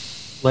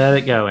 Let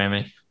it go,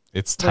 Emmy.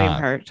 It's William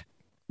time. Hurt.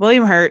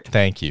 William Hurt.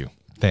 Thank you.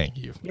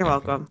 You're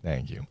welcome.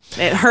 Thank you.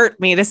 It hurt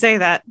me to say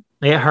that.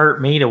 It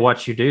hurt me to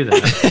watch you do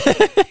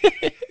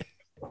that.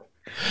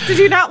 Did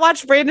you not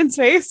watch Brandon's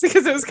face?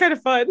 Because it was kind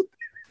of fun.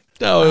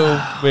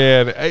 Oh,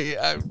 man.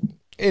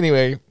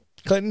 Anyway,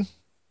 Clinton,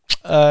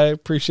 I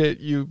appreciate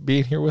you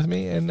being here with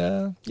me.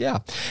 And yeah.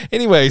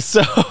 Anyway,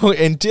 so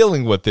in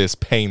dealing with this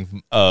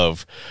pain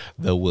of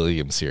the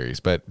Williams series,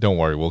 but don't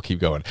worry, we'll keep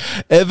going.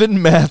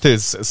 Evan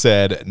Mathis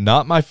said,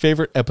 not my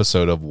favorite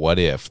episode of What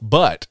If,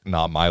 but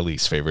not my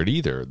least favorite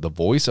either. The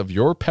voice of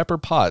your Pepper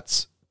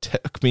Potts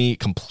took me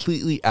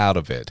completely out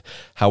of it.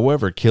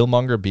 However,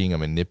 Killmonger being a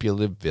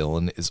manipulative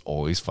villain is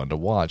always fun to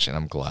watch, and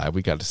I'm glad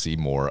we got to see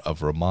more of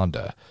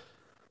Ramonda.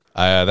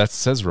 That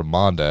says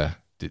Ramonda.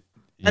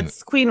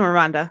 That's Queen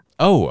Ramonda.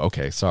 Oh,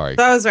 okay. Sorry.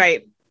 So I was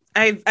right.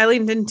 I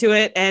leaned into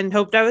it and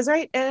hoped I was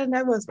right, and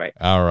I was right.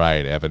 All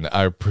right, Evan.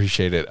 I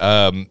appreciate it.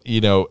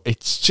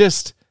 It's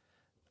just,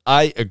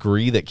 I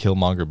agree that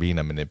Killmonger being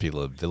a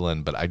manipulative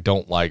villain, but I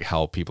don't like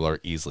how people are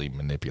easily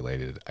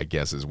manipulated, I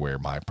guess is where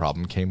my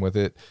problem came with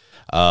it.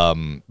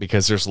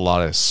 Because there's a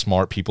lot of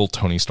smart people,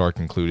 Tony Stark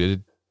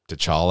included,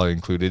 T'Challa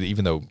included,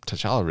 even though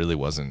T'Challa really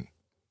wasn't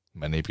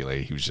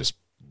manipulated. He was just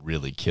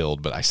really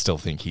killed, but I still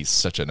think he's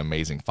such an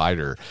amazing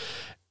fighter.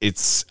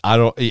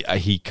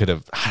 He could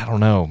have, I don't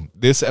know.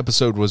 This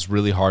episode was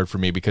really hard for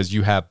me because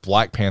you have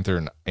Black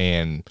Panther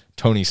and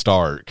Tony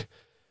Stark,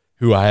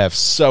 who I have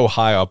so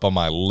high up on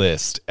my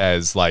list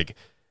as like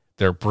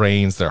their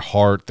brains, their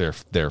heart,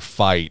 their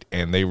fight,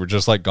 and they were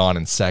just like gone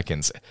in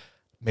seconds.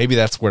 Maybe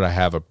that's where I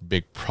have a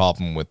big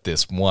problem with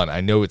this one.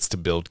 I know it's to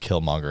build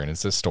Killmonger and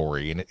it's a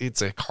story and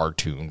it's a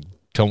cartoon.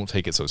 Don't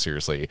take it so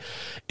seriously.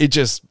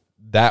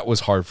 That was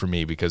hard for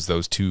me because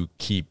those two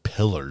key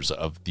pillars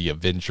of the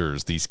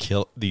Avengers, these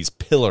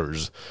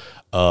pillars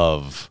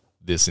of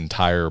this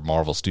entire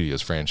Marvel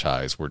Studios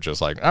franchise were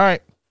just like, all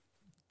right,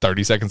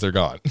 30 seconds, they're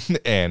gone.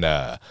 And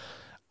I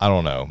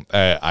don't know.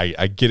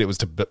 I get it was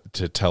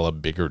to tell a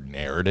bigger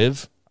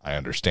narrative. I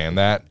understand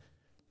that.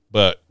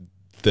 But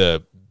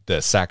the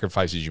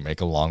sacrifices you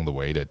make along the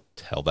way to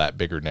tell that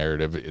bigger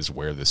narrative is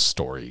where this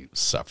story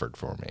suffered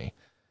for me.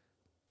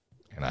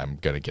 And I'm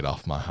going to get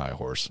off my high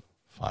horse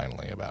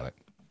finally about it.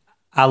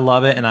 I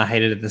love it and I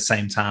hate it at the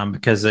same time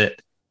because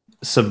it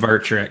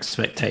subverts your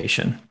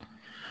expectation.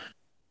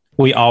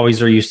 We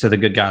always are used to the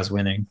good guys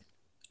winning.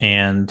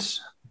 And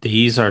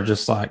these are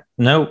just like,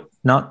 nope,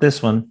 not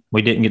this one.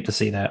 We didn't get to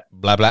see that.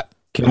 Blah, blah.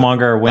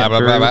 Killmonger went blah,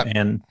 through blah, blah, blah.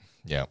 and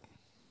yeah.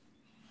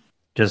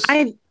 Go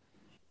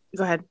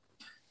ahead.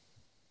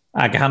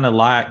 I kind of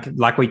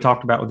like we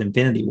talked about with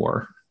Infinity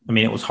War. I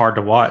mean, it was hard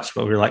to watch,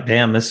 but we were like,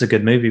 damn, this is a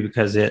good movie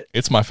because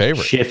it's my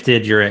favorite.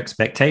 Shifted your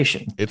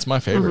expectation. It's my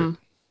favorite. Mm-hmm.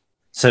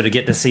 So to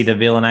get to see the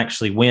villain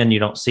actually win, you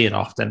don't see it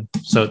often.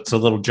 So it's a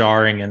little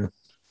jarring and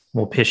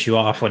will piss you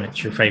off when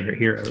it's your favorite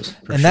heroes.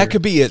 And that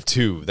could be it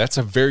too. That's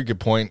a very good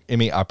point.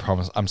 Emmy, I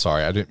promise. I'm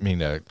sorry. I didn't mean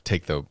to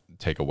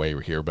take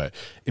away here, but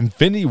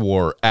Infinity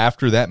War,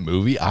 after that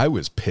movie, I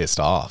was pissed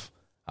off.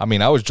 I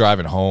mean, I was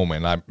driving home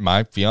and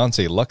my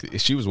fiance, luckily,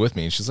 she was with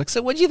me and she's like,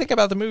 so what do you think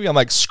about the movie? I'm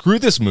like, screw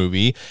this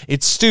movie.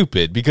 It's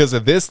stupid because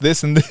of this,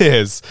 and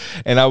this.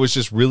 And I was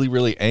just really,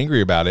 really angry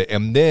about it.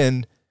 And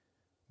then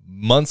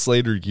months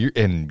later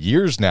and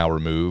years now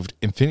removed,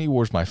 Infinity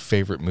War is my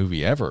favorite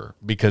movie ever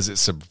because it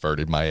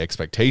subverted my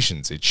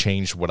expectations. It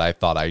changed what I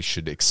thought I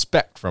should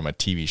expect from a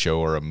TV show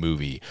or a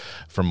movie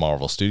from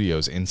Marvel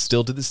Studios. And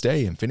still to this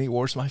day, Infinity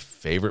War is my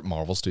favorite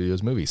Marvel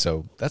Studios movie.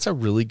 So that's a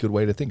really good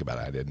way to think about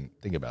it. I didn't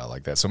think about it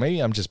like that. So maybe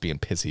I'm just being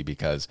pissy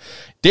because,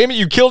 damn it,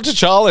 you killed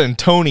T'Challa and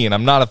Tony and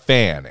I'm not a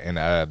fan. And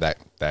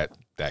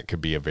that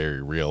could be a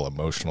very real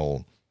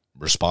emotional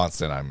response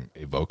that I'm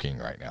evoking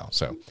right now.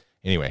 So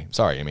anyway,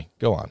 sorry, Amy.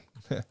 Go on.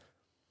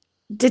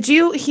 Did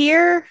you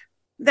hear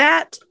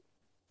that,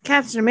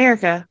 Captain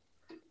America?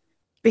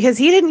 Because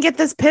he didn't get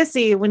this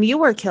pissy when you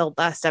were killed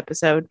last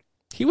episode.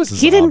 He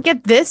didn't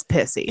get this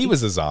pissy. He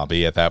was a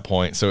zombie at that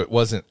point, so it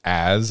wasn't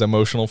as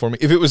emotional for me.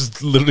 If it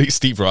was literally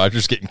Steve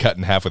Rogers getting cut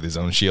in half with his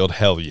own shield,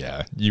 hell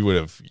yeah, you would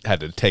have had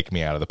to take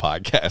me out of the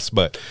podcast.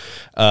 But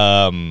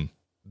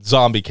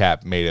Zombie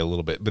Cap made it a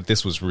little bit, but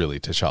this was really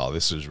T'Challa.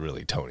 This was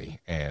really Tony,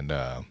 and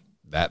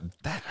that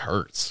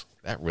hurts.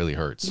 That really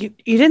hurts. You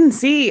didn't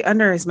see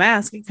under his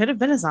mask. It could have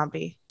been a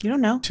zombie. You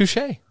don't know. Touche.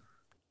 I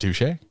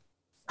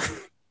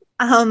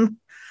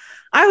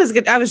was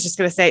just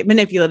gonna say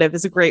manipulative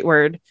is a great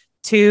word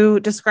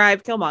to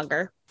describe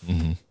Killmonger,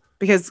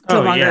 because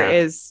Killmonger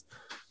is.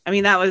 I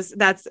mean,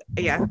 that's.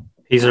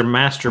 He's a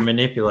master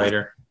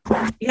manipulator.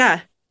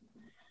 Yeah.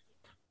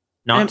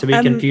 Not to be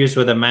confused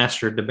with a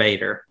master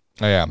debater.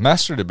 Oh, yeah,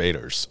 master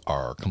debaters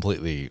are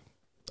completely.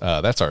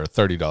 That's our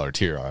 $30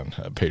 tier on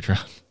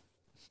Patreon.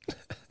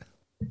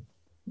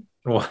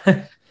 What?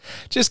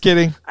 Just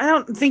kidding. I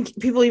don't think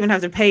people even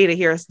have to pay to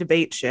hear us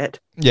debate shit.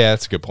 Yeah,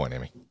 that's a good point,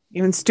 Amy.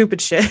 Even stupid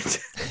shit.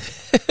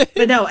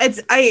 But no, I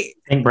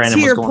think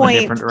Brandon was going a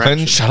different direction.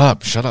 Clinton,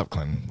 shut up,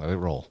 Clinton. Let it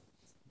roll.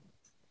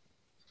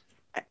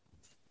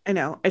 I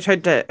know. I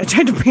tried to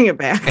bring it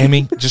back.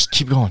 Amy, just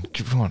keep going.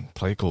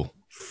 Play it cool.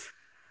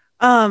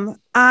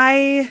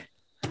 I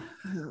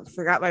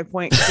forgot my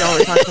point because y'all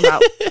were talking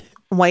about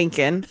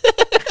wanking.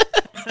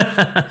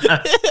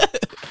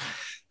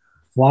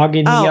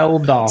 Flogging the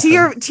old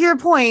dolphin. To your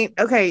point,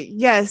 okay,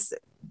 yes.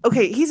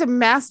 Okay, he's a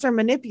master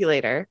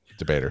manipulator.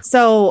 Debater.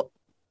 So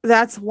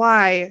that's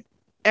why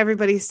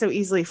everybody's so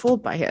easily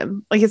fooled by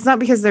him. Like, it's not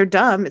because they're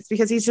dumb, it's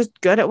because he's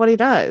just good at what he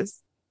does.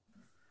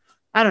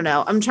 I don't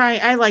know.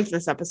 I like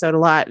this episode a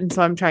lot, and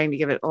so I'm trying to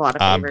give it a lot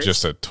of favors. I'm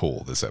just a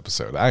tool this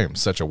episode. I am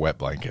such a wet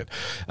blanket.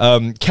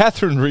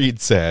 Catherine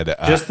Reed said...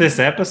 just this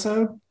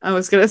episode? I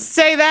was going to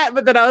say that,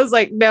 but then I was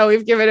like, no,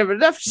 we've given him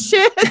enough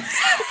shit.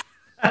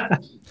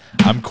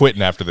 I'm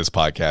quitting after this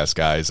podcast,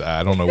 guys.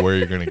 I don't know where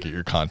you're going to get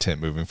your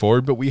content moving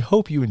forward, but we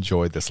hope you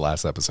enjoyed this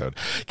last episode.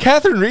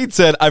 Catherine Reed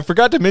said, I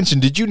forgot to mention,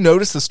 did you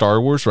notice the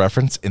Star Wars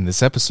reference in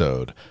this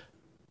episode?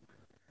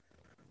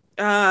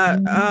 It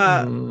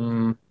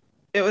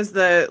was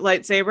the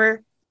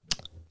lightsaber.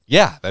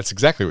 Yeah, that's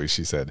exactly what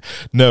she said.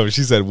 No,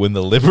 she said when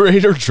the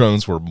Liberator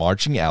drones were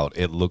marching out,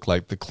 it looked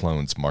like the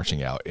clones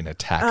marching out in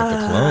Attack of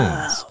the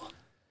Clones.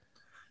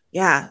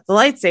 Yeah, the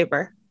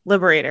lightsaber.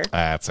 Liberator.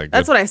 That's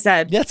what I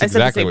said. That's I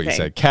exactly said what you thing.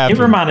 said. Catherine.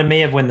 It reminded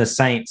me of when the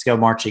Saints go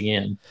marching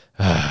in.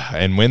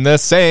 And when the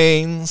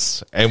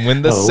Saints,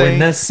 when the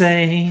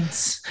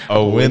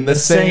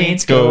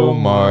Saints go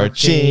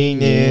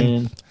marching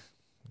in.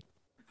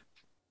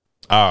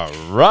 All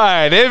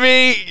right,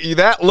 Emmy,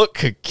 that look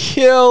could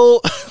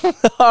kill.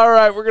 All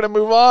right, we're going to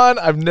move on.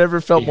 I've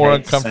never felt more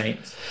uncomfortable.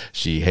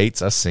 She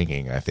hates us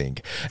singing, I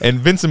think.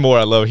 And Vincent Moore,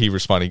 I love, he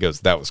responded, he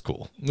goes, that was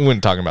cool.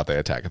 When talking about the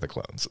Attack of the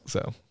Clones.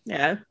 So,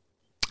 yeah.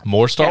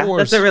 More Star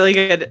Wars. That's a really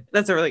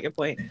good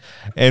point.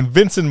 And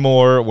Vincent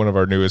Moore, one of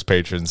our newest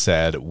patrons,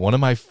 said, one of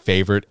my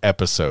favorite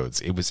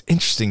episodes. It was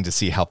interesting to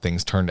see how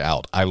things turned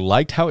out. I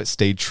liked how it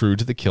stayed true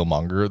to the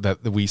Killmonger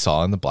that we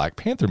saw in the Black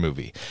Panther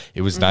movie.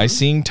 It was nice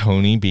seeing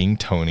Tony being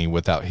Tony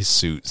without his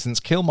suit,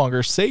 since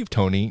Killmonger saved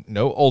Tony,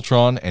 no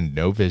Ultron and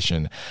no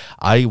Vision.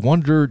 I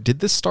wonder, did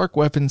the Stark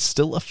weapon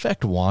still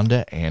affect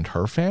Wanda and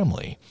her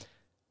family?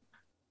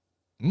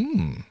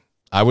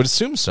 I would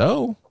assume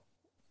so.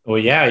 Well,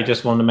 yeah, he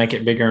just wanted to make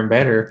it bigger and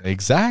better.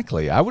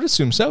 Exactly. I would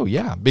assume so,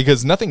 yeah,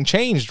 because nothing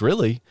changed,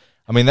 really.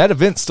 I mean, that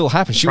event still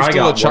happened. She was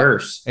still a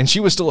child, and she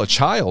was still a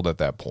child at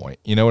that point.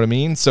 You know what I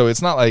mean? So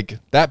it's not like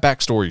that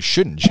backstory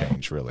shouldn't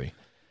change, really.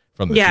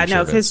 From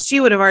the because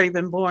she would have already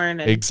been born.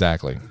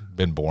 Exactly.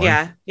 Been born.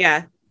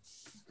 Yeah.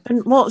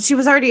 And, well, she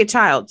was already a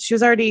child. She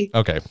was already...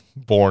 Okay.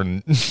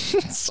 Born.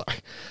 Sorry.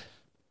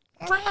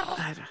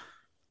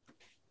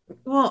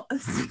 Well...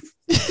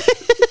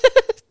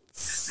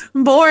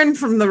 born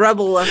from the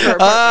rubble of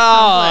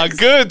her.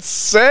 Good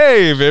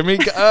save, Emmy.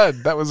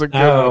 God, that was a good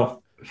one.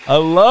 I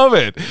love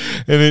it.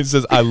 And it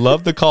says, I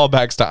love the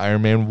callbacks to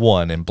Iron Man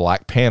 1 and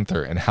Black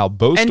Panther and how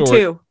both and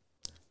 2.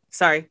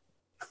 Sorry.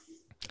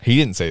 He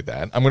didn't say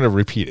that. I'm going to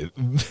repeat it.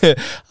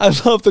 I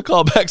love the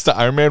callbacks to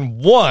Iron Man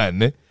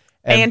 1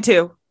 and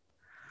 2.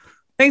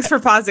 Thanks for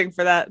pausing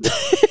for that.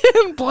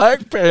 And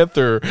Black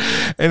Panther,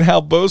 and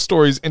how both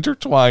stories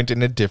intertwined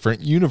in a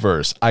different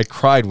universe. I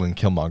cried when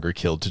Killmonger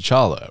killed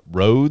T'Challa.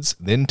 Rhodes,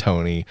 then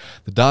Tony.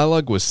 The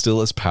dialogue was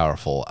still as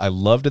powerful. I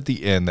loved at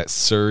the end that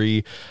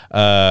Shuri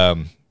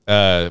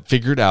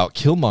figured out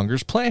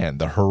Killmonger's plan.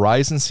 The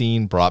Horizon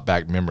scene brought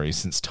back memories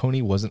since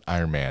Tony wasn't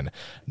Iron Man.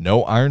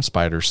 No Iron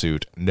Spider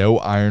suit, no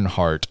Iron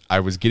Heart.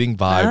 I was getting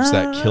vibes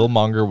that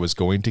Killmonger was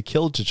going to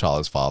kill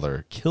T'Challa's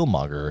father.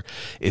 Killmonger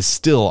is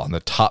still on the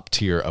top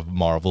tier of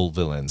Marvel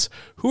villains.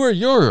 Who are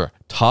your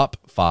top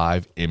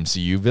 5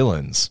 MCU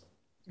villains?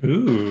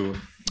 Ooh.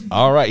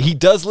 All right. He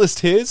does list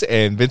his,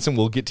 and Vincent,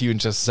 we'll get to you in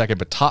just a second,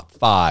 but top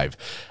 5.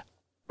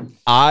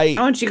 I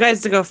want you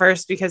guys to go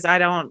first because I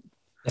don't.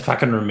 If I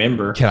can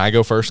remember. Can I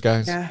go first,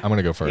 guys? Yeah. I'm going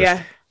to go first.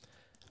 Yeah.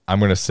 I'm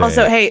going to say.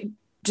 Also, hey,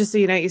 just so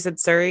you know, you said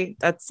Shuri.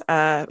 That's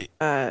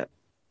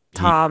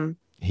Tom.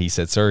 He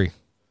said Shuri.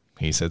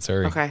 He said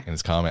Shuri. Okay. In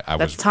his comment.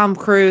 That's Tom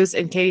Cruise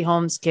and Katie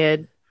Holmes'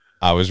 kid.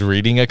 I was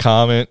reading a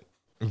comment.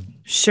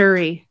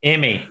 Shuri.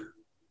 Emmy.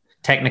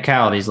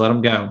 Technicalities. Let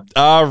them go.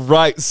 All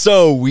right.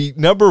 So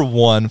number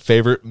 1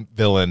 favorite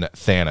villain,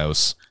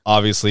 Thanos.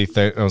 Obviously,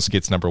 Thanos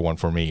gets number 1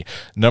 for me.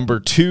 Number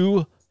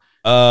 2,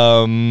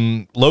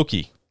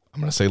 Loki. I'm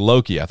going to say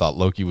Loki. I thought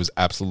Loki was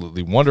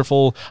absolutely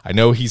wonderful. I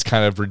know he's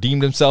kind of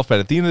redeemed himself, but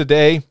at the end of the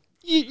day,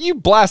 you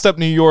blast up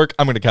New York,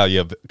 I'm going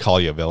to call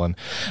you a villain.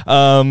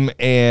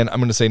 And I'm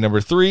going to say number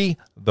 3,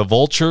 the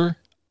Vulture.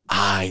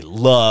 I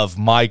love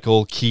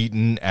Michael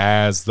Keaton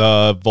as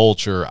the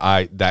Vulture.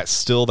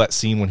 That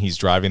scene when he's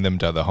driving them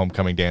to the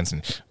homecoming dance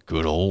and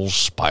good old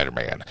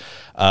Spider-Man.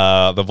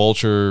 The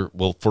Vulture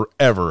will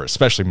forever,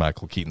 especially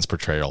Michael Keaton's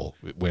portrayal,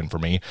 win for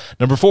me.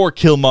 Number 4,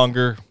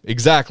 Killmonger.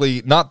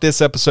 Exactly. Not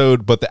this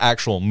episode, but the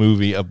actual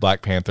movie of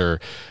Black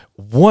Panther.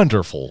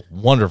 Wonderful,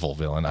 wonderful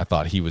villain. I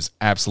thought he was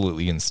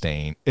absolutely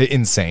insane.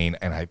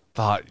 And I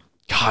thought,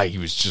 God, he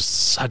was just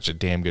such a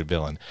damn good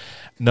villain.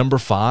 Number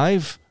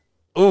 5.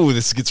 Oh,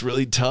 this gets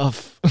really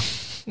tough.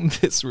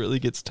 This really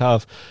gets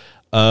tough.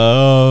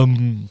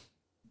 Hold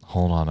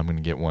on, I'm going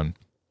to get one.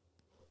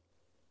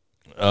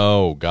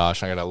 Oh,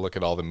 gosh, I got to look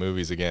at all the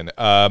movies again.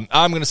 I'm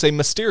going to say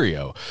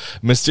Mysterio.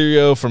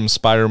 Mysterio from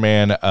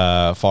Spider-Man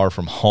Far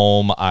From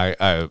Home.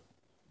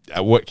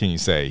 What can you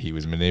say? He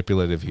was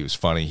manipulative. He was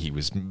funny. He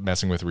was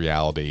messing with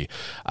reality.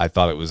 I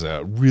thought it was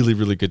a really,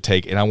 really good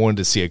take, and I wanted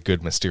to see a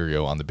good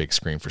Mysterio on the big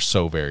screen for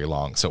so very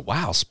long. So,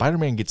 wow,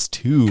 Spider-Man gets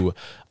 2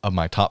 of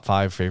my top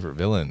 5 favorite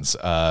villains.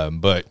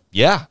 But,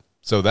 yeah,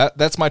 so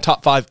that's my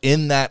top 5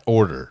 in that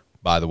order,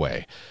 by the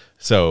way.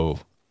 So,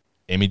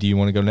 Amy, do you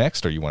want to go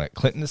next, or you want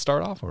Clinton to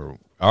start off? Or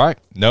all right,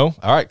 no,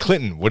 all right,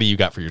 Clinton, what do you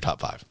got for your top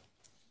 5?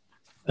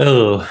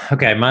 Oh,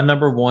 okay. My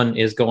number 1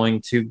 is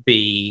going to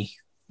be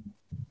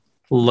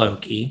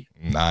Loki.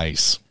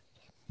 Nice.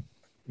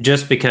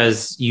 Just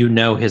because you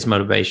know his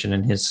motivation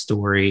and his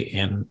story,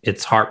 and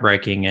it's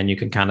heartbreaking, and you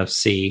can kind of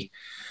see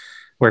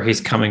where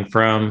he's coming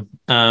from.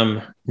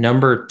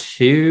 Number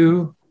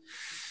 2.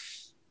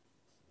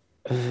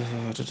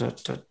 I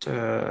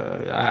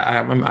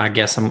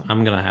guess I'm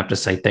going to have to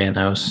say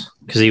Thanos,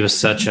 because he was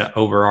such an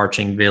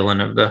overarching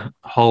villain of the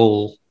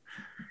whole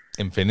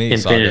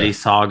Infinity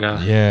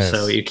Saga. Yes.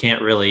 So you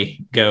can't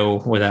really go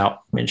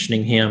without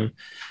mentioning him.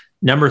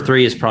 Number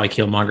 3 is probably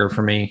Killmonger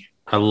for me.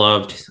 I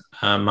loved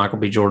Michael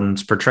B.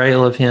 Jordan's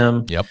portrayal of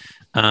him. Yep.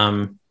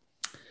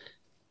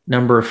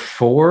 Number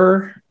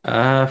 4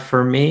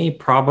 for me,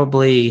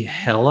 probably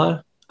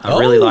Hela. I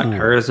really liked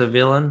her as a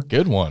villain.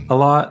 Good one. A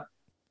lot.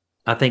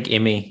 I think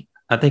we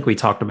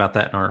talked about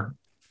that in our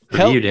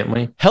review, didn't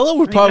we? Hela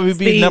would probably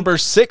be number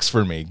 6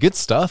 for me. Good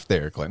stuff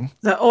there, Clinton.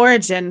 The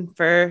origin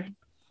for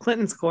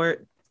Clinton's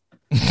court.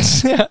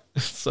 Yeah.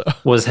 So.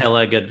 Was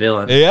Hela a good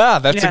villain? Yeah,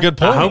 that's a good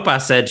point. I hope I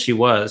said she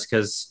was,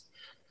 because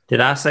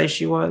did I say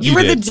she was? You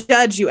were the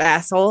judge, you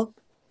asshole.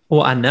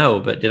 Well, I know,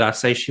 but did I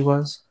say she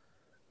was?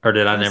 Or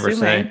did I never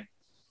say?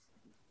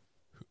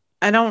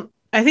 I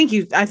think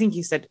you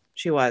said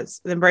she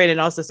was. Then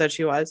Brayden also said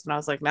she was, and I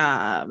was like,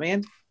 nah,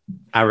 man.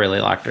 I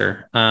really liked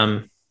her.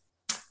 My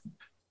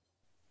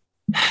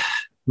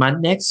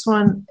next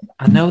one,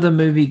 I know the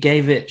movie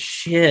gave it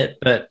shit,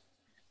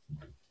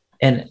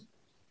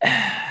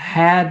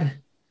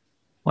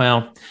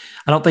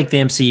 I don't think the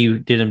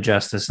MCU did him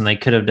justice, and they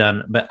could have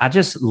done, but I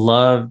just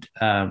loved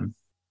I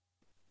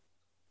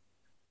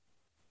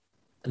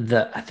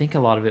think a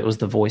lot of it was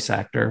the voice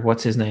actor.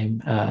 What's his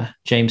name?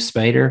 James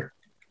Spader,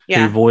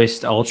 who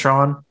voiced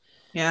Ultron.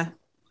 Yeah.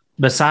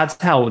 Besides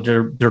how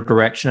the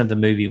direction of the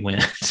movie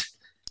went,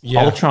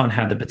 Ultron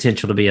had the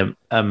potential to be an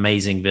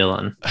amazing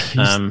villain.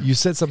 You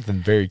said something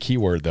very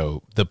keyword,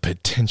 though, the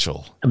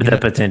potential. The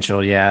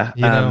potential, yeah.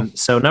 You know?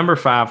 So number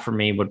 5 for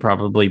me would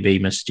probably be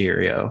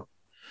Mysterio,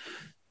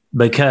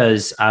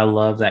 because I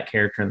love that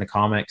character in the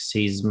comics.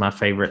 He's my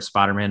favorite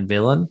Spider-Man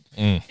villain,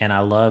 and I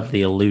love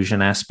the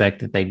illusion aspect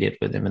that they did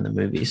with him in the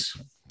movies.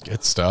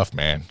 Good stuff,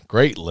 man.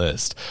 Great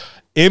list.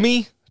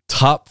 Emmy,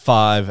 top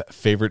 5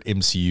 favorite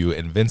MCU,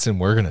 and Vincent,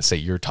 we're going to say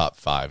your top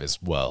 5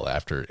 as well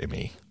after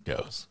Emmy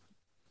goes.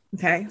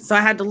 Okay, so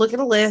I had to look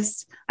at a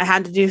list. I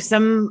had to do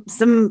some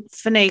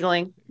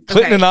finagling.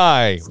 Clinton and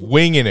I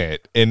winging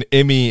it, and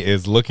Emmy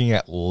is looking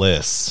at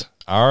lists.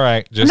 All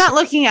right, I'm not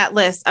looking at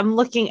lists. I'm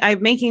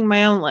making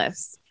my own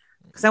list,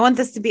 because I want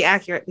this to be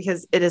accurate,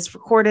 because it is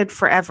recorded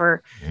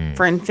forever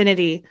for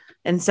infinity.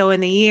 And so in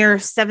the year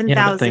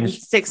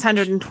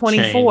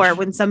 7,624,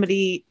 when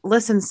somebody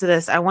listens to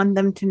this, I want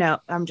them to know.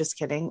 I'm just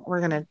kidding.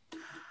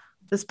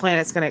 This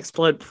planet's going to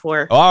explode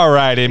before. All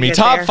right, Amy.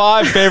 Top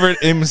 5 favorite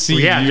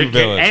MCU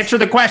villains. Answer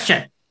the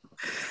question.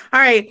 All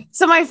right.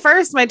 So my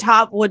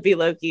top would be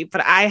Loki,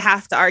 but I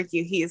have to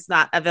argue he's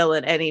not a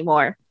villain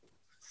anymore.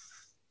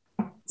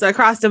 So I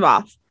crossed him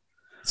off.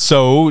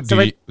 So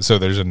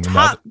there's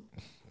another.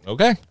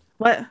 Okay.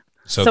 What?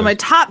 So my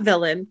top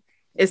villain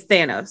is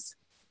Thanos.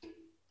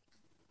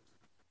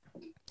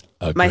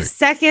 Agreed. My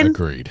second.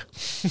 Agreed.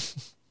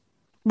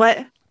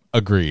 What?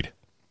 Agreed.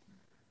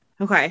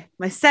 Okay.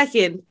 My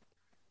second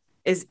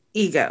is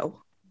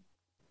Ego.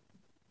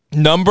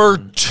 Number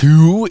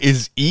 2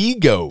 is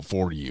Ego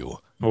for you.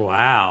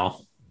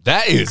 Wow.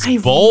 That is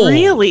bold. I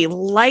really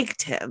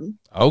liked him.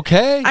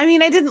 Okay. I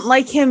mean, I didn't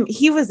like him.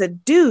 He was a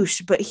douche,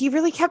 but he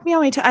really kept me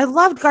on my toes. I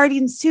loved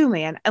Guardians 2,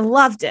 man. I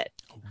loved it.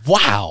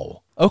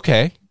 Wow.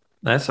 Okay.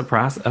 That's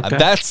surprising. Okay.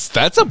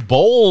 That's a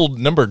bold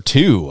number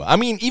 2. I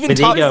mean, even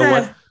top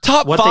 5.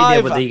 What they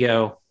did with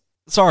Ego.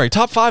 Sorry,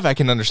 top 5 I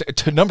can understand.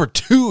 To number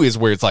 2 is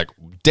where it's like,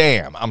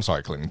 damn. I'm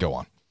sorry, Clinton. Go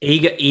on.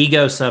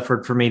 Ego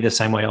suffered for me the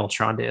same way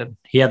Ultron did.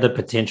 He had the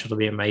potential to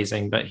be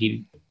amazing, but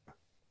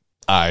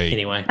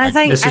anyway. I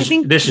think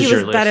he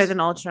was better than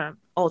Ultron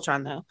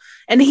though,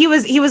 and he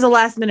was a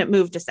last minute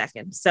move to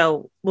second.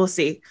 So we'll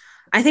see.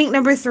 I think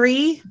number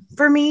 3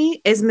 for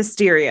me is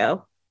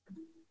Mysterio.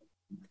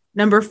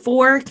 Number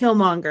 4,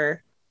 Killmonger.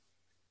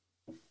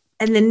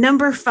 And then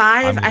number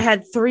 5, I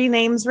had 3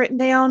 names written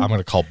down. I'm going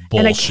to call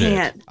bullshit. And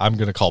I can't. I'm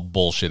going to call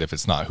bullshit if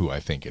it's not who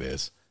I think it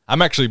is.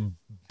 I'm actually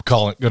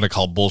going to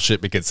call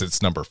bullshit because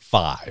it's number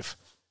 5.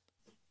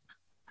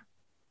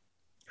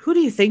 Who do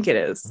you think it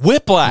is?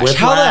 Whiplash.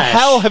 How the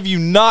hell have you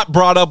not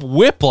brought up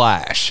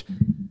Whiplash?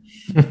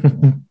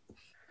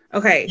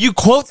 Okay. You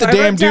quote So the I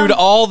wrote damn dude down-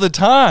 all the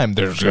time.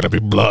 There's going to be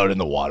blood in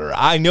the water.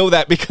 I know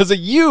that because of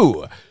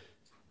you.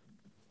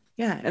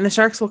 Yeah, and the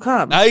sharks will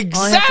come. All I have to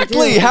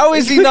Exactly. do- How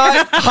is he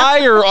not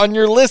higher on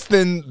your list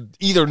than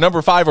either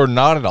number 5 or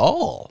not at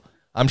all?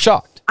 I'm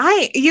shocked.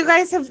 You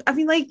guys have, I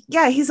mean, like,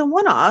 yeah, he's a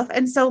one-off.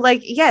 And so,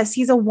 like, yes,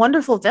 he's a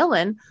wonderful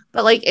villain,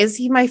 but, like, is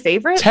he my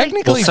favorite?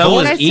 Technically, So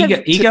was guys Ego.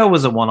 have- Ego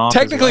was a one-off.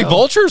 Technically, as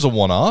well. Vulture's a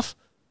one-off.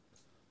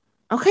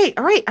 Okay,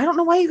 all right. I don't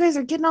know why you guys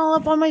are getting all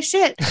up on my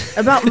shit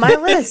about my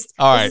list.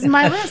 All right. This is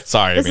my list.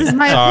 Sorry, This Amy. is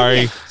my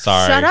opinion.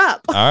 Sorry. Shut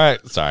up. All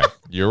right. Sorry.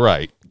 You're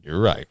right.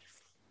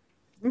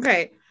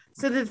 Okay.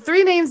 So the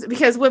 3 names,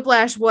 because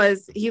Whiplash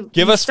was, Give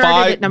he us started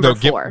 5. at number No,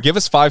 4. give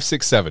us 5,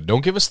 6, 7.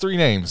 Don't give us 3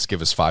 names.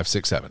 Give us 5,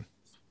 6, 7.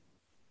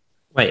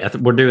 Wait,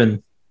 we're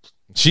doing.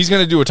 She's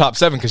going to do a top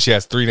 7 because she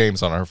has 3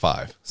 names on her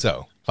 5.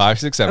 So 5,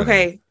 6, 7.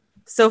 Okay.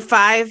 So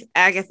 5,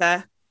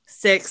 Agatha.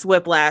 6,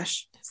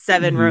 Whiplash.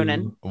 7,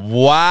 Ronan.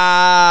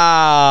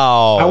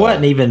 Wow. I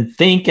wasn't even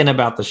thinking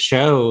about the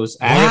shows.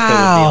 Agatha would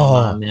be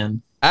on mine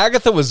then.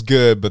 Agatha was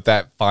good, but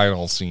that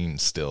final scene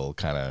still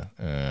kind of,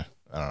 I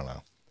don't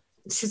know.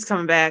 She's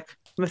coming back.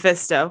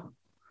 Mephisto.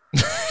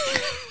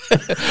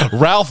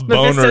 Ralph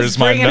Boner Mephisto's is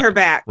my bringing her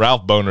back.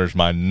 Ralph Boner is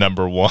my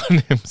number 1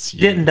 MCU. She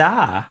didn't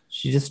die.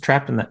 She's just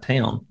trapped in that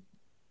town.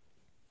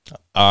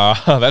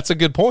 That's a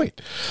good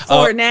point.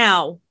 For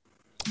now.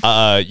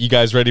 You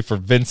guys ready for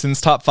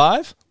Vincent's top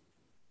 5?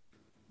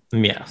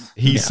 Yes.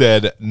 He Yeah.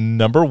 said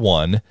number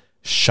 1,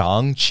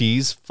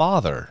 Shang-Chi's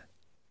father.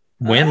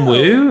 Wen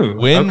Wu.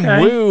 Wen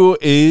Okay. Wu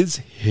is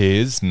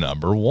his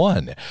number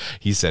 1.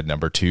 He said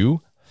number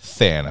 2,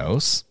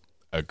 Thanos.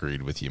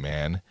 Agreed with you,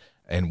 man.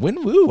 And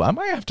Wen Wu, I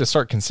might have to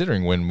start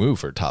considering Wen Wu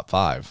for top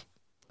 5.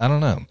 I don't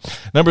know.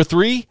 Number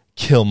 3,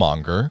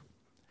 Killmonger.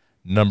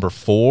 Number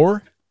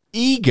 4,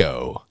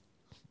 Ego.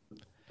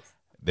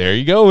 There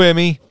you go,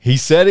 Emmy. He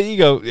said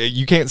Ego.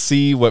 You can't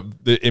see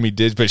what the Emmy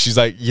did, but she's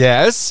like,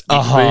 yes, He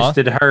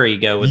boosted her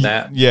ego with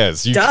that.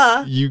 Yes,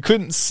 Duh. you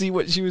couldn't see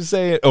what she was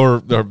saying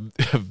or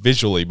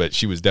visually, but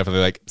she was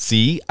definitely like,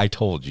 see, I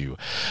told you.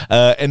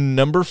 And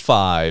number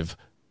 5,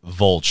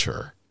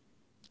 Vulture.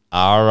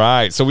 All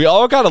right. So we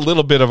all got a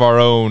little bit of our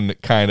own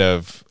kind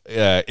of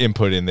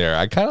input in there.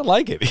 I kind of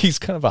like it. He's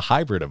kind of a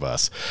hybrid of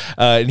us.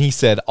 And he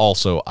said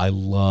also, I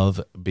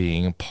love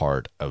being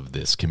part of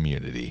this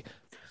community.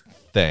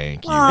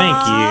 Thank you. Aw.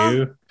 Thank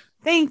you.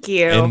 Thank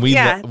you. And we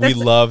that's-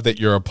 love that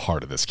you're a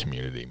part of this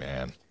community,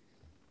 man.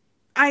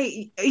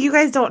 you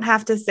guys don't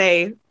have to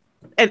say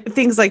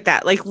things like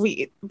that.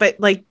 But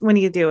like when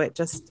you do it,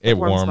 just It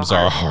warms the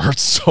our heart.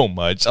 hearts so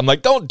much. I'm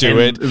like, don't do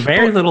And it.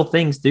 Very little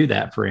things do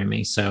that for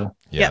Emmy. So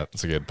Yeah, Yep.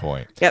 that's a good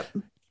point. Yep.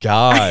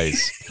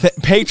 Guys, My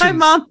patrons,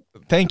 mom.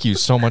 thank you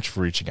so much for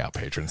reaching out,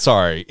 patrons.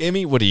 Sorry.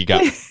 Emmy, what do you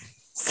got?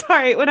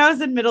 Sorry, when I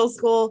was in middle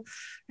school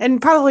and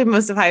probably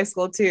most of high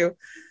school too,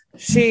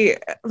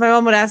 my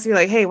mom would ask me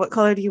like, "Hey, what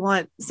color do you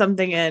want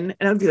something in?"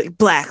 And I would be like,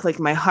 "Black, like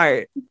my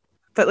heart."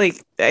 But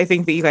like, I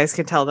think that you guys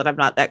can tell that I'm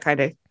not that kind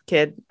of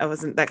kid. I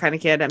wasn't that kind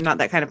of kid. I'm not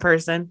that kind of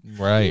person.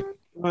 Right.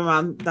 My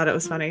mom thought it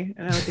was funny,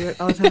 and I would do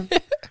it all the time.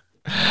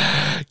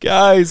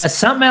 Guys.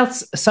 something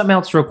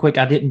else real quick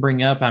I didn't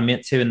bring up. I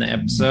meant to in the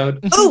episode.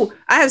 Oh,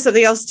 I have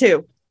something else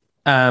too.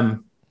 I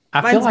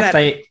Mine's feel like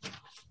better.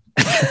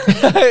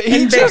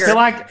 he And just I feel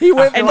like he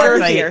went And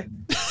first. here.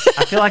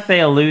 I feel like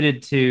they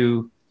alluded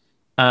to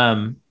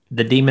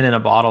the demon in a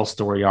bottle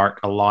story arc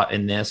a lot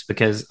in this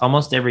because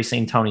almost every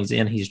scene Tony's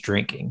in, he's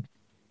drinking.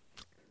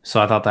 So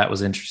I thought that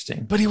was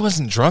interesting. But he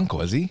wasn't drunk,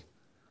 was he?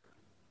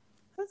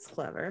 That's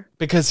clever.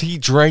 Because he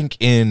drank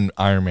in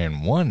Iron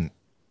Man 1.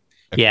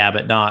 Yeah,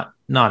 but not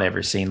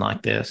every scene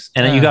like this.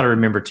 And then you got to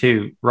remember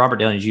too, Robert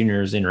Downey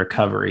Jr. is in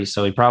recovery,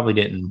 so he probably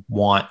didn't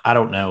want. I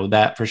don't know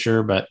that for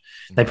sure, but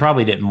they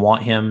probably didn't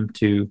want him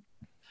to.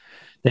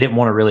 They didn't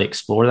want to really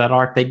explore that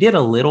arc. They did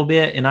a little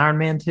bit in Iron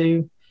Man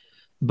 2,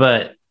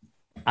 but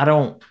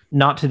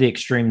not to the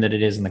extreme that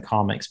it is in the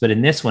comics. But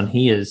in this one,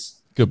 he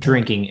is Good point.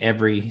 drinking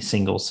every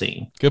single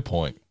scene. Good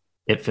point.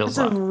 It feels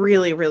That's a like.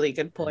 really, really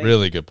good point.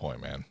 Really good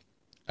point, man.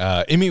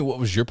 Emmy, what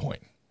was your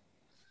point?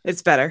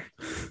 It's better.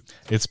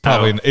 It's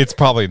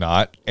probably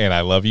not, and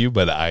I love you,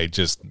 but I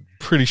just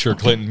pretty sure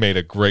Clinton made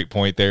a great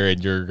point there,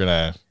 and you're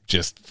gonna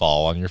just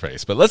fall on your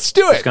face. But let's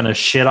do It's it. gonna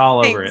shit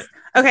all over it.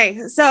 Thanks.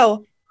 Okay,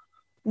 so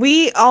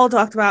we all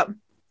talked about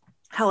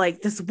how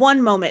like this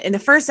one moment in the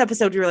first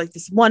episode, we were like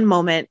this one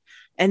moment,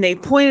 and they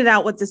pointed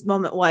out what this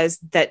moment was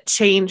that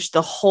changed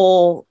the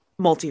whole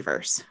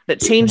multiverse,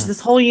 that changed this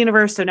whole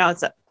universe. So now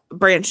it's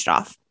branched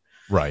off.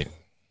 Right.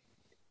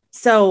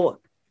 So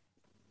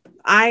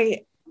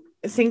I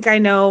think I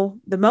know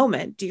the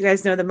moment. Do you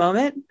guys know the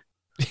moment?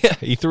 Yeah,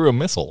 he threw a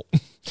missile.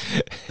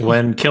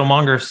 When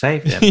Killmonger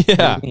saved him.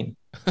 Yeah. What do you mean?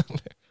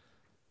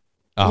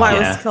 Why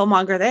Yeah. was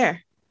Killmonger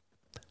there?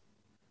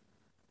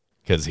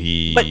 Because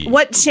he But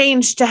what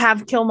changed to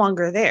have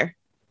Killmonger there?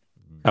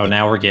 Oh,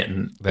 now we're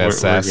getting the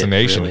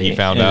assassination. really He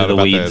found into out the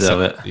about weeds the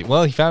of it.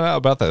 Well, he found out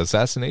about the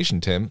assassination,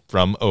 Tim,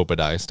 from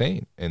Obadiah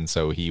Stane, and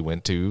so he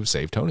went to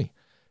save Tony.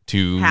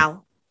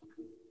 How?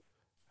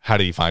 How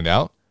did he find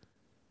out?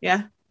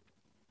 Yeah.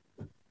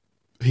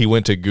 he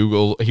went to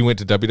Google. He went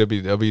to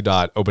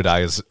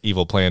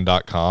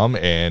www.obadiahesevilplan.com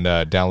and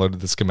downloaded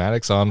the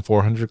schematics on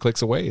 400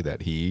 clicks away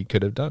that he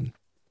could have done.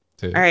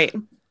 All right.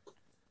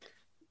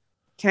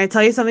 Can I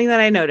tell you something that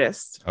I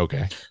noticed?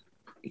 Okay.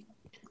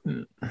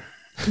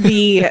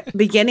 The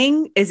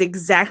beginning is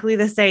exactly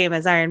the same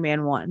as Iron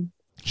Man 1.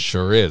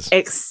 Sure is.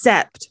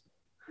 Except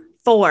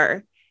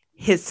for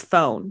his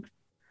phone.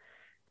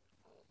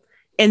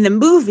 In the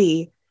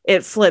movie,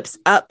 it flips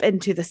up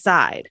and to the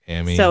side.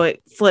 So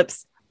it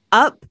flips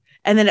up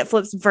and then it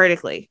flips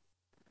vertically.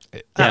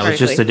 Yeah, it was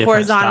just a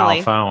different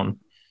style phone.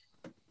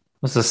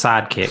 What's a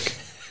sidekick?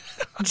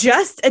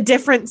 Just a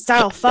different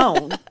style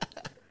phone.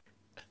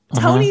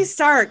 Tony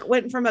Stark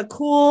went from a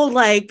cool,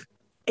 like,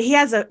 he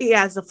has a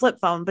flip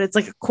phone, but it's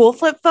like a cool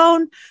flip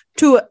phone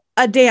to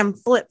a damn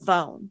flip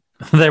phone.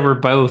 They were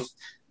both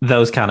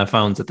those kind of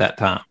phones at that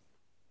time.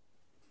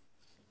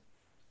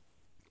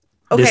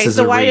 Okay,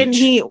 so why didn't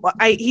he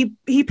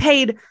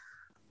paid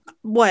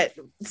what,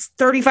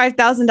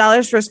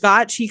 $35,000 for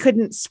scotch? He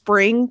couldn't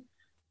spring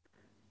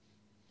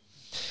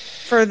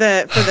for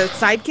the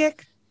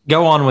sidekick?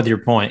 Go on with your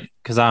point,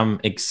 because I'm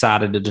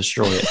excited to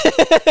destroy it.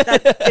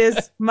 That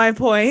is my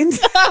point. His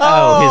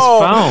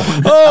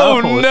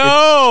phone.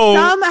 No!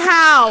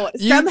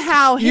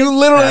 Somehow, you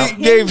literally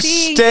gave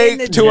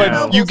steak to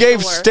a. You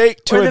gave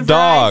steak to a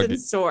dog.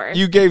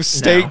 You gave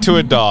steak to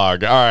a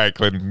dog. All right,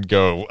 Clinton,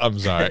 go. I'm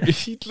sorry.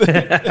 Okay.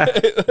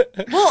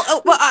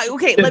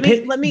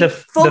 Let me the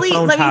fully.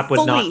 phone Let type me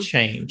would not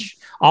change.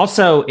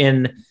 Also,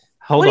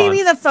 What do you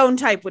mean the phone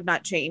type would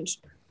not change?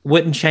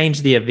 Wouldn't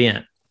change the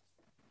event.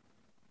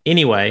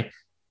 Anyway,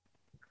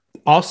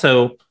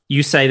 also,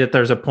 you say that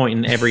there's a point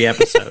in every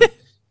episode.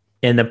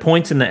 And the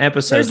points in the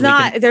episodes...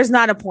 There's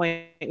not a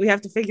point. We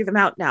have to figure them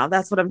out now.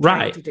 That's what I'm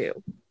trying to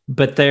do.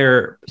 But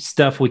they're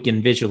stuff we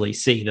can visually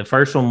see. The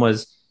first one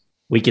was,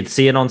 we could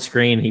see it on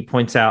screen. He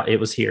points out it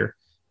was here.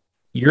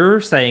 You're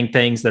saying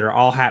things that are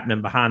all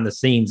happening behind the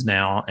scenes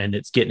now, and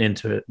it's getting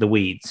into the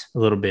weeds a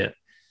little bit.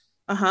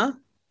 Uh-huh.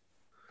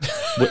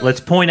 Let's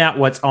point out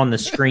what's on the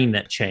screen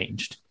that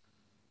changed.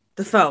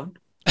 The phone.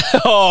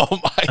 Oh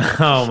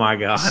my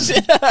god.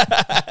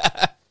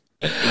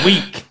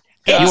 Weak.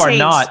 You are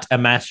not a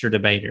master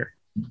debater.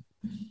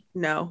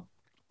 No.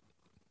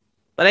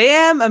 But I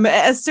am a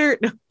master.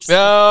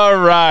 All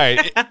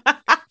right.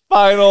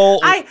 Final.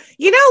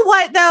 You know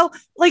what though?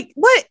 Like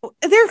what?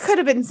 There could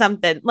have been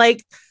something.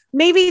 Like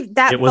maybe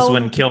that. It was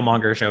when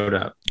Killmonger showed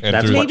up. And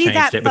that's what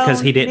changed it, because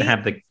he didn't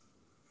have the.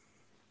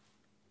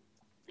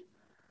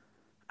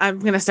 I'm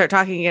gonna start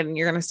talking again, and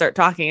you're gonna start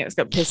talking, and it's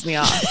gonna piss me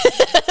off.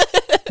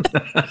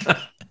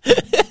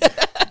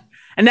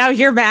 And now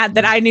you're mad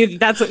that I knew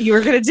that's what you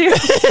were going to do.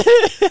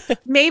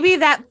 Maybe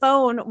that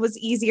phone was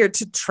easier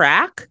to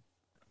track.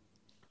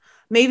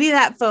 Maybe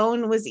that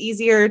phone was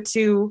easier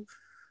to,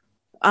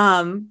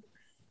 I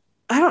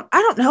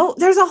don't know.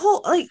 There's a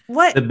whole, like,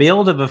 what? The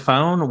build of a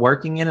phone,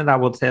 working in it, I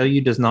will tell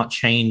you, does not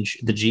change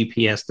the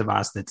GPS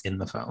device that's in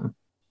the phone.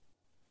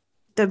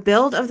 The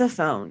build of the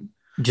phone.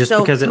 Just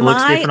because it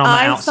looks different on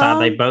the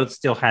outside, they both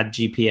still had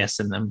GPS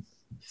in them.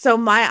 So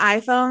my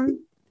iPhone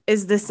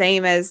is the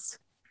same as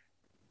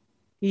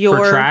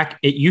your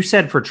you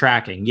said for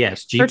tracking.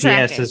 Yes,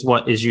 GPS is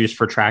what is used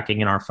for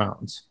tracking in our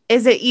phones.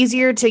 Is it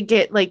easier to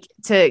get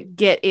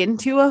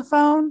into a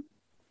phone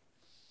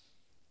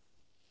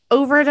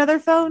over another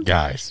phone?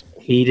 Guys,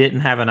 he didn't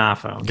have an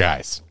iPhone.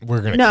 Guys,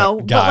 we're gonna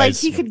but like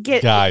he could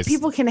get. Guys,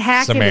 people can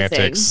hack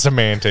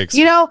semantics.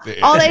 You know,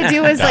 all they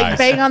do is like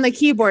bang on the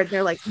keyboard.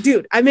 They're like,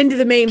 dude, I'm into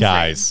the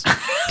mainframe.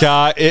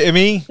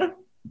 Guys,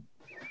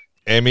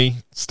 Emmy,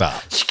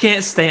 stop. She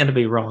can't stand to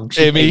be wrong.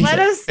 Let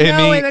us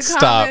know in the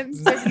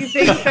comments if you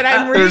think that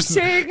I'm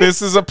reaching.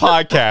 This is a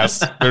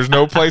podcast. There's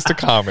no place to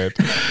comment.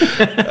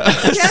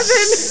 Kevin.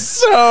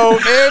 So,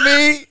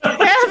 Emmy.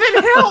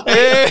 Kevin, help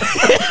me.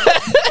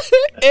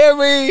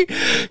 Emmy,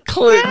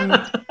 Clinton.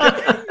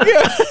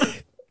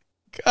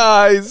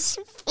 Guys,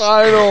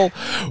 final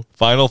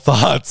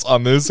thoughts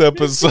on this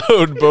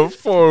episode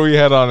before we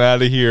head on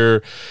out of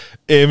here.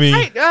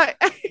 Emmy,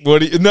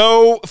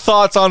 no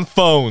thoughts on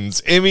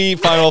phones. Emmy,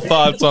 final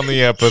thoughts on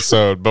the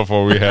episode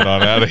before we head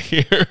on out of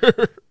here.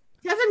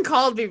 Kevin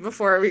called me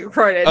before we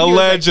recorded.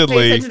 Allegedly.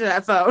 Pay attention to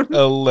that phone.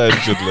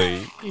 Allegedly,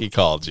 he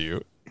called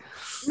you.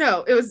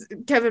 No, it was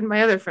Kevin,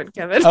 my other friend,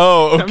 Kevin.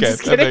 Oh, okay.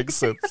 That makes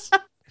sense.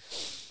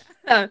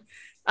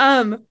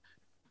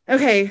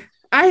 Okay.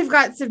 I've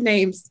got some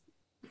names.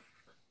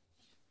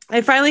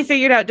 I finally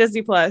figured out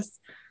Disney Plus.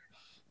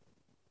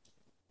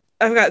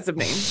 I've got some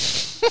names.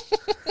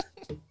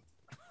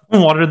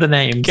 What are the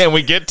names? Can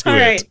we get to it?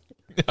 Right.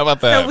 How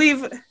about that? So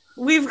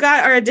we've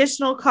got our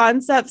additional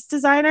concepts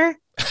designer.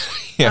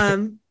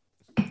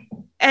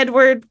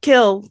 Edward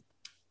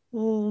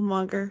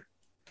Killmonger.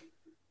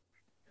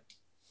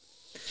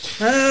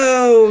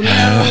 Oh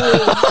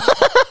no.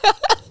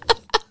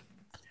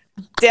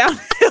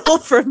 Downhill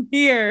from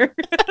here.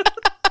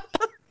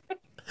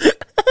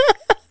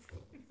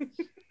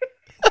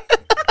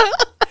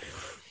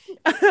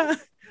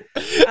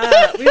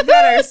 We've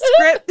got our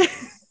script.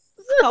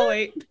 Oh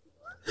wait.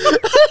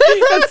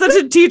 That's such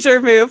a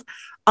teacher move.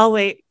 I'll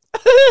wait.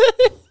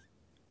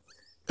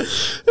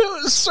 It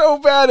was so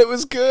bad it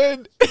was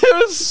good.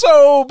 It was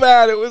so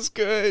bad it was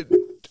good.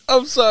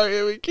 I'm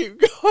sorry, we keep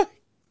going.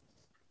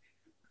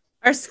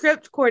 Our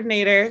script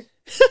coordinator.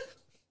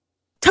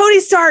 Tony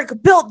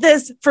Stark built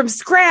this from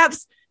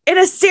scraps in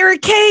a Sarah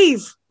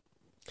cave.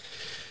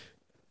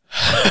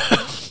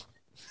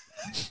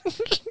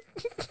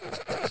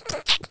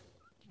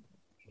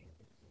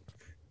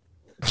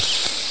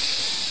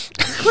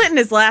 Clinton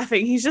is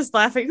laughing. He's just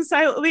laughing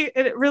silently,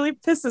 and it really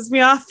pisses me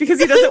off because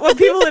he doesn't want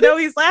people to know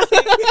he's laughing.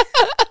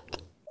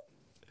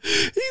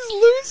 He's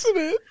losing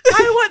it.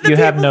 I want the You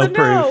people have no to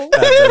know.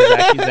 proof of those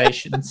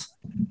accusations.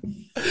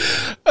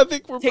 I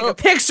think we're Take a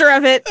picture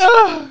of it.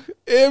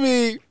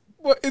 Emmy,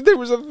 there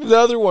was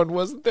another one,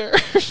 wasn't there?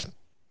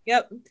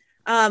 Yep.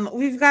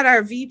 We've got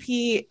our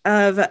VP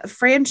of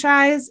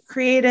franchise,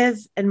 creative,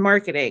 and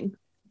marketing.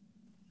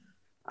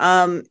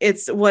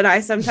 It's what I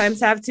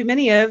sometimes have too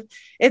many of.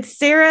 It's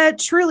Sarah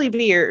Truly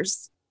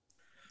Beers.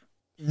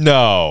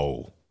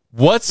 No.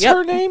 What's Yep.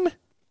 her name?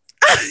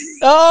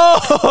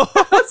 Oh,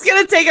 I was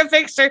gonna take a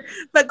picture,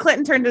 but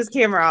Clinton turned his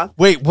camera off.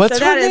 wait, what's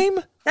So her that is- name?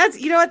 That's,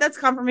 you know what? That's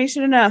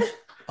confirmation enough.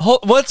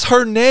 What's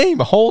her name?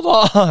 Hold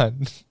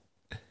on.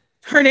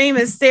 Her name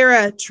is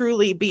Sarah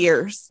Truly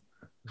Beers.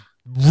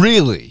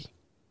 Really?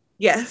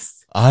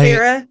 Yes.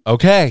 Sarah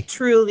Okay.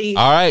 Truly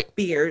All right.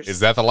 Beers. Is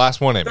that the last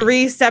one, Emmy?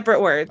 3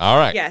 separate words. All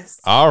right. Yes.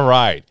 All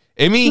right.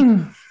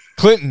 Emmy,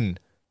 Clinton,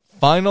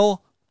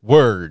 final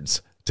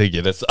words to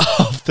get us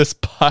off this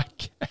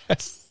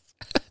podcast.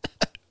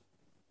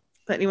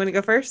 Clinton, you want to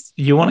go first?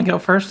 You want to go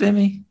first,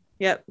 Emmy?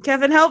 Yep.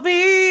 Kevin, help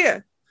me.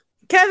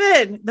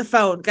 Kevin, the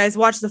phone. Guys,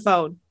 watch the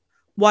phone.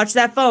 Watch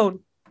that phone.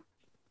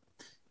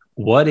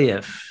 What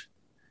if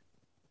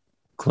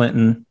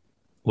Clinton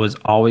was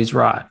always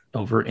right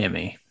over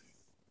Emmy?